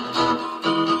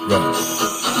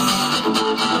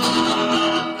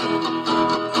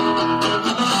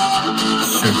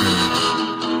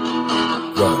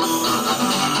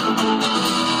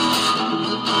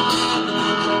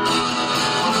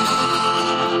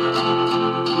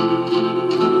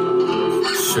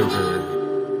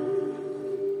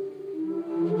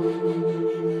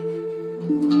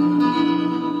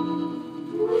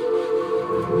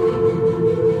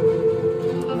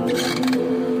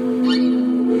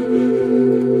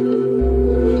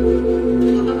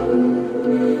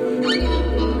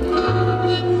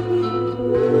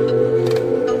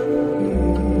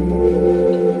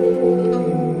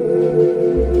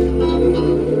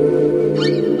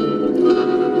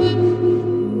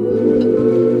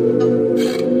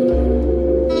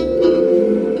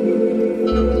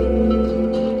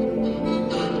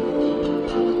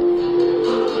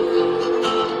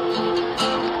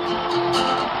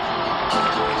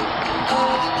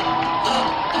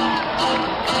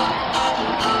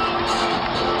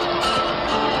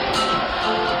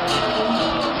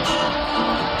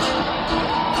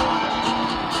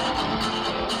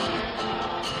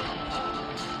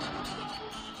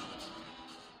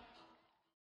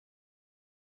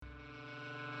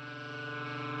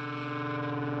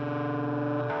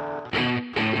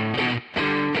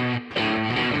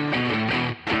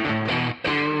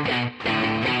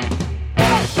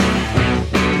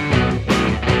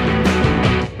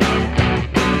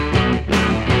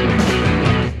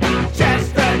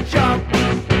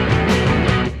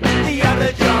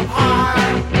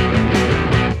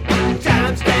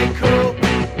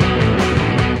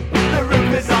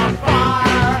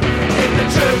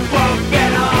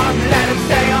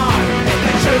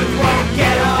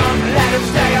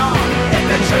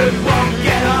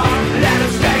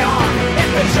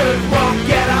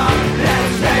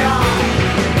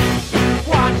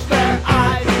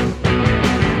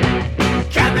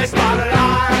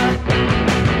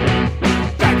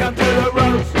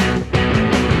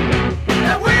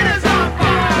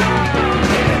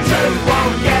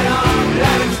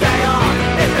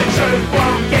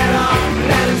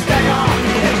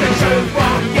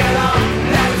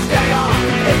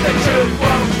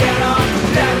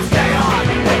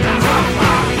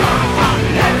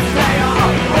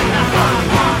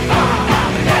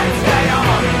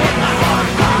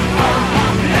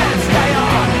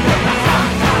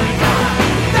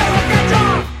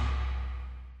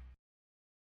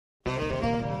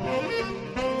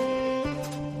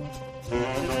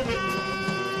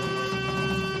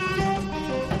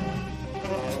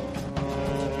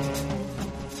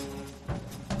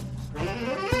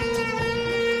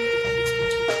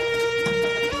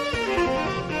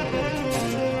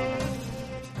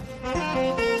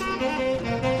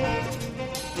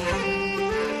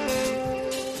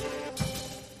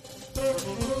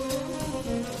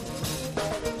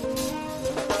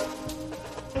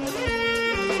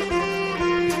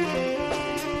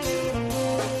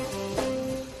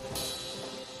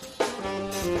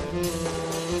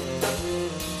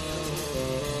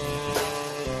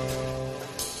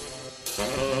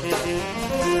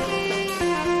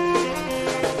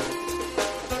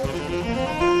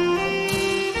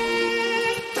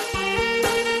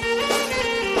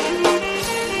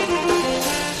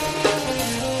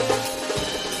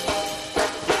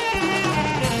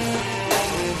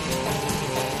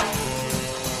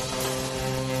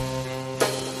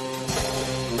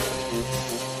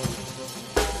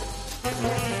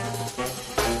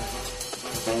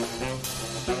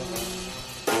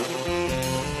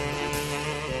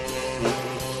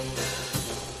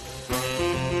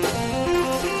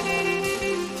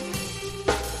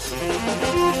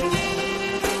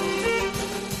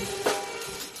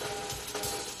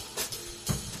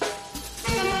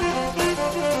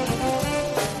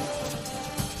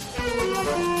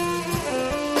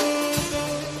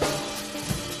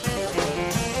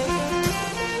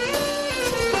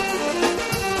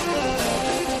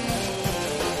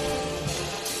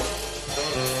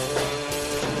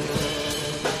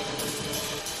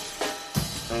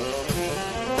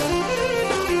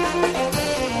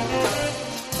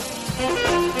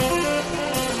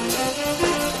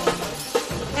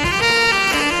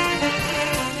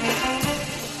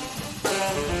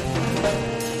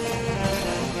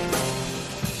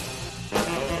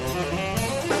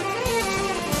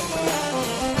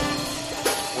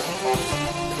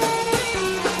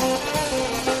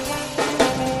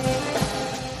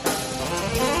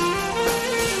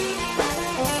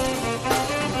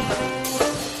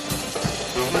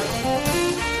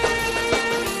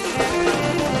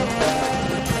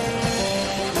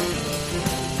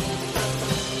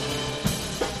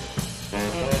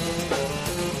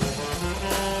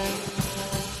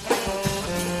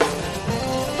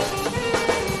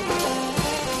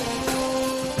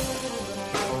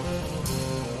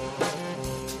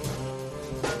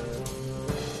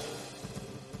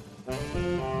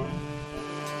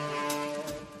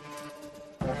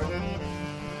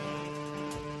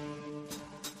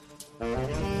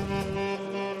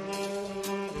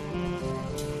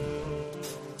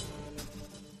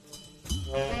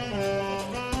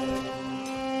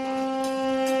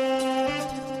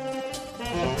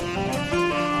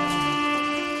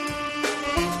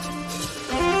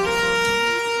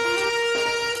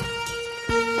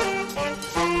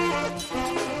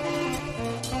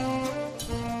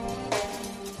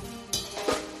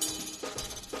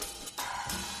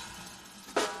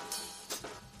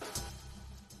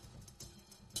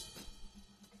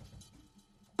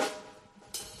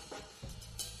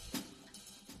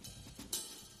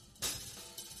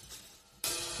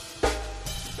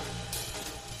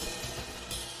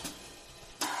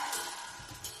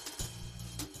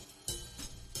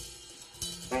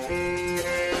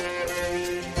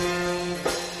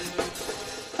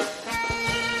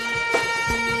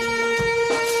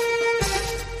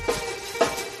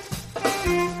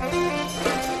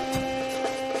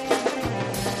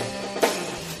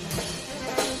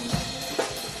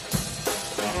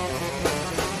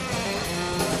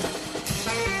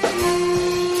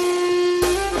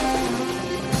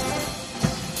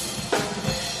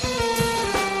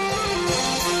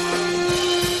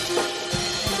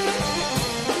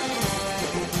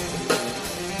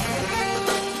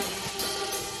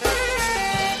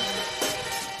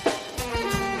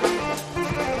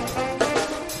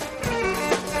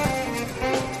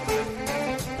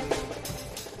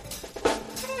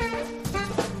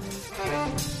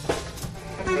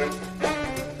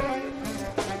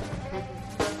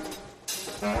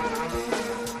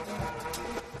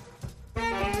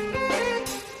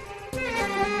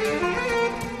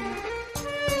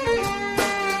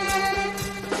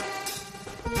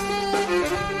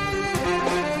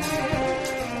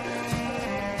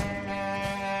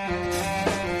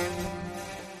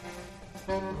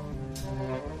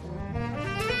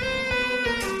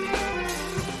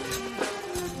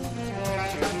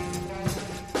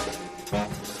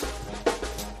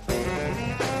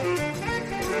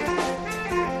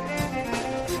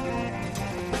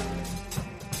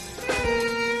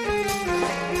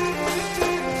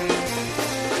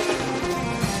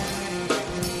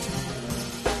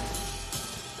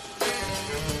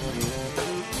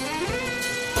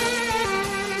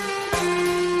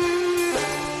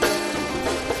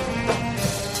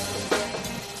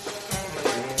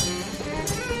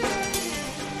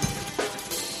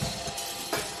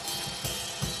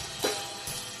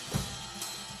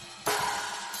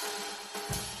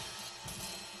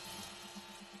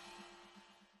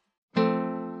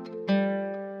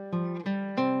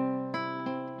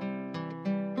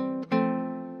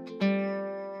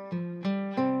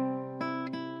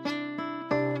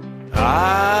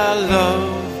I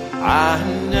love, I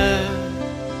know.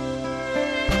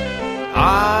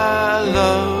 I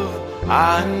love,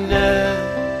 I know.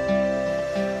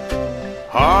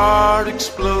 Heart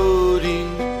exploding,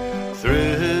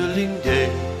 thrilling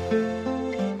day,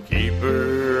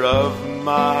 keeper of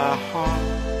my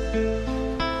heart,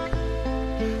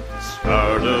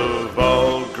 start of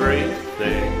all great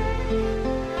things,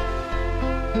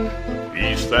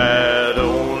 peace that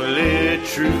only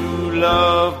true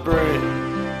love brings.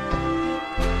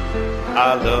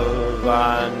 I love,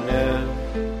 I know.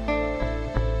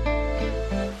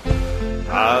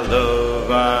 I love,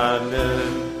 I know.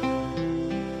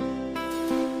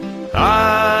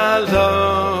 I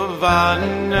love, I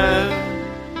know.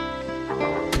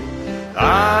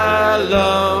 I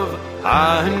love,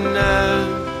 I know.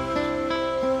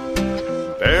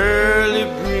 Barely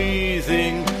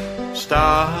breathing,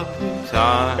 stopping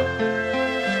time,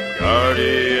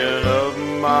 guardian of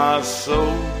my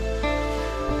soul.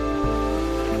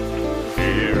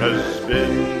 Fear has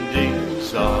been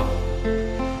dissolved.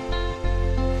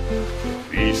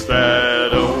 Peace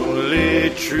that only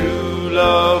true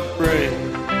love brings.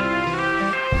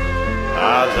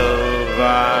 I love,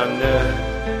 I know.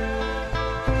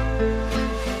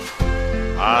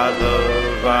 I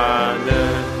love, I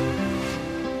know.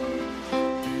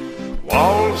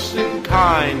 Waltzing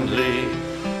kindly,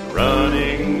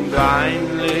 running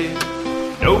blindly,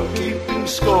 no keeping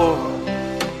score.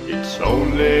 It's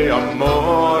only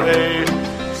amore,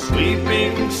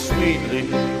 sleeping sweetly,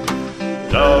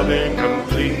 loving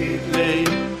completely,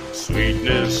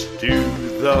 sweetness to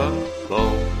the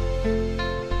bone.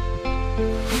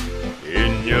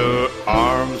 In your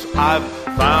arms I've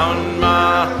found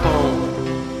my home.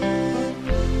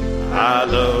 I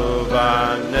love,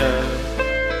 I know.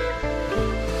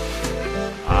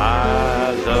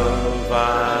 I love,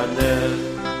 I know.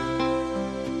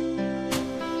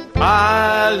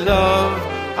 I love,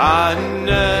 I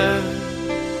know.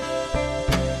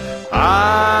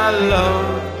 I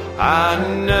love, I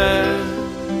know.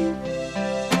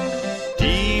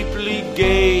 Deeply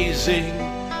gazing,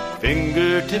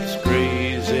 fingertips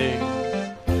grazing,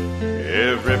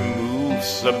 every move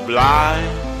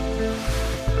sublime.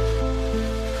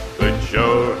 Put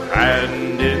your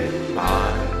hand in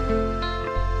mine.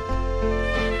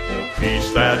 The peace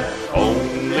that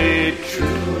only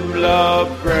true love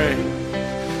brings.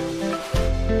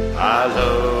 I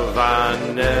love, I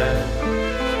know.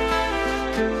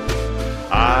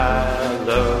 I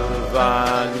love,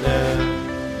 I know.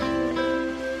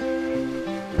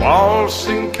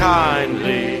 Waltzing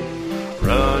kindly,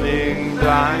 running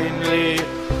blindly,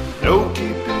 no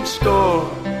keeping score.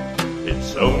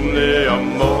 It's only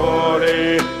amore,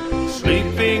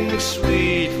 sleeping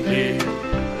sweetly,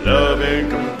 loving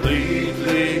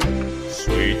completely,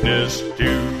 sweetness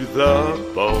to the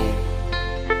bone.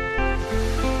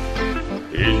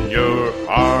 In your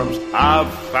arms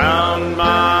I've found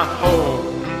my home.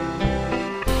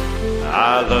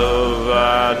 I love,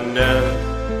 I know.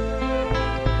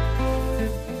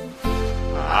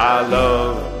 I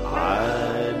love, I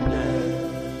know.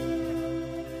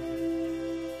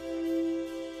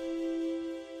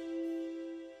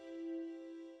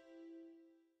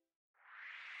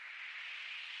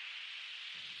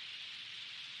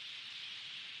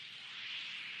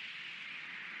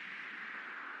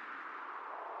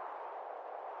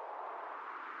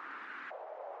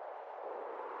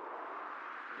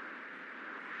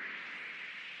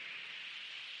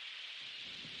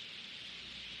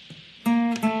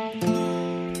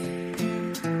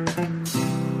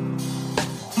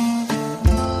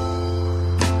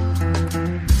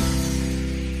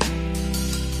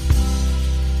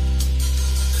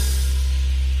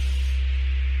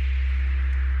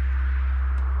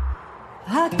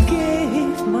 I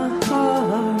gave my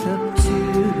heart up to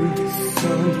the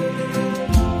sun,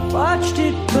 watched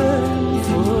it burn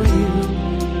for you,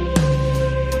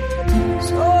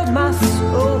 sold my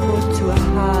soul to a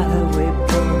highway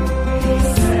pole,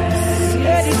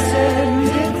 steady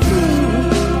sending through.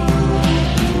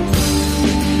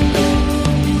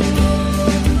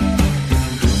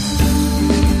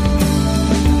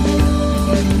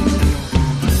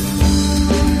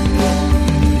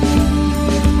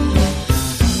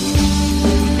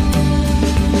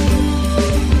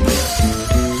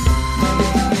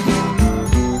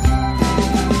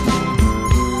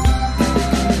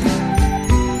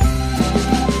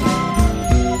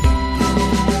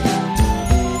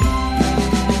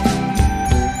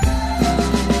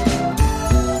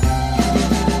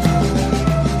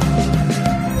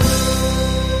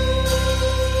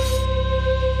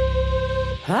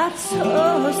 I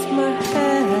tossed my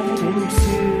head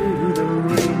into the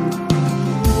ring.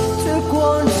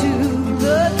 one to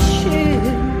the chin,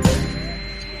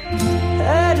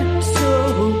 at a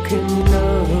token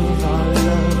of our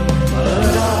love,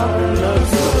 but our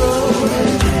love's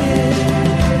growing thin.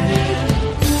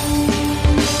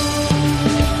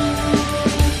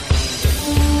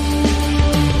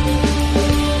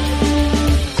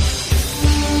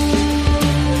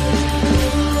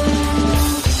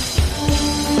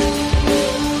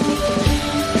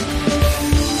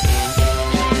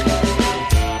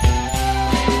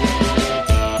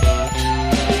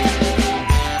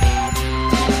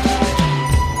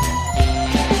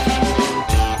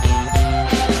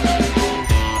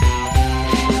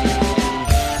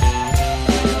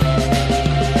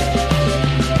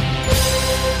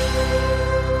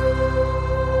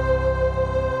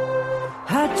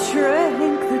 I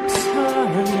drank the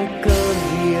tonic of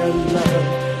your love.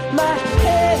 My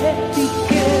head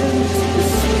began to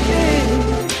spin.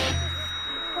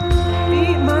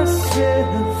 Beat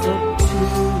myself up to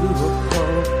a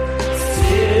pulp.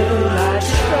 Still I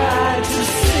tried to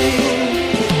sing.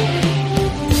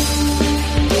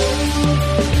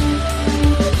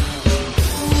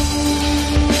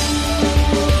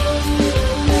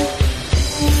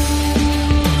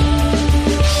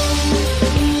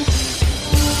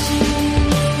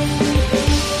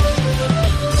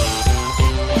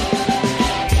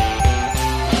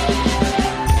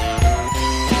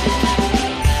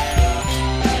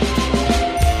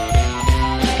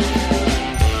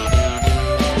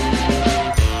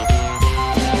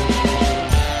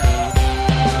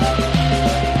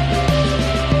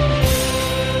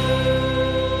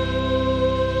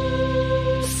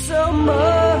 So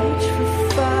much for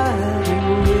fighting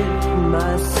with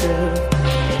myself.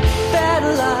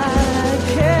 Battle I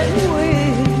can't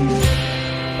win.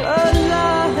 A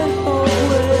light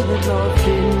went off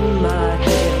in my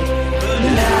head. But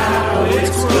now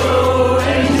it's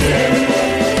growing dim.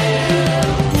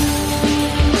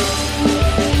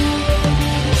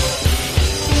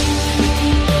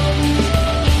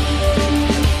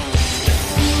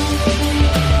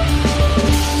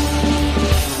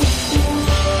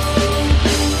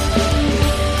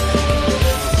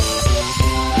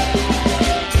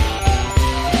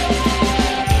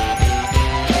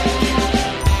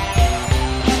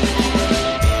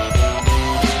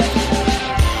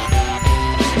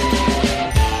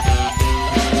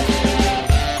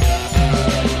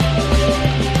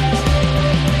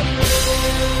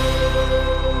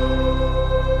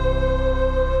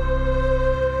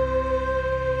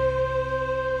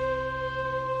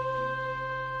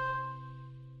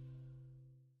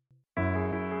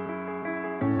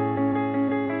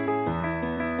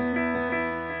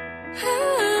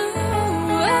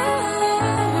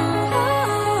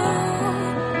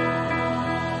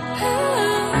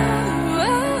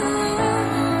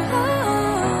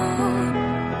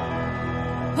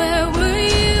 Where were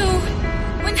you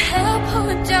when hell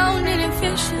poured down in a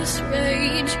vicious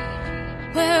rage?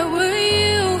 Where were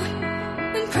you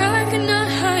when pride could not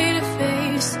hide a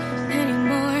face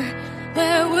anymore?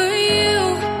 Where were you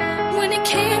when it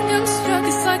came down, struck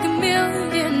us like a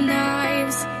million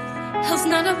knives? Hell's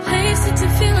not a place to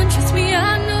feel, and trust me,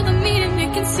 I know the meaning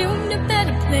it consumed a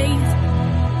better place.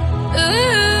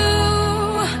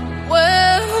 Ooh,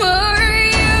 where were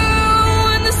you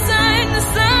when the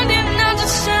sun did not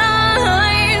just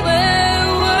shine? Where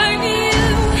were you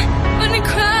when I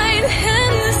cried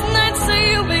endless nights so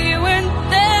you, but you weren't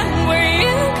there? Were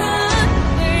you gone?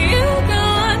 Were you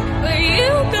gone? Were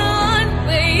you gone?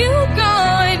 Were you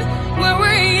gone? Where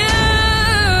were you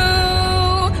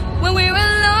when we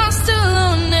were lost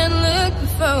alone and looking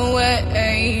for a way?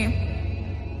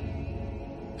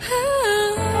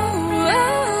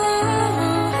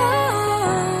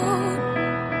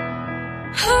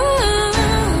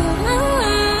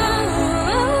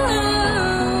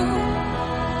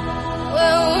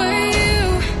 Where were you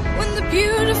when the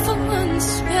beautiful ones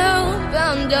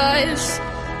spellbound us?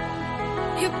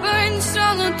 You burned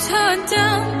strong and torn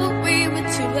down, but we were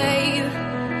too late.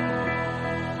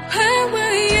 Where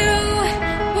were you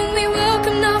when we woke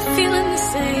up not feeling the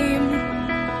same?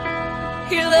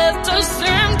 You left us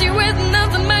empty with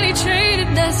nothing, but he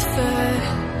traded us for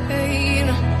pain.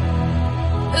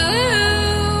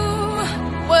 Ooh,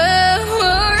 where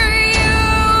were you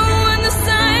when the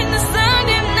sun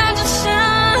did not just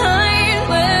shine?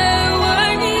 Where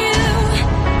were you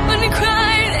when we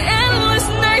cried endless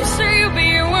nights for you, but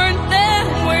you weren't there?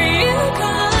 Were you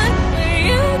gone? Were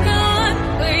you gone?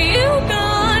 Were you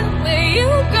gone? Were you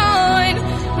gone?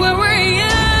 Where were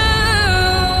you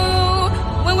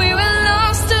when we were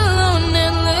lost alone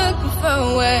and looking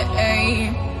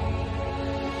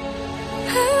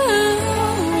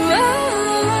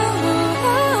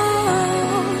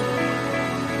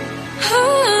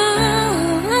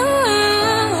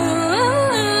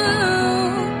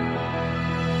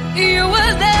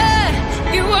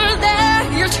You were there,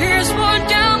 your tears poured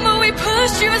down, but we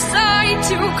pushed you aside,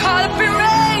 too caught up in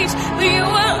rage. But you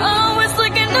were always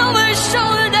looking over his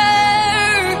shoulder.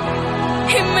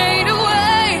 He made a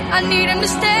way, I need him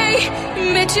to stay.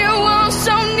 Admit you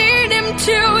also need him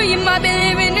too. You might be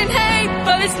living in hate,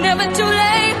 but it's never too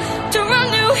late to run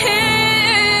to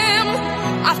him.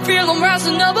 I feel him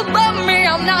rising up above me,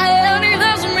 I'm not and he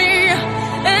loves me,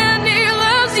 and he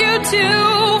loves you too.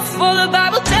 For the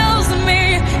Bible tells me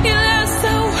he lives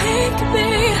so we can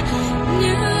be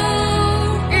new.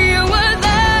 You were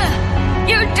there,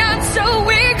 you died so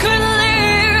we could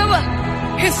live.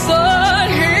 He thought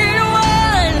he'd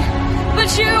won, but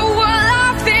you were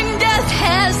laughing. Death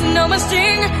has no more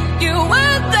sting. You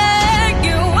were there,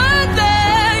 you were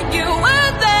there, you were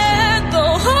there the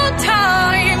whole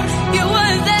time. You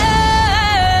were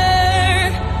there.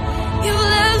 You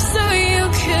lived so you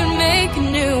could make a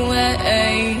new way.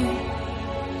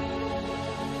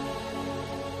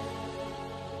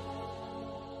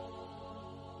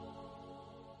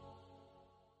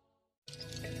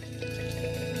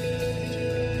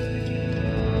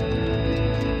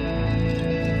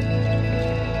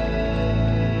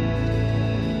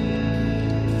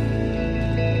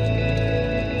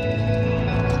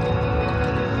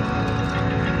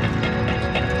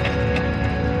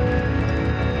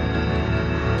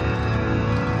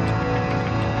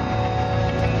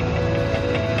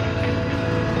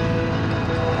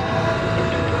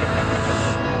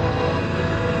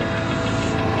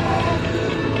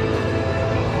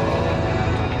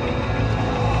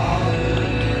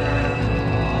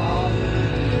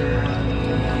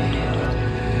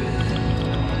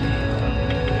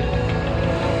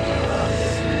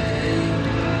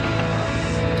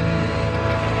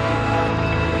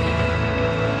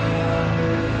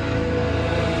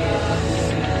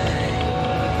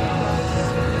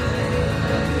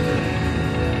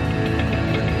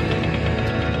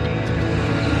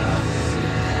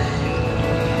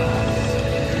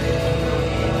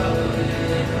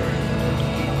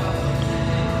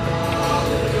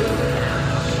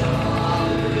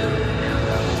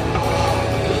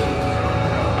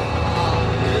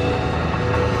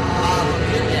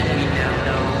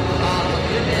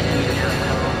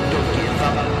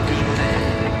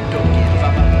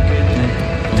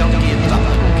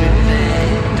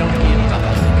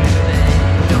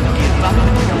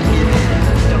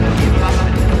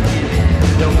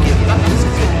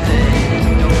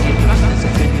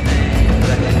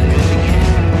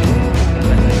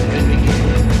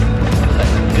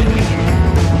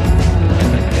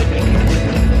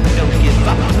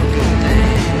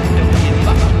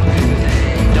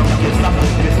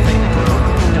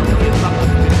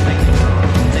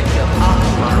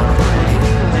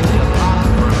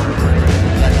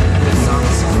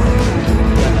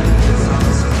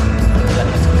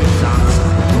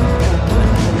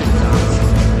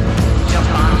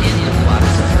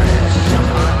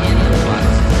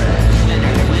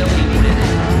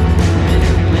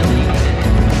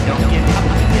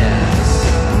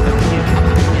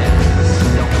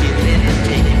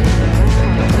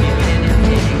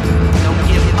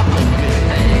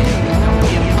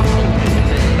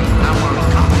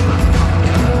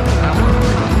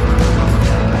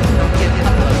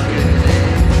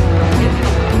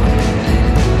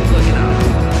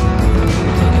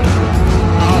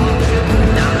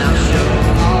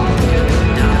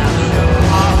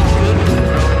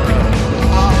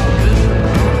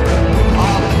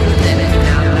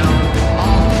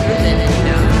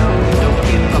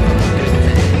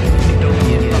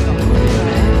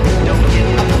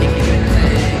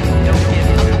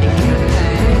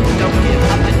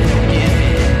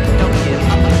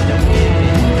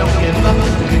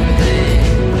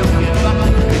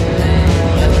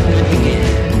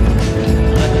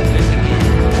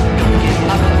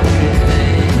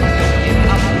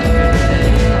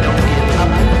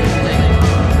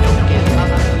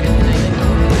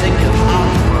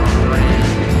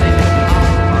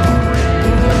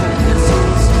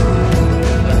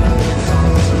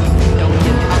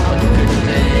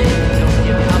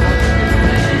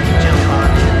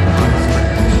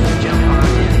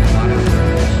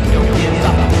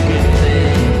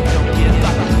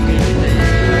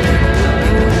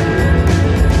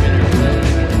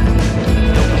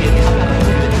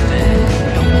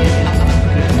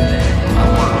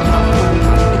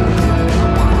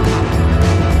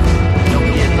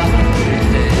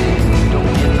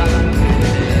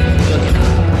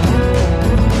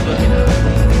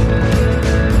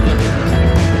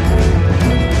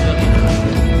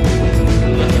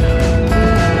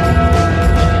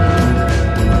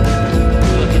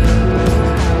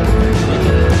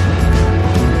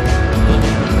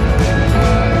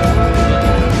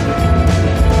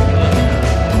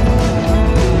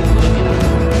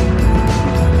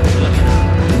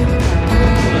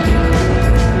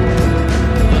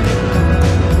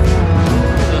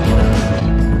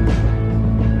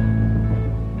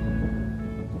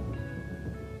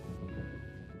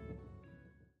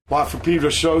 Bought for Pedro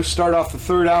Show. Start off the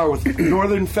third hour with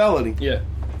Northern Felony. Yeah.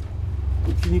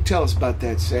 What can you tell us about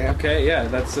that, Sam? Okay, yeah,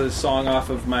 that's a song off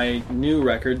of my new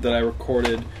record that I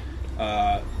recorded,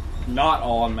 not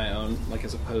all on my own, like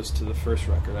as opposed to the first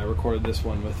record. I recorded this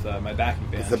one with my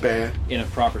backing band. With the band? In a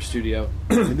proper studio.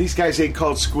 And these guys ain't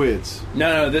called Squids.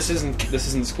 No, this isn't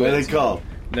Squids. What are they called?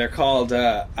 They're called,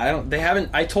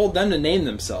 I told them to name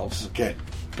themselves. Okay.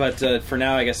 But for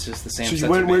now, I guess just the same. So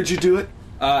where'd you do it?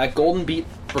 At Golden Beat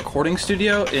Recording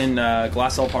Studio in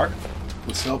Glassell Park.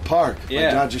 Glassell Park, yeah.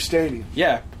 By Dodger Stadium.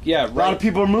 Yeah. Right. A lot of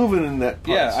people are moving in that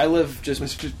part. Yeah, I live just...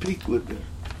 Mr. Peak lived there.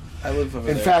 I live over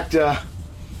in there. fact,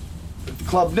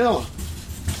 Club Nella.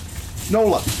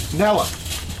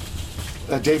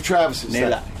 Dave Travis is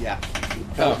Nella, that.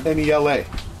 yeah. N-E-L-A.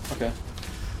 Okay.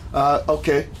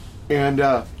 Okay. And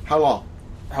how long?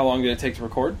 How long did it take to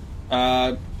record?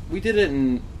 We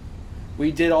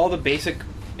did all the basic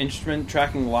instrument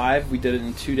tracking live. We did it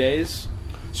in 2 days.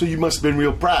 So you must have been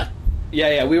real prac.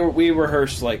 Yeah. We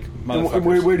rehearsed like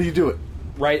motherfuckers. Where do you do it?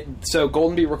 Right. So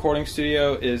Golden Beat Recording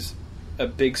Studio is a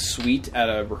big suite at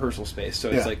a rehearsal space. So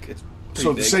it's like it's pretty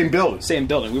so big. the same building. Same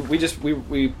building.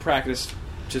 We practiced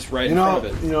just right in front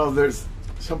of it. You know, there's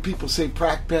some people say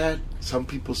prac pad. Some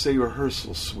people say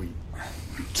rehearsal suite.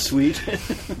 Sweet.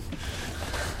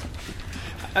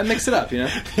 I mix it up, you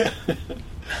know.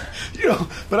 You know,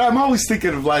 but I'm always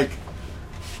thinking of like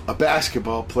a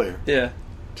basketball player. Yeah.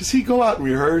 Does he go out and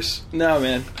rehearse? No,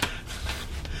 man.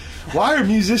 Why are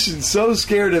musicians so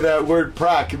scared of that word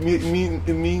prac? It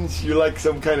means you're like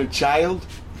some kind of child?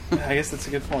 I guess that's a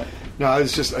good point. No, I'm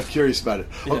curious about it.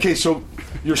 Yeah. Okay, so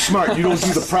you're smart. You don't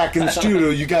do the prac in the studio.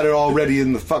 You got it already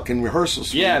in the fucking rehearsal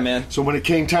suite. Yeah, man. So when it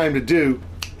came time to do...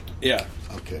 Yeah.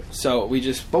 Okay. So we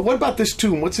just... But what about this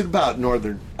tune? What's it about,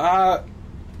 Northern?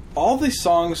 All these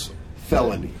songs...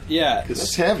 Felony. Yeah. Because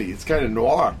it's heavy. It's kind of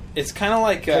noir. It's kind of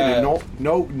like... no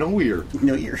ear.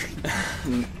 No ear.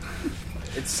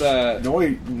 It's... No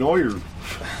ear.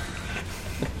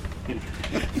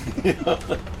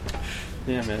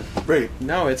 Yeah, man. Right.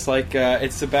 No, it's like...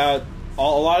 it's about... a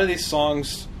lot of these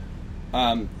songs...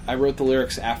 I wrote the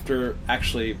lyrics after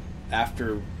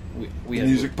we had...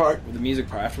 music part? The music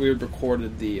part. After we had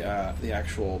recorded the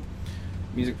actual...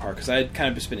 music part, because I had kind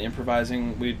of just been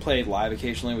improvising. We'd play live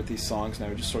occasionally with these songs, and I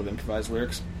would just sort of improvise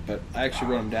lyrics, but I actually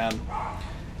wrote them down.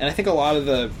 And I think a lot of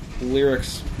the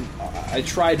lyrics, I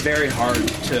tried very hard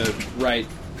to write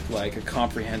like a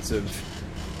comprehensive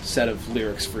set of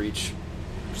lyrics for each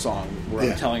song where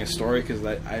I'm telling a story, because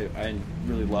I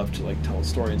really love to like tell a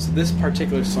story. And so this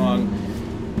particular song,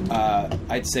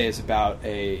 I'd say, is about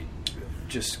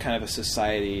just kind of a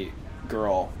society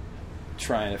girl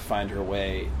trying to find her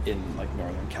way in like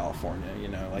Northern California, you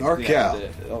know, like NorCal.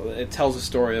 It tells a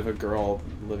story of a girl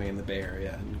living in the Bay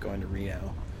Area and going to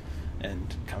Reno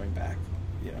and coming back,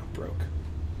 you know, broke.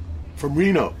 From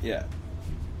Reno? Yeah.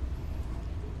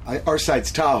 Our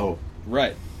side's Tahoe.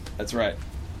 Right. That's right.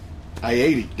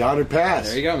 I-80, Donner Pass.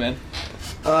 There you go, man.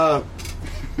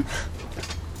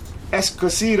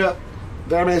 Esquecida,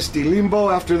 vermes,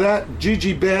 limbo. After that,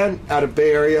 Gigi Band out of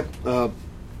Bay Area,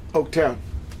 Oaktown.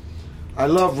 I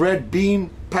Love Red Bean,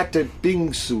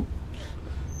 patbingsu.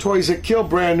 Toys That Kill,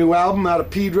 brand new album out of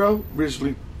Pedro,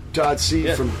 originally Todd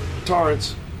C. from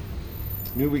Torrance.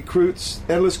 New Recruits,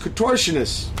 Endless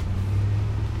Contortionists.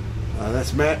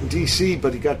 That's Matt in D.C.,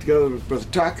 but he got together with Brother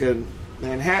Taka in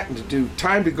Manhattan to do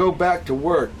Time to Go Back to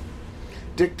Work.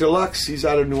 Dick Deluxe, he's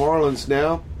out of New Orleans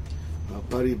now.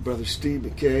 Buddy, Brother Steve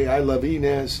McKay. I Love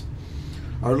Inez.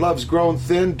 Our Love's Grown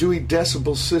Thin, Duo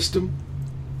Decibel System.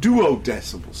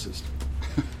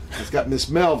 It's got Miss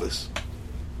Melvis.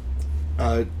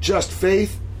 Just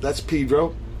Faith, that's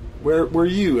Pedro. Where were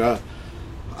you?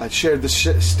 I shared the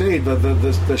stage,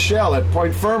 the shell at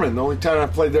Point Furman, the only time I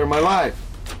played there in my life.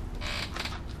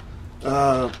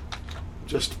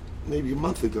 Just maybe a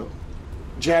month ago.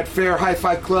 Jad Fair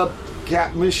Hi-Fi Club,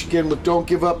 Gap, Michigan with Don't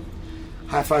Give Up.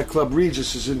 Hi-Fi Club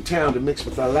Regis is in town to mix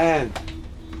with Alain.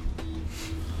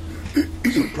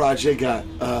 Some project got...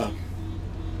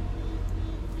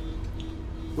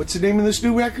 what's the name of this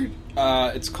new record?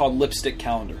 It's called Lipstick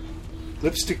Calendar.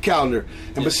 Lipstick Calendar.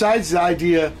 And besides the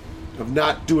idea of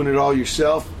not doing it all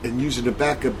yourself and using a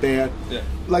backup band,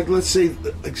 like let's say,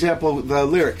 example, the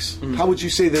lyrics. Mm-hmm. How would you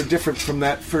say they're different from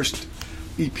that first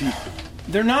EP?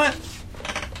 They're not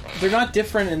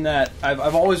different in that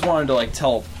I've always wanted to like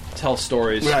tell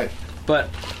stories. Right. But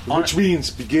which means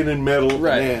beginning, middle,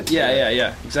 right. and end.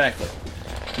 Yeah, exactly.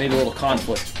 Maybe a little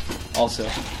conflict also.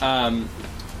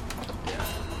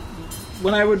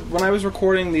 When I was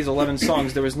recording these 11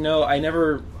 songs, there was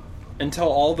until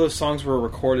all those songs were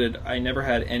recorded, I never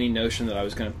had any notion that I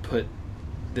was going to put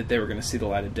that they were going to see the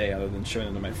light of day other than showing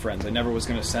them to my friends. I never was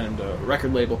going to send them to a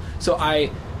record label. So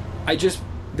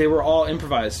they were all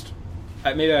improvised.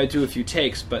 Maybe I'd do a few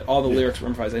takes, but all the lyrics were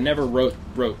improvised. I never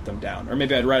wrote them down. Or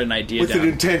maybe I'd write an idea with down. With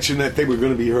an intention that they were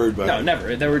going to be heard by No,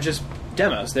 never. They were just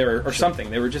demos. Or something.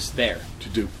 They were just there. To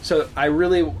do. So I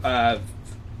really... the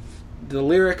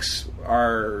lyrics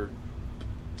are...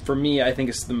 For me, I think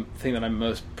it's the thing that I'm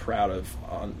most proud of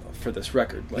for this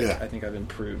record. I think I've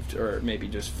improved, or maybe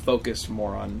just focused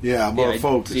more on more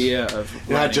focused. Idea of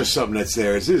not just something that's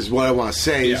there. This is what I want to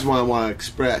say. This is what I want to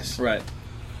express. Right.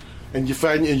 And you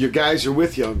find your guys are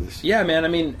with you on this. Yeah, man. I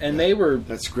mean, and they were...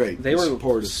 That's great. They were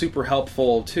supportive. Super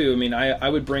helpful, too. I mean, I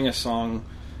would bring a song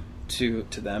to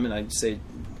them, and I'd say,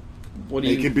 "What do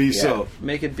you... Make it be so.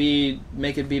 Make it be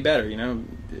better, you know?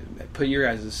 Put your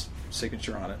guys'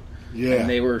 signature on it." Yeah. And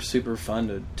they were super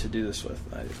fun to do this with.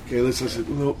 Okay, let's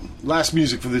listen. Last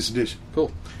music for this edition.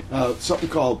 Cool. Something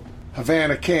called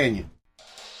Havana Canyon.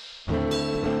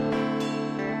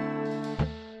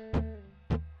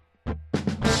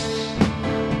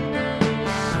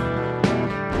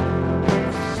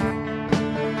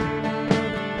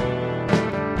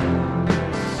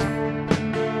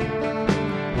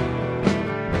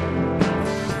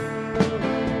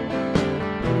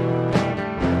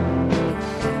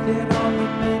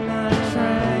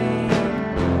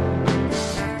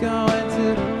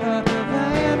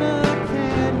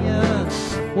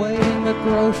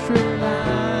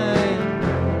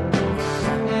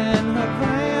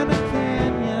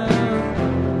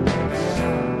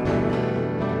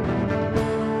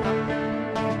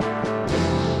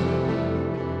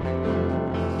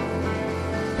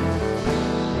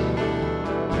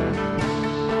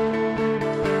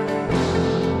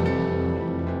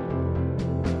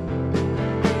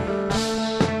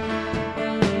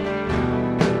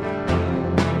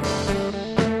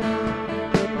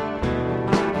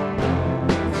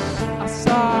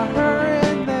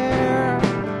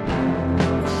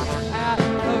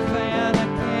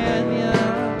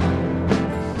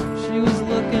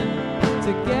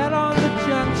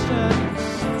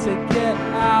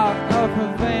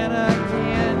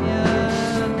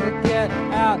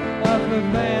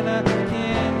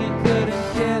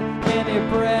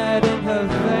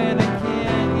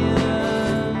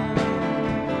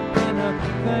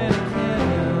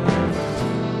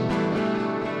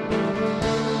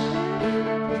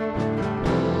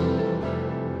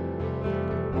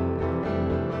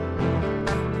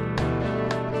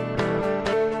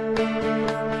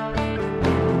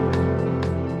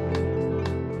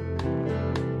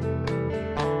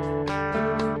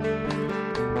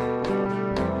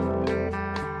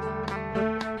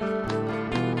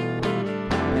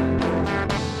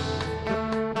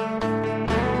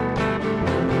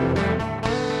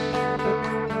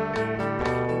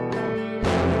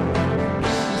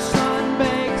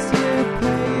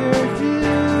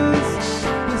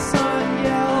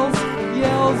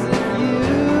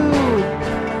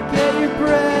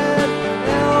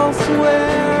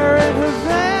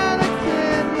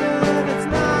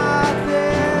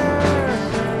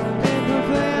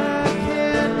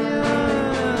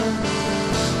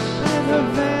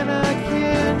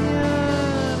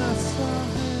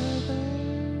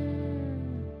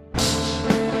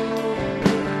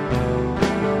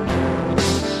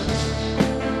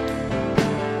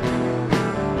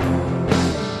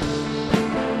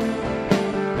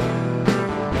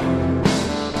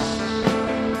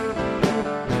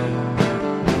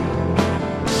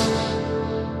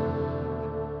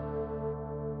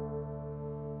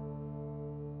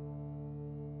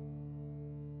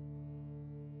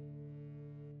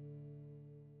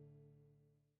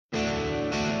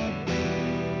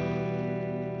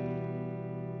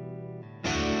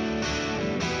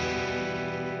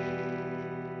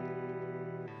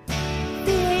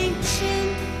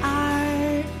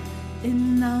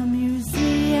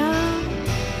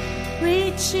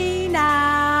 reaching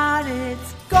out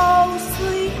its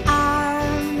ghostly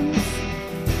arms,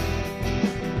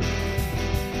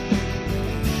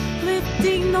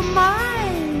 lifting the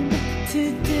mind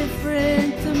to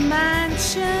different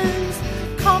dimensions,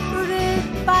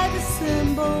 comforted by the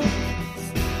symbols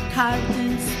carved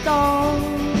in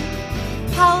stone,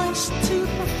 polished to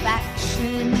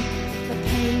perfection. The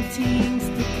paintings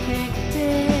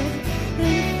depicted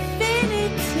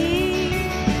infinity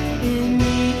in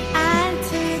the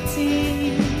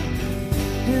entity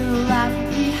who left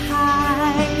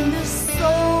behind the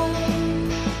soul,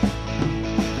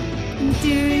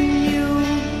 endearing you,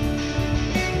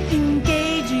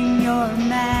 engaging your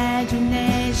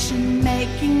imagination,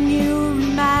 making you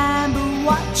remember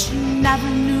what you never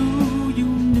knew you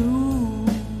knew.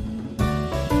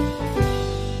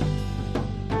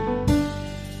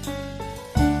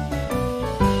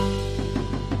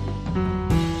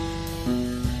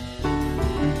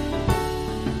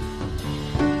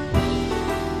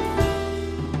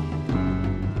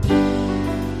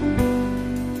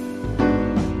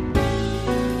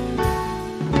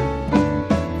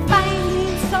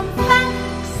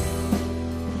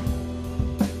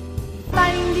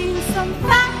 some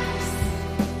facts.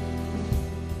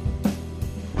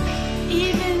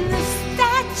 Even the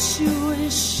statue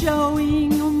is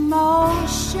showing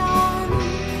emotion,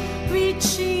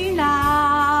 reaching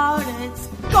out its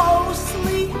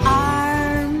ghostly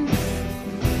arms,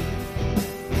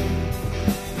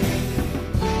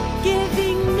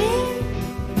 giving me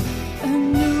a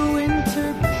new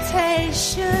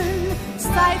interpretation,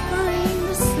 ciphering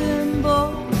the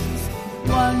symbols,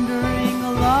 wandering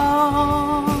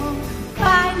along,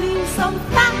 finding some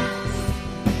facts.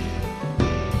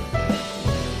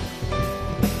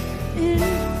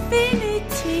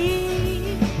 Infinity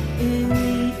in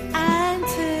the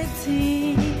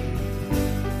entity.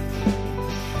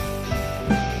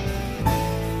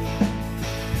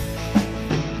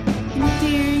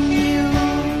 Endearing you,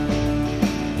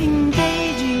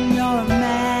 engaging your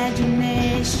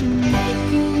imagination,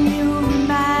 making you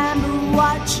remember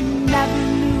what you never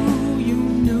knew you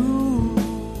knew.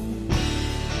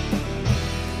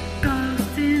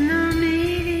 Ghost in the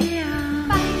medium,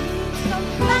 finding some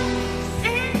facts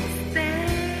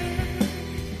instead,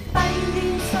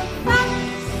 finding some facts.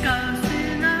 Ghost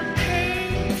in a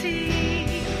painting,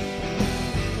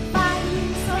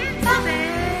 finding some facts.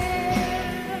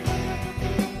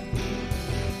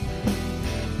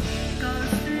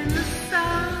 Ghost in the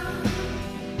sun.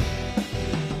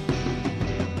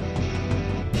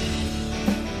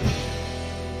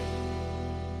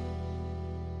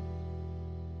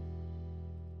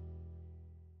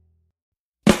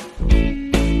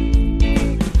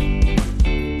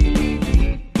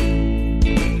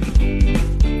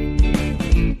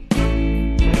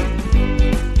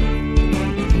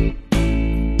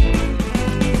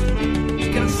 She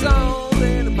got soul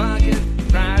in her pocket,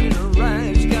 pride in her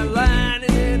eyes. She got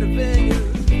lining in her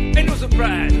fingers. Ain't no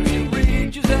surprise when she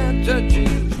reaches and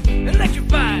touches,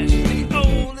 electrifies. She's the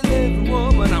only living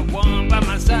woman I want by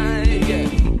my side. Yeah.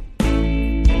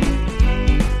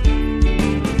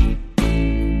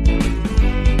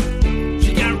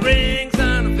 She got rings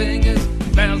on her fingers,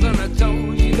 bells on her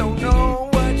toes. You don't know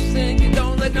what you think, you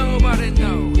don't let nobody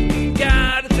know.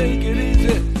 Gotta take it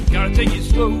easy, gotta take it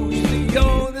slow. She's the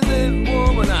only living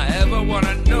woman I ever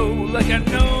wanna know. Like I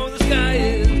know the sky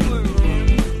is blue,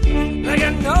 like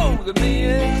I know that me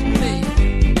is me,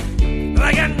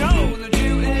 like I know that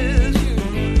you is you.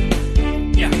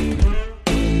 Yeah.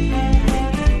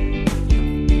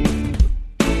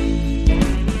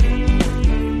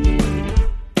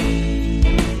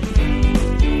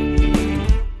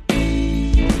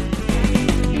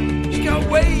 She got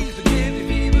ways to give you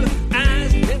fever,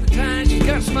 eyes hypnotized. She's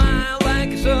got a smile like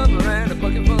a summer and a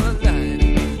bucket full of light.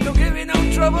 Don't give you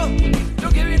no trouble,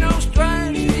 don't give you no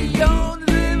strife. She's the only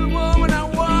living woman I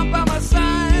want by my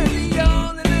side. The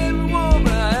only living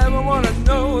woman I ever wanna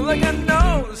know. Like I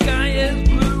know the sky is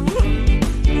blue,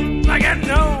 like I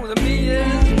know that me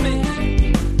is me,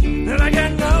 like I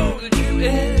know that you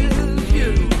is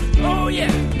you. Oh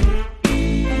yeah.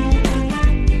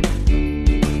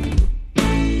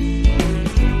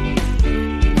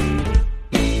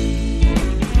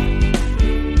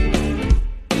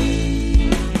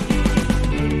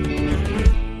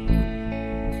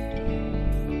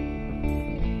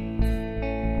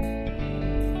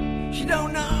 She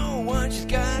don't know what she's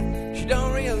got. She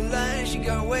don't realize she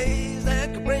got ways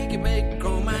that could break and make her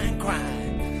grow mind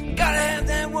cry. Gotta have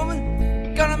that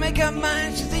woman, gotta make her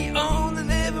mine. She's the only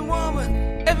living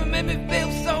woman ever made me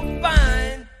feel so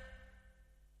fine.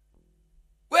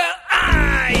 Well,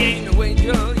 I ain't no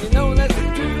angel, you know that's the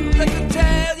truth. I can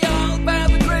tell you all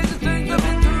about the crazy things I've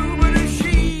been through. But if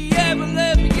she ever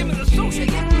left me, give me the soul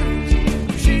shaking blues.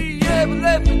 If she ever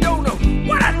left me, don't know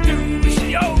what I do. She's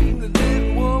the only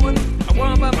living woman I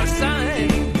want by my side.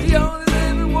 The only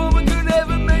living woman could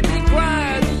ever make me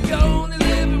cry. The only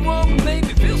living woman made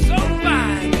me feel so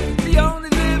fine. The only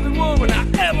living woman I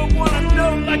ever wanna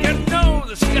know. Like I know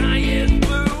the sky is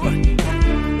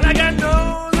blue, like I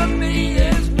know that me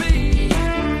is me,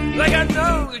 like I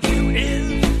know that you is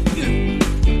you.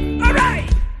 All right.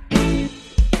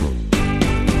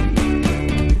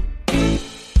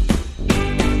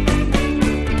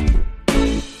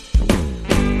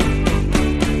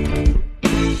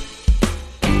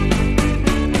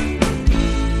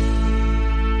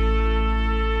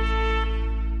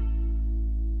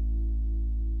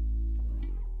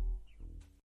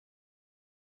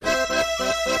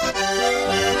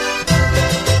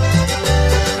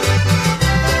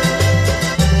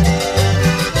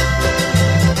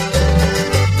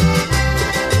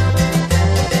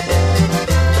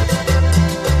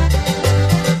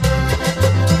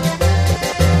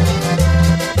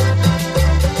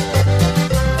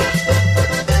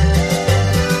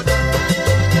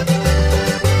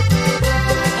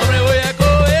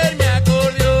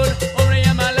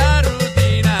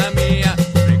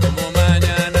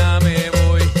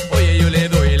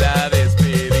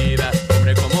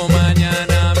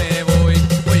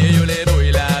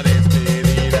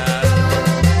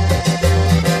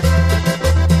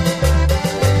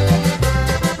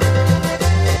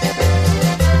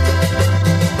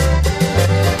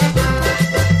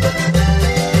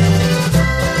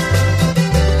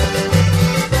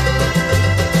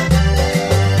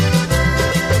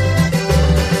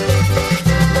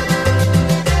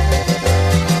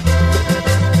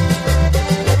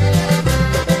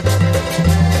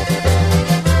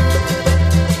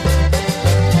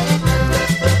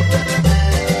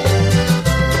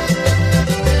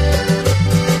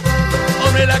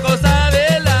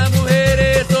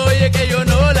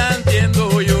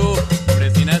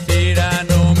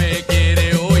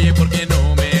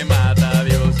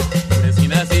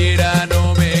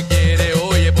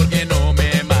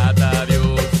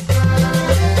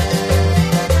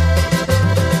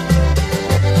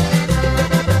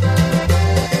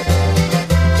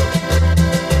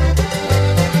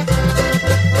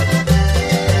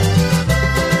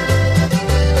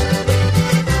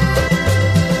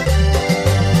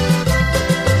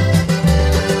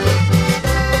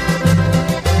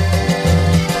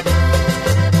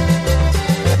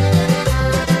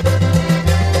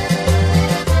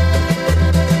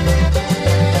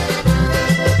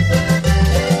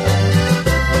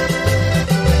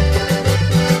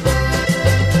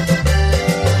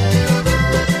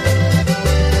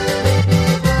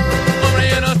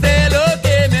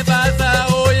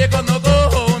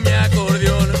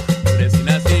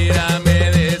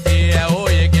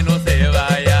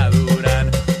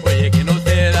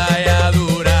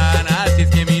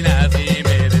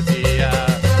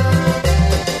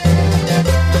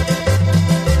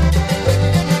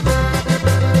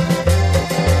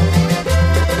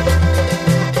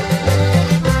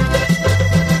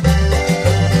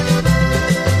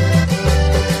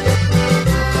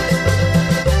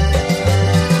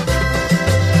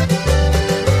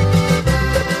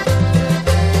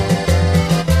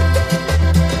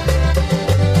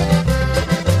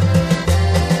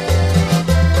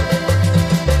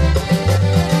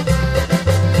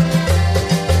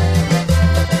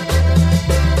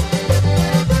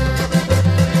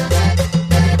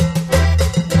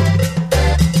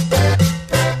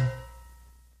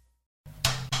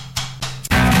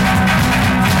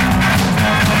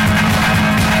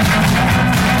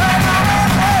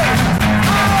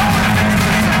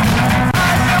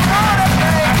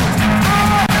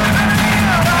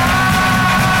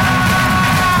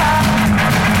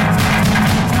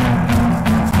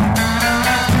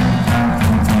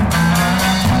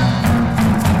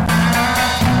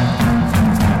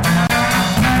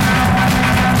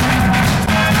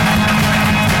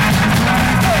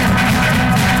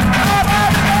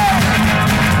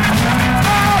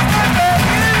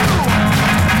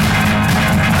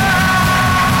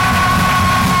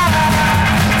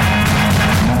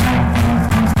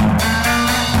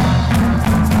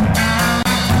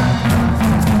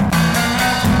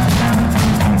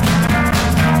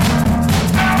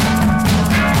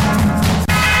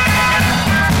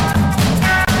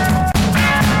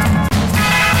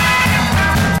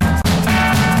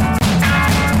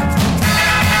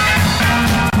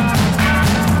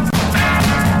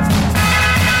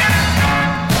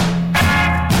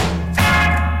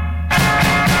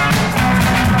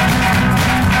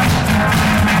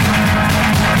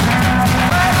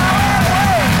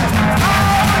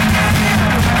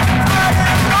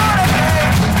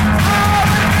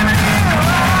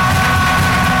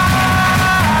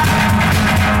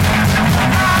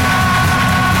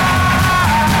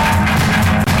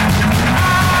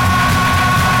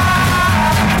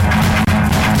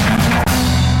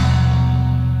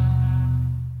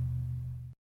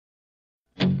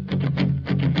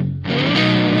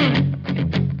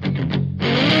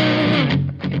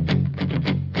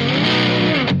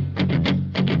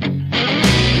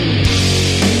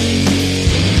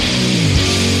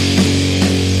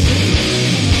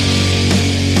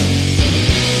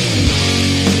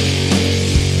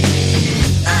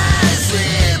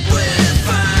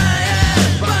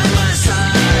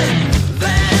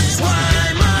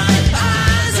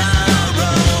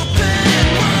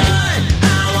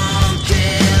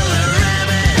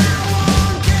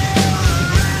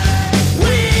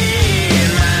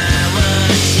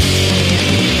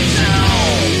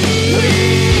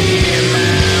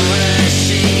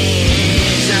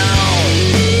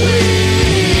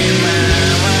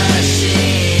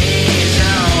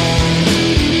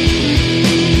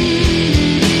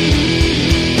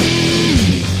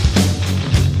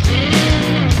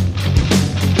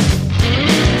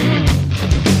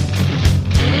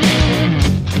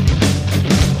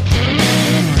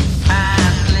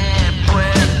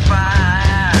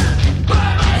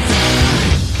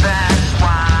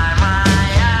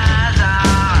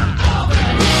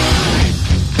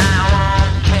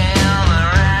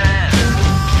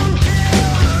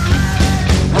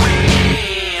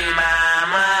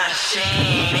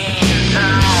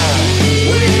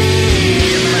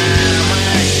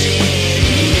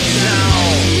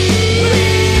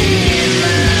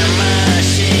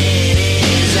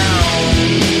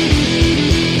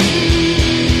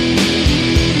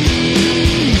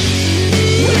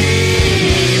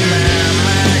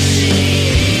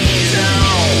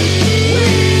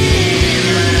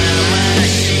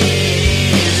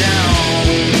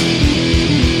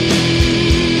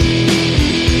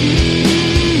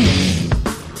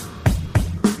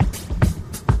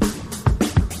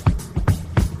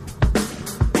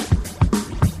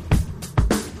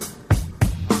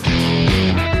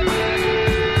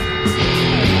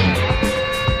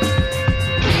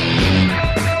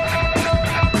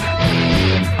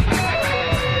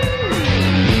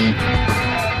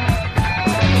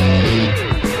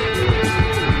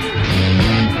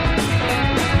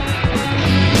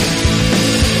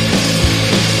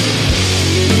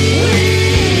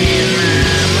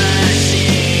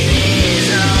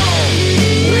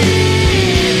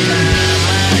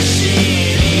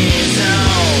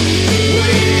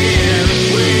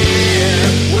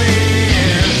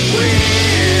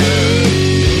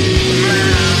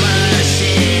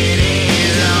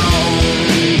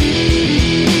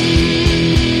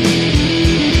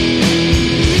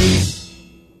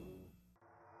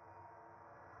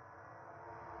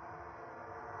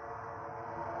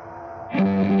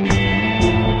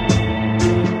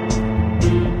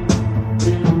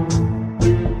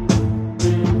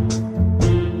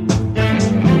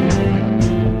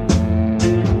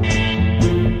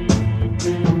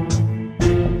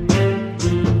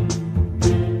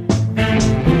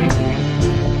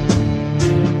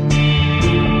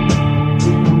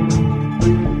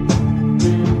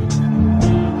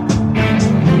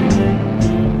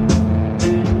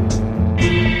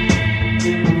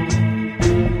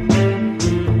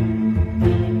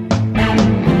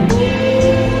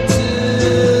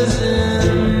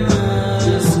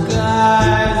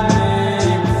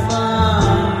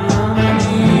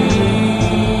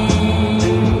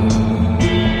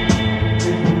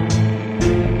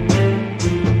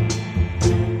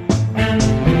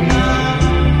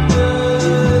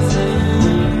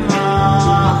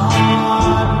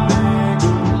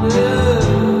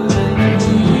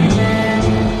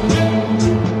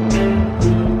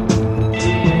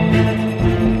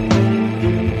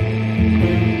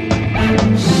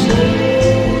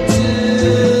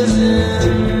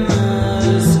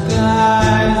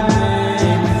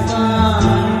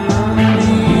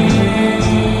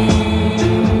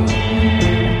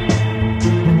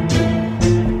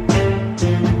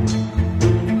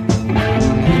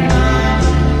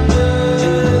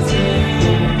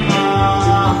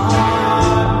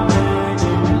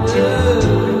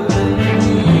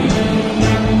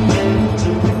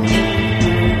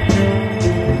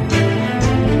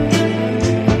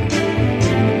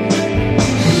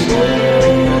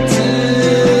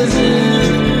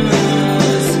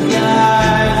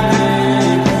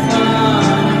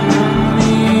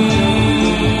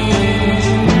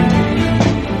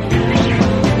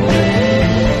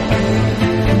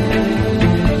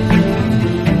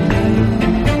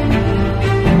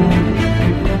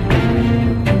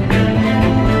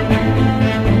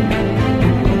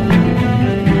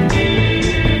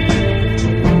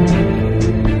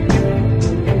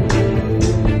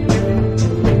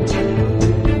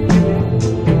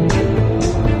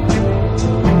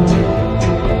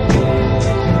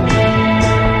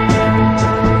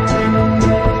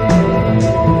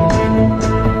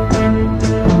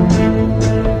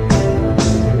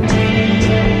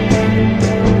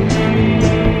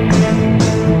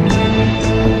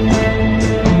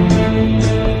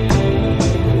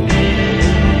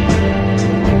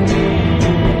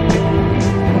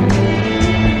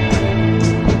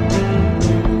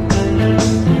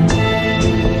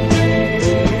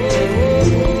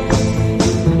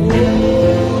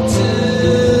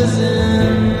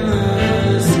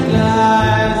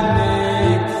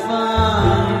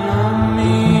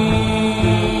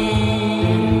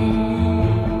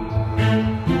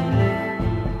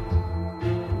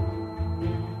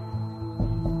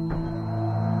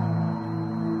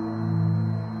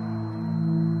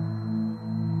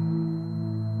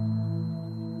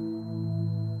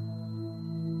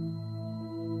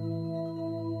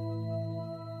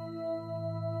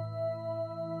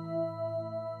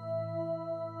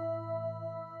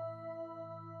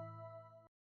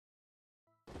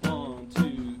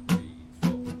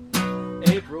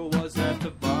 April was at the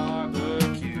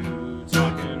barbecue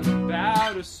talking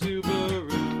about a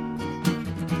Subaru.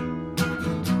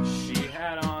 She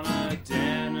had on a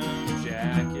denim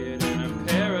jacket and a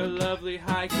pair of lovely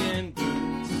hiking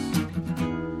boots.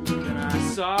 Then I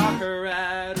saw her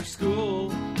at her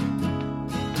school.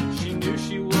 She knew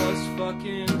she was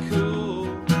fucking cool.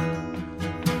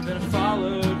 Then I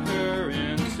followed her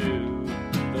into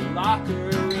the locker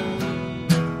room.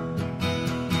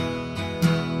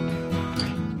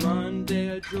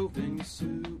 Monday I drove in your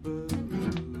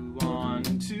Subaru. On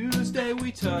Tuesday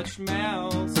we touched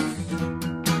mouths.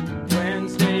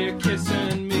 Wednesday you're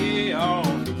kissing me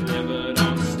on the liver.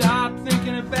 Don't stop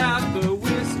thinking about the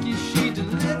whiskey she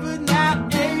delivered. Now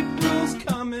April's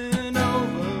coming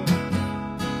over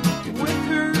with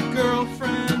her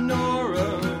girlfriend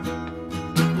Nora.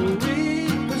 We'll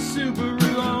read the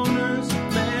Subaru owner's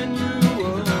manual.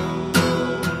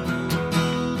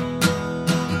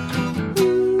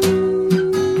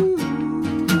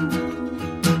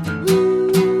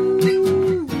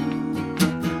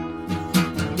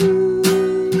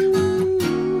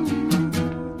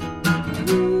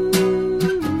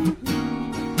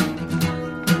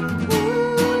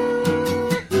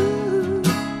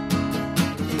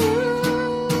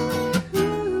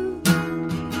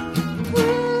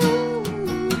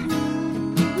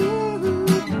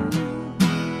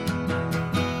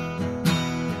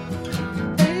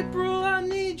 April, I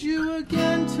need you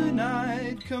again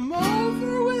tonight. Come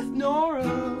over with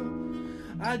Nora.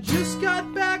 I just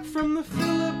got back from the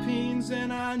Philippines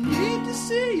and I need to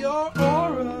see your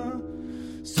aura.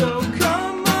 So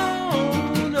come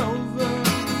on over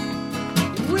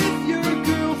with your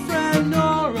girlfriend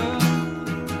Nora.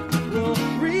 We'll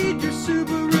read your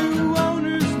Subaru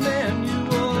owner's manual.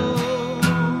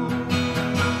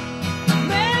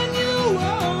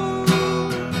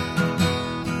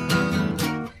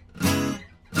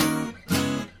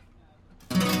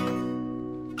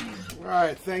 All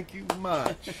right, thank you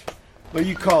much. What do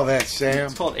you call that, Sam?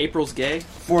 It's called April's Gay.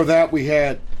 Before that, we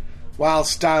had Wild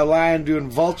Style Lion doing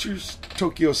Vultures,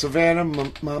 Tokyo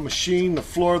Savannah, My Machine, The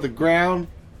Floor, The Ground,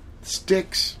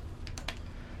 Sticks,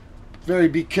 Very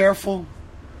Be Careful,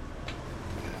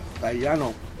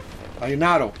 Vallenato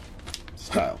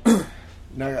style.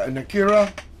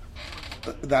 Nakira,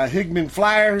 the Higman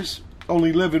Flyers,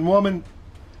 Only Living Woman,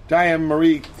 Diane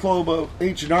Marie Clobo,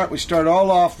 Ancient Art. We start all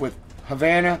off with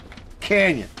Havana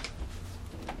Canyon.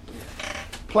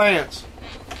 Plans.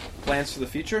 Plans for the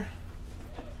future?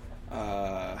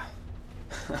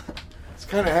 It's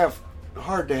kind of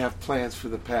hard to have plans for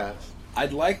the past.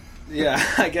 I'd like,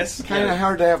 I guess. It's kind of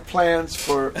hard to have plans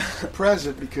for the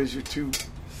present because you're too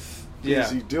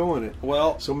busy doing it.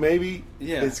 Well, so maybe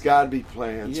it's got to be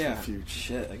plans for the future.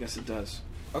 Shit, I guess it does.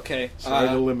 Okay. Sorry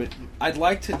to limit you. I'd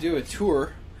like to do a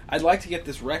tour. I'd like to get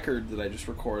this record that I just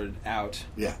recorded out.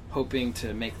 Yeah. Hoping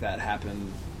to make that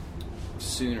happen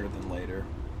sooner than later.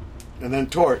 And then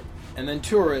tour it.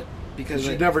 Because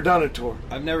you've never done a tour.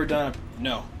 I've never done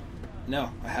no,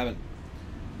 I haven't.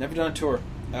 Never done a tour.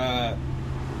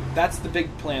 That's the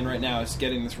big plan right now, is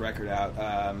getting this record out.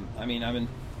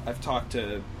 I've talked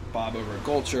to Bob over at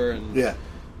Gulcher, and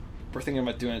we're thinking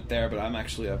about doing it there. But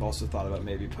I've also thought about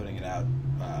maybe putting it out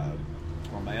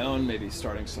on my own, maybe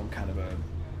starting some kind of a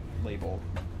label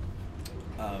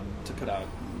to put out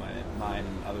mine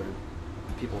and other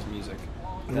people's music.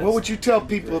 And what would you tell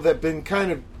people that have been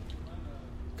kind of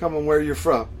coming where you're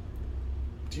from?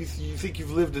 Do you think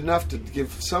you've lived enough to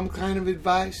give some kind of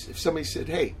advice? If somebody said,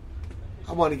 "Hey,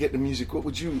 I want to get into music," what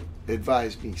would you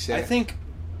advise me, Sam?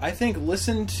 I think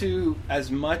listen to as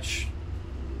much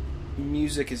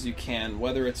music as you can,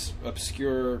 whether it's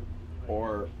obscure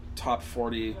or top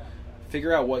 40.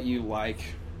 Figure out what you like,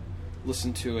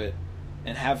 listen to it,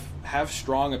 and have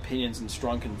strong opinions and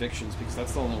strong convictions, because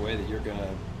that's the only way that you're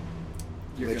gonna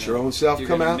make your own self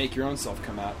come out. Make your own self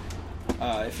come out.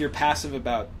 If you're passive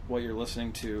about what you're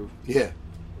listening to,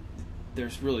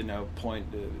 there's really no point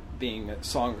being a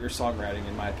songwriting.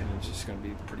 In my opinion, is just going to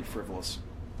be pretty frivolous.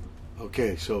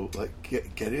 Okay, so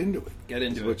get into it. Get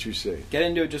into it. What you say. Get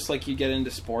into it just like you get into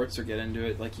sports, or get into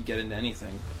it like you get into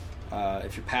anything.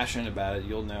 If you're passionate about it,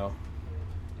 you'll know.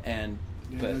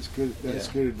 That's good. That's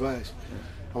good advice.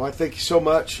 I want to thank you so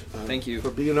much. Thank you for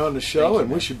being on the show,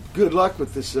 and wish you good luck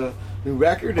with this new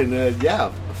record and the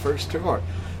first tour.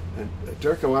 And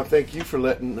Dirk, I want to thank you for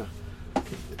letting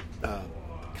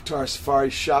Guitar Safari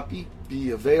Shoppy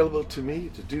be available to me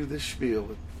to do this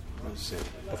spiel.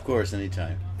 Of course,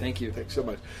 anytime. Thank you. Thanks so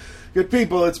much. Good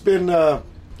people, it's been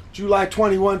July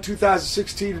 21,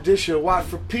 2016 edition of Watt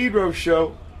for Pedro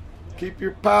Show. Keep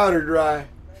your powder dry.